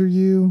people under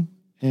you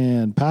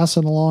and pass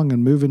it along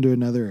and move into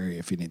another area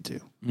if you need to.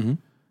 Mm-hmm.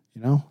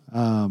 You know,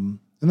 and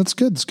that's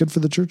good. It's good for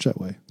the church that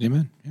way.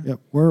 Amen. Yeah. Yep.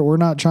 We're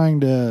not trying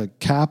to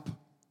cap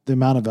the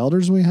amount of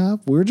elders we have.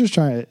 We're just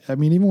trying. I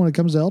mean, even when it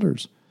comes to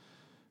elders,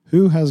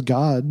 who has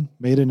God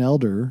made an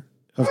elder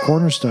of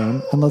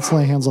Cornerstone? And let's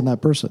lay hands on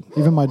that person.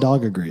 Even my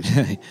dog agrees.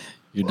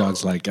 Your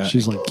dog's like,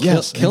 she's like,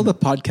 yes, kill the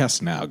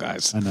podcast now,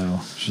 guys. I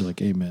know. She's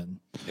like, amen.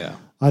 Yeah.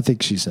 I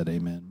think she said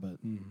amen, but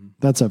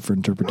that's up for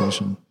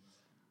interpretation.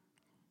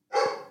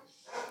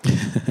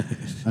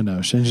 I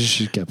know.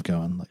 She kept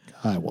going like,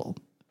 I will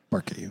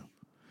bark at you.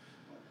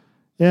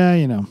 Yeah,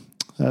 you know,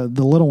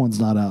 the little one's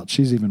not out.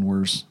 She's even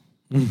worse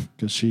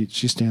because she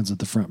stands at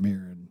the front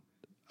mirror. And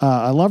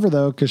I love her,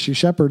 though, because she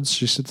shepherds.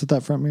 She sits at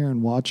that front mirror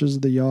and watches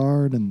the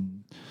yard.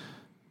 And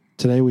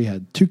today we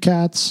had 2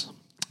 cats,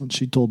 and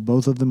she told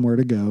both of them where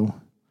to go.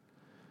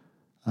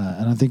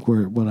 And I think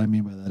what I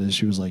mean by that is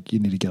she was like, you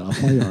need to get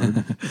off my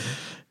yard.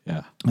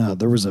 Yeah.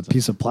 There was a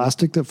piece of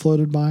plastic that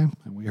floated by,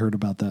 and we heard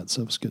about that,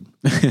 so it was good.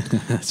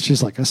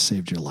 She's like, I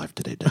saved your life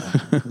today,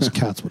 Dad. Those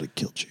cats would have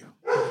killed you.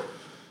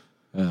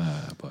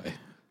 Boy.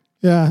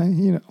 Yeah,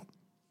 you know.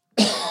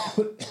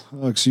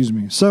 Oh, excuse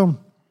me. So,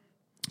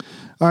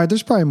 all right,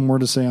 there's probably more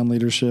to say on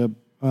leadership.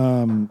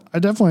 I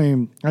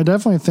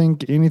definitely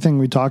think anything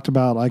we talked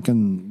about,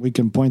 we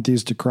can point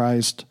these to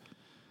Christ.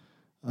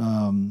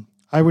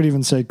 I would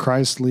even say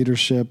Christ's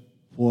leadership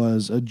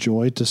was a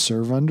joy to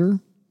serve under.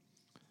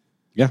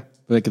 Yeah,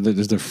 like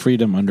there's the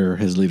freedom under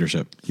his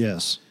leadership.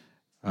 Yes,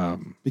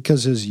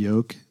 because his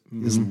yoke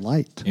is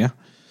light. Yeah,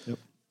 yep.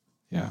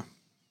 Yeah.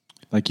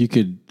 Like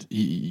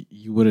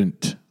you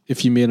wouldn't,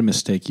 if you made a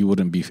mistake, you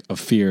wouldn't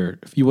fear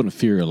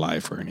your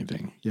life or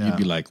anything. Yeah. You'd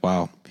be like,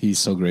 wow, he's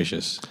so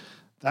gracious.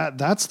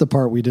 That's the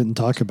part we didn't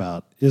talk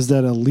about, is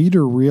that a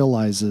leader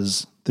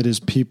realizes that his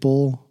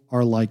people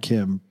are like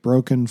him,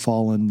 broken,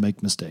 fallen,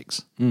 make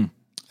mistakes.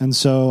 And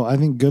so I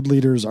think good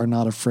leaders are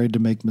not afraid to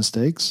make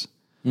mistakes.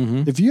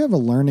 Mm-hmm. If you have a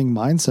learning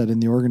mindset in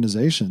the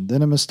organization,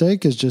 then a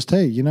mistake is just,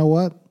 hey, you know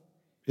what?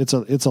 It's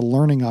a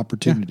learning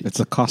opportunity. Yeah, it's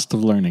a cost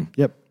of learning.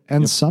 Yep.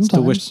 And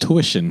sometimes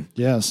tuition.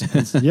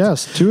 Yes.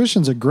 Yes.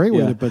 Tuition's a great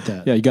way to put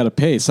that. Yeah. You got to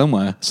pay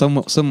somewhere,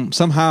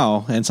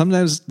 somehow. And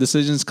sometimes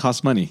decisions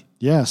cost money.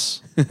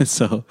 Yes.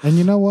 So, and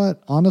you know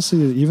what? Honestly,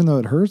 even though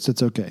it hurts,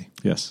 it's okay.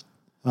 Yes.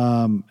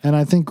 And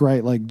I think,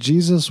 right, like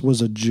Jesus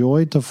was a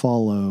joy to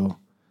follow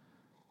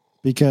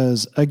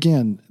because,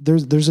 again,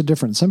 there's a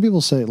difference. Some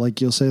people say,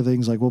 like, you'll say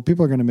things like, well,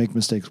 people are going to make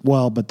mistakes.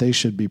 Well, but they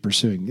should be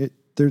pursuing it.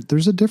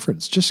 There's a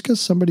difference. Just because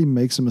somebody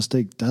makes a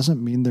mistake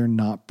doesn't mean they're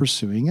not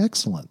pursuing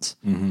excellence.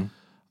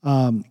 Mm-hmm.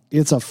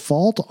 It's a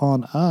fault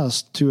on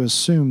us to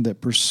assume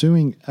that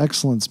pursuing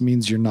excellence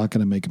means you're not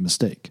going to make a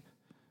mistake.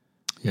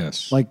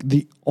 Yes. Like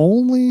the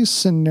only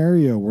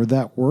scenario where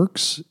that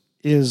works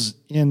is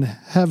in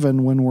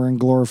heaven when we're in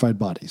glorified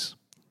bodies.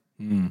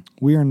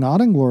 We are not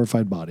in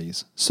glorified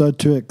bodies. So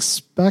to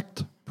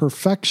expect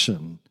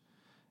perfection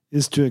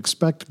is to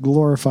expect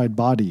glorified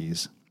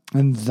bodies.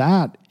 And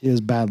that is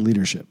bad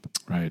leadership.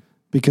 Right.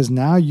 Because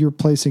now you're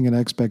placing an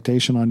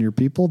expectation on your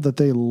people that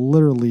they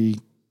literally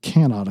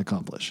cannot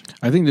accomplish.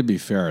 I think to be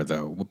fair,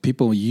 though,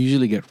 people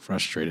usually get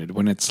frustrated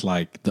when it's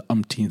like the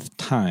umpteenth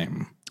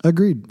time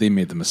Agreed. they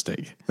made the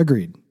mistake.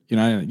 Agreed. You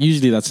know,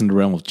 usually that's in the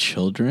realm of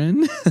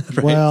children.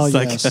 Right? Well, It's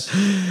yes.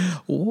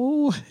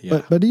 Oh,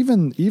 yeah. But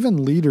even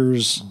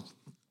leaders,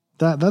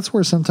 that's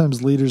where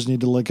sometimes leaders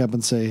need to look up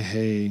and say,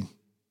 hey,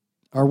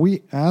 are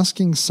we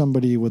asking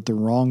somebody with the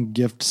wrong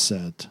gift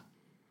set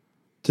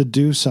to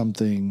do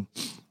something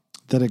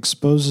that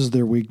exposes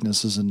their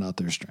weaknesses and not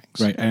their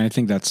strengths? Right. And I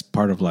think that's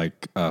part of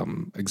like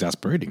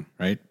exasperating,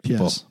 right?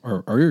 People Yes.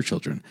 or your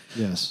children.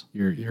 Yes.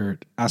 You're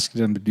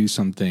asking them to do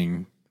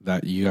something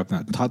that you have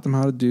not taught them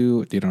how to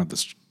do. They don't have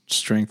the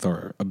strength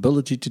or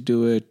ability to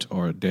do it,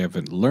 or they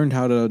haven't learned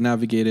how to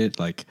navigate it.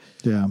 Like,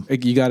 Yeah.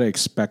 you got to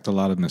expect a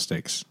lot of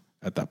mistakes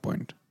at that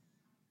point.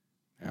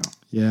 Yeah.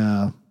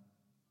 Yeah.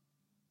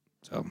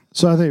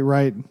 So, I think,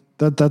 right,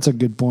 that's a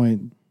good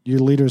point. Your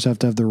leaders have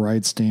to have the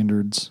right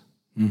standards.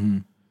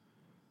 They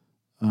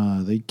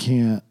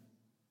can't,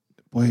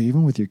 boy,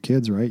 even with your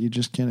kids, right? You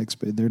just can't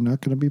expect, they're not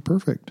going to be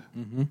perfect.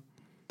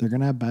 They're going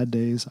to have bad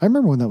days. I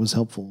remember when that was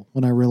helpful,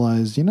 when I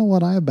realized, you know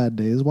what, I have bad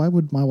days. Why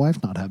would my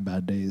wife not have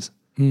bad days?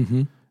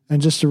 And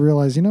just to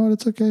realize, you know what,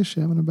 it's okay.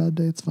 She's having a bad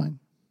day. It's fine.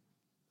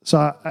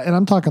 So, and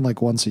I'm talking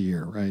like once a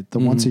year, right? The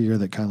once a year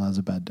that Kyla has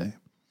a bad day.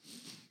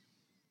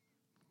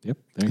 yep.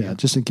 There you Yeah,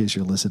 just in case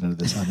you're listening to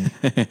this, honey.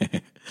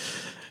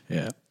 go.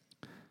 Yeah.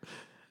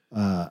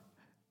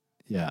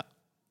 Yeah.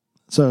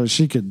 So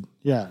she could,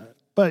 yeah.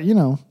 But, you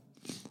know,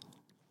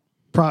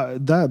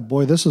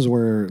 this is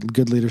where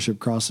good leadership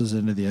crosses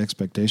into the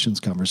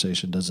expectations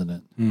conversation, doesn't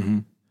it?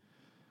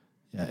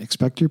 Yeah.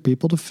 Expect your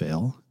people to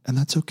fail, and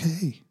that's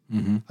okay.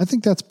 I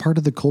think that's part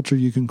of the culture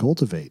you can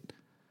cultivate,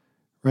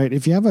 right?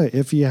 If you have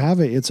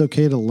it's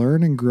okay to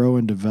learn and grow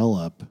and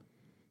develop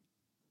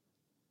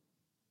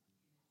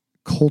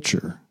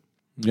culture.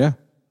 Yeah.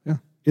 Yeah.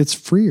 It's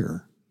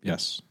freer.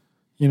 Yes.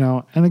 You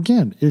know, and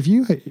again, if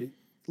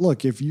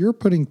you're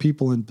putting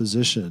people in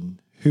position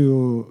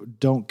who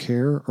don't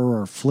care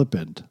or are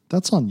flippant,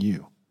 that's on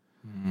you.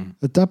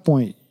 At that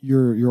point,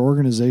 your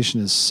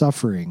organization is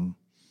suffering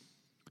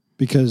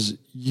because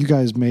you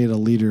guys made a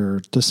leader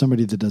to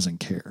somebody that doesn't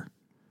care.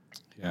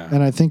 Yeah.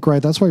 And I think, right,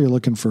 that's why you're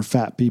looking for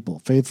fat people,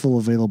 faithful,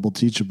 available,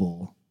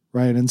 teachable,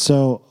 right? And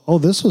so,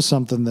 this was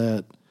something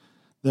that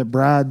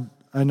Brad,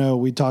 I know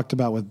we talked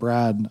about with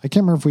Brad. I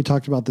can't remember if we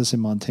talked about this in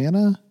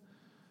Montana,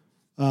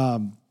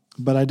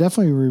 but I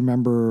definitely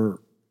remember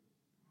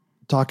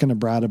talking to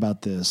Brad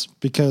about this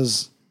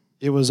because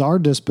it was our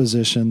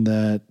disposition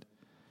that,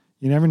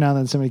 you know, every now and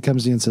then somebody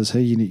comes to you and says,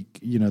 hey,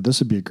 this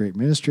would be a great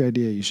ministry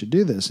idea. You should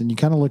do this. And you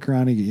kind of look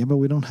around and you go, yeah, but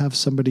we don't have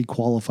somebody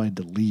qualified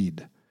to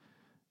lead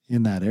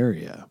in that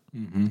area.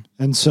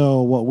 And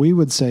so what we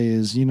would say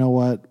is, you know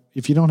what,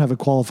 if you don't have a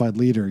qualified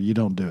leader, you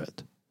don't do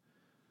it.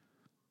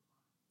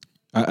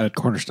 At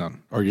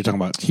Cornerstone, or you're talking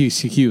about,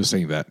 he was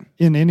saying that.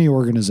 In any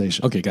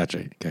organization. Okay.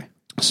 Gotcha. Okay.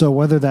 So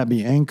whether that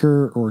be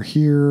Anchor or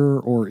here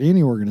or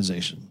any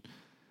organization,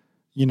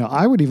 you know,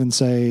 I would even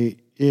say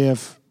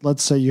if,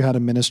 let's say you had a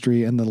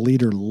ministry and the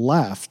leader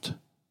left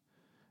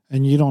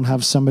and you don't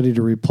have somebody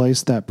to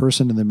replace that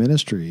person in the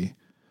ministry,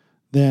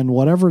 then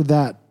whatever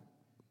that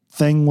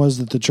thing was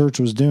that the church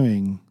was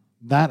doing,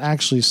 that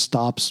actually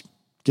stops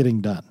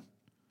getting done.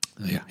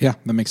 Yeah.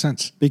 That makes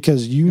sense.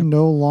 Because you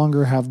no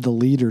longer have the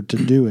leader to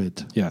do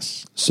it.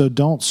 Yes. So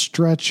don't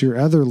stretch your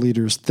other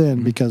leaders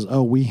thin because,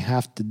 we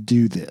have to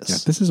do this. Yeah.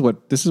 This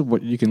is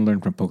what you can learn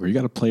from poker. You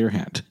got to play your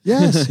hand.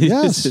 Yes.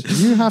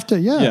 You have to,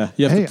 Yeah.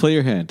 You have to play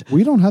your hand.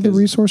 We don't have the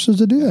resources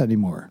to do that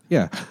anymore.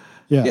 Yeah.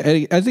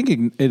 Yeah. I think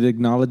it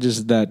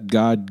acknowledges that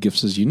God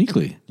gifts us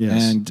uniquely.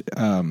 Yes.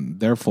 And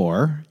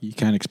therefore, you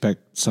can't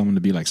expect someone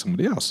to be like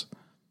somebody else.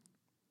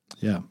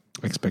 Yeah.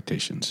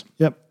 Expectations.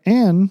 Yep.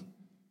 And,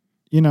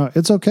 you know,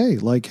 it's okay.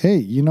 Like, hey,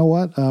 you know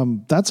what?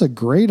 That's a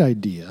great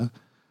idea.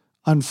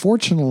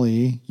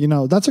 Unfortunately, you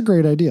know, that's a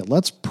great idea.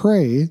 Let's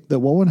pray that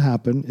what would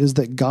happen is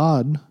that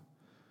God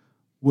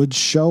would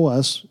show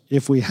us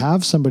if we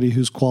have somebody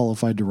who's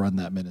qualified to run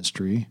that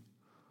ministry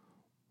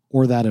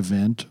or that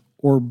event,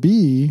 or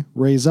B,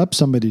 raise up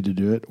somebody to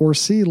do it, or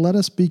C, let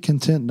us be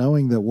content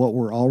knowing that what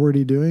we're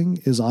already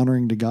doing is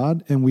honoring to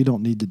God and we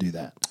don't need to do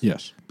that.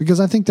 Yes. Because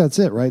I think that's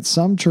it, right?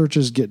 Some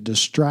churches get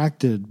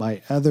distracted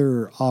by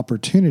other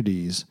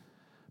opportunities,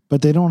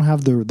 but they don't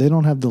have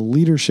the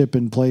leadership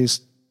in place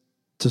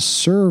to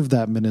serve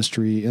that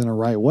ministry in a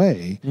right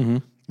way.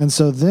 And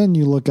so then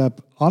you look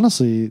up,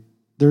 honestly,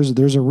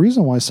 there's a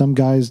reason why some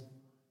guys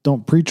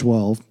don't preach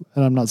well,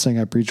 and I'm not saying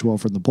I preach well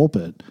from the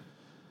pulpit,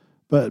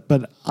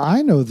 but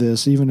I know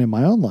this even in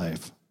my own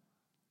life.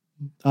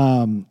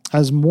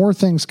 as more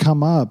things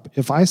come up,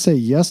 if I say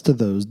yes to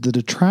those, the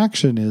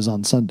detraction is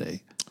on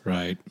Sunday.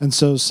 Right. And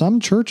so some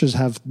churches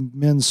have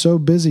men so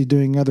busy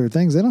doing other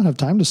things, they don't have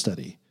time to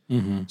study.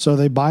 So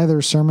they buy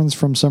their sermons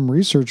from some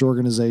research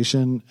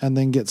organization and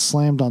then get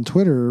slammed on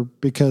Twitter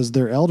because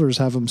their elders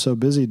have them so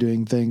busy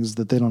doing things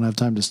that they don't have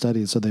time to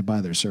study. So they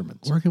buy their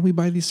sermons. Where can we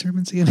buy these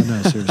sermons again? I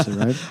know, seriously,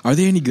 right? Are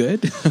they any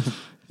good?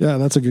 Yeah,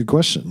 that's a good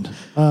question.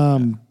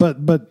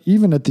 But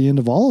even at the end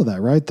of all of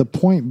that, right? The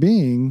point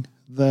being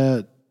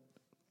that,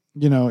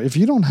 if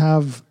you don't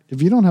have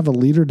a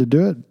leader to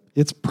do it,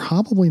 it's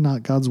probably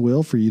not God's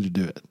will for you to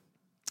do it.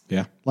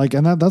 Yeah.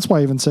 And that's why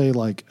I even say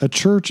a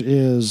church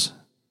is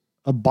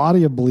a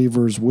body of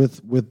believers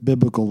with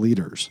biblical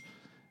leaders.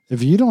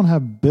 If you don't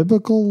have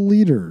biblical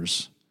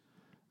leaders,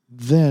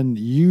 then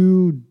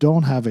you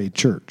don't have a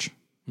church.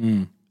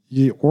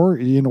 Or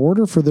in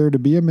order for there to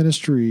be a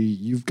ministry,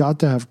 you've got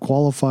to have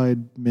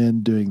qualified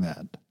men doing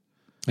that.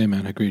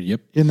 Amen. Agreed. Yep.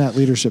 In that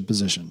leadership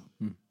position.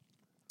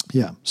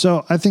 Yeah.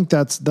 So I think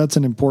that's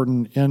an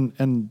important,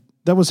 and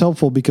that was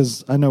helpful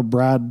because I know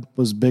Brad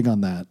was big on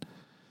that.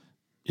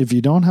 If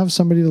you don't have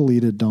somebody to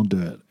lead it, don't do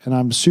it. And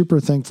I'm super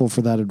thankful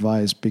for that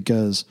advice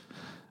because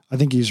I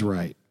think he's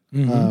right.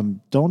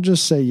 Don't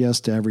just say yes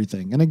to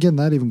everything. And again,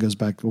 that even goes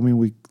back.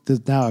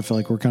 Now I feel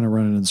like we're kind of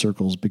running in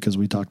circles because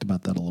we talked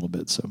about that a little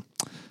bit. So,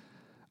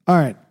 all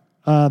right.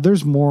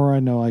 There's more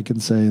I know I can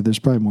say. There's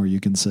probably more you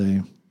can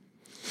say.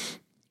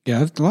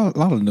 Yeah, a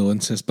lot of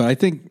nuances, but I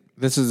think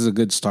this is a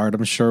good start.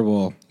 I'm sure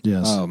we'll,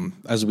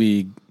 as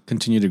we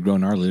continue to grow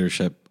in our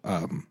leadership,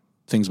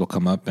 things will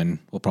come up and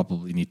we'll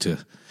probably need to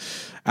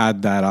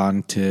add that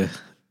on to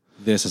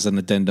this as an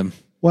addendum.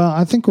 Well,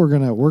 I think we're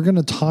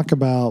gonna talk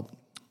about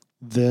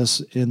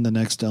this in the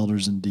next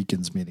elders and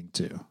deacons meeting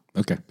too.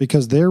 Okay.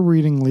 Because they're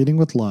reading Leading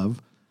with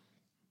Love,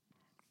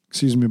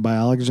 by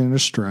Alexander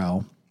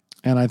Strow.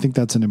 And I think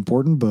that's an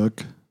important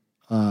book.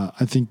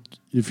 I think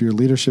if your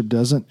leadership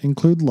doesn't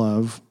include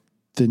love,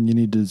 then you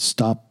need to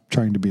stop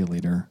trying to be a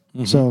leader.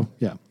 So,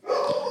 yeah.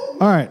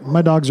 All right.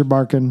 My dogs are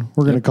barking.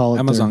 We're going to call it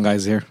Amazon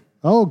guy's here.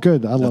 Oh,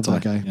 good. I love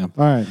that guy. Yeah.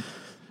 All right.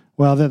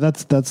 Well,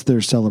 that's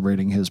they're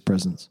celebrating his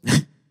presence.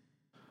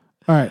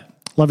 All right.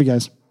 Love you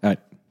guys. All right.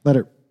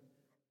 Later.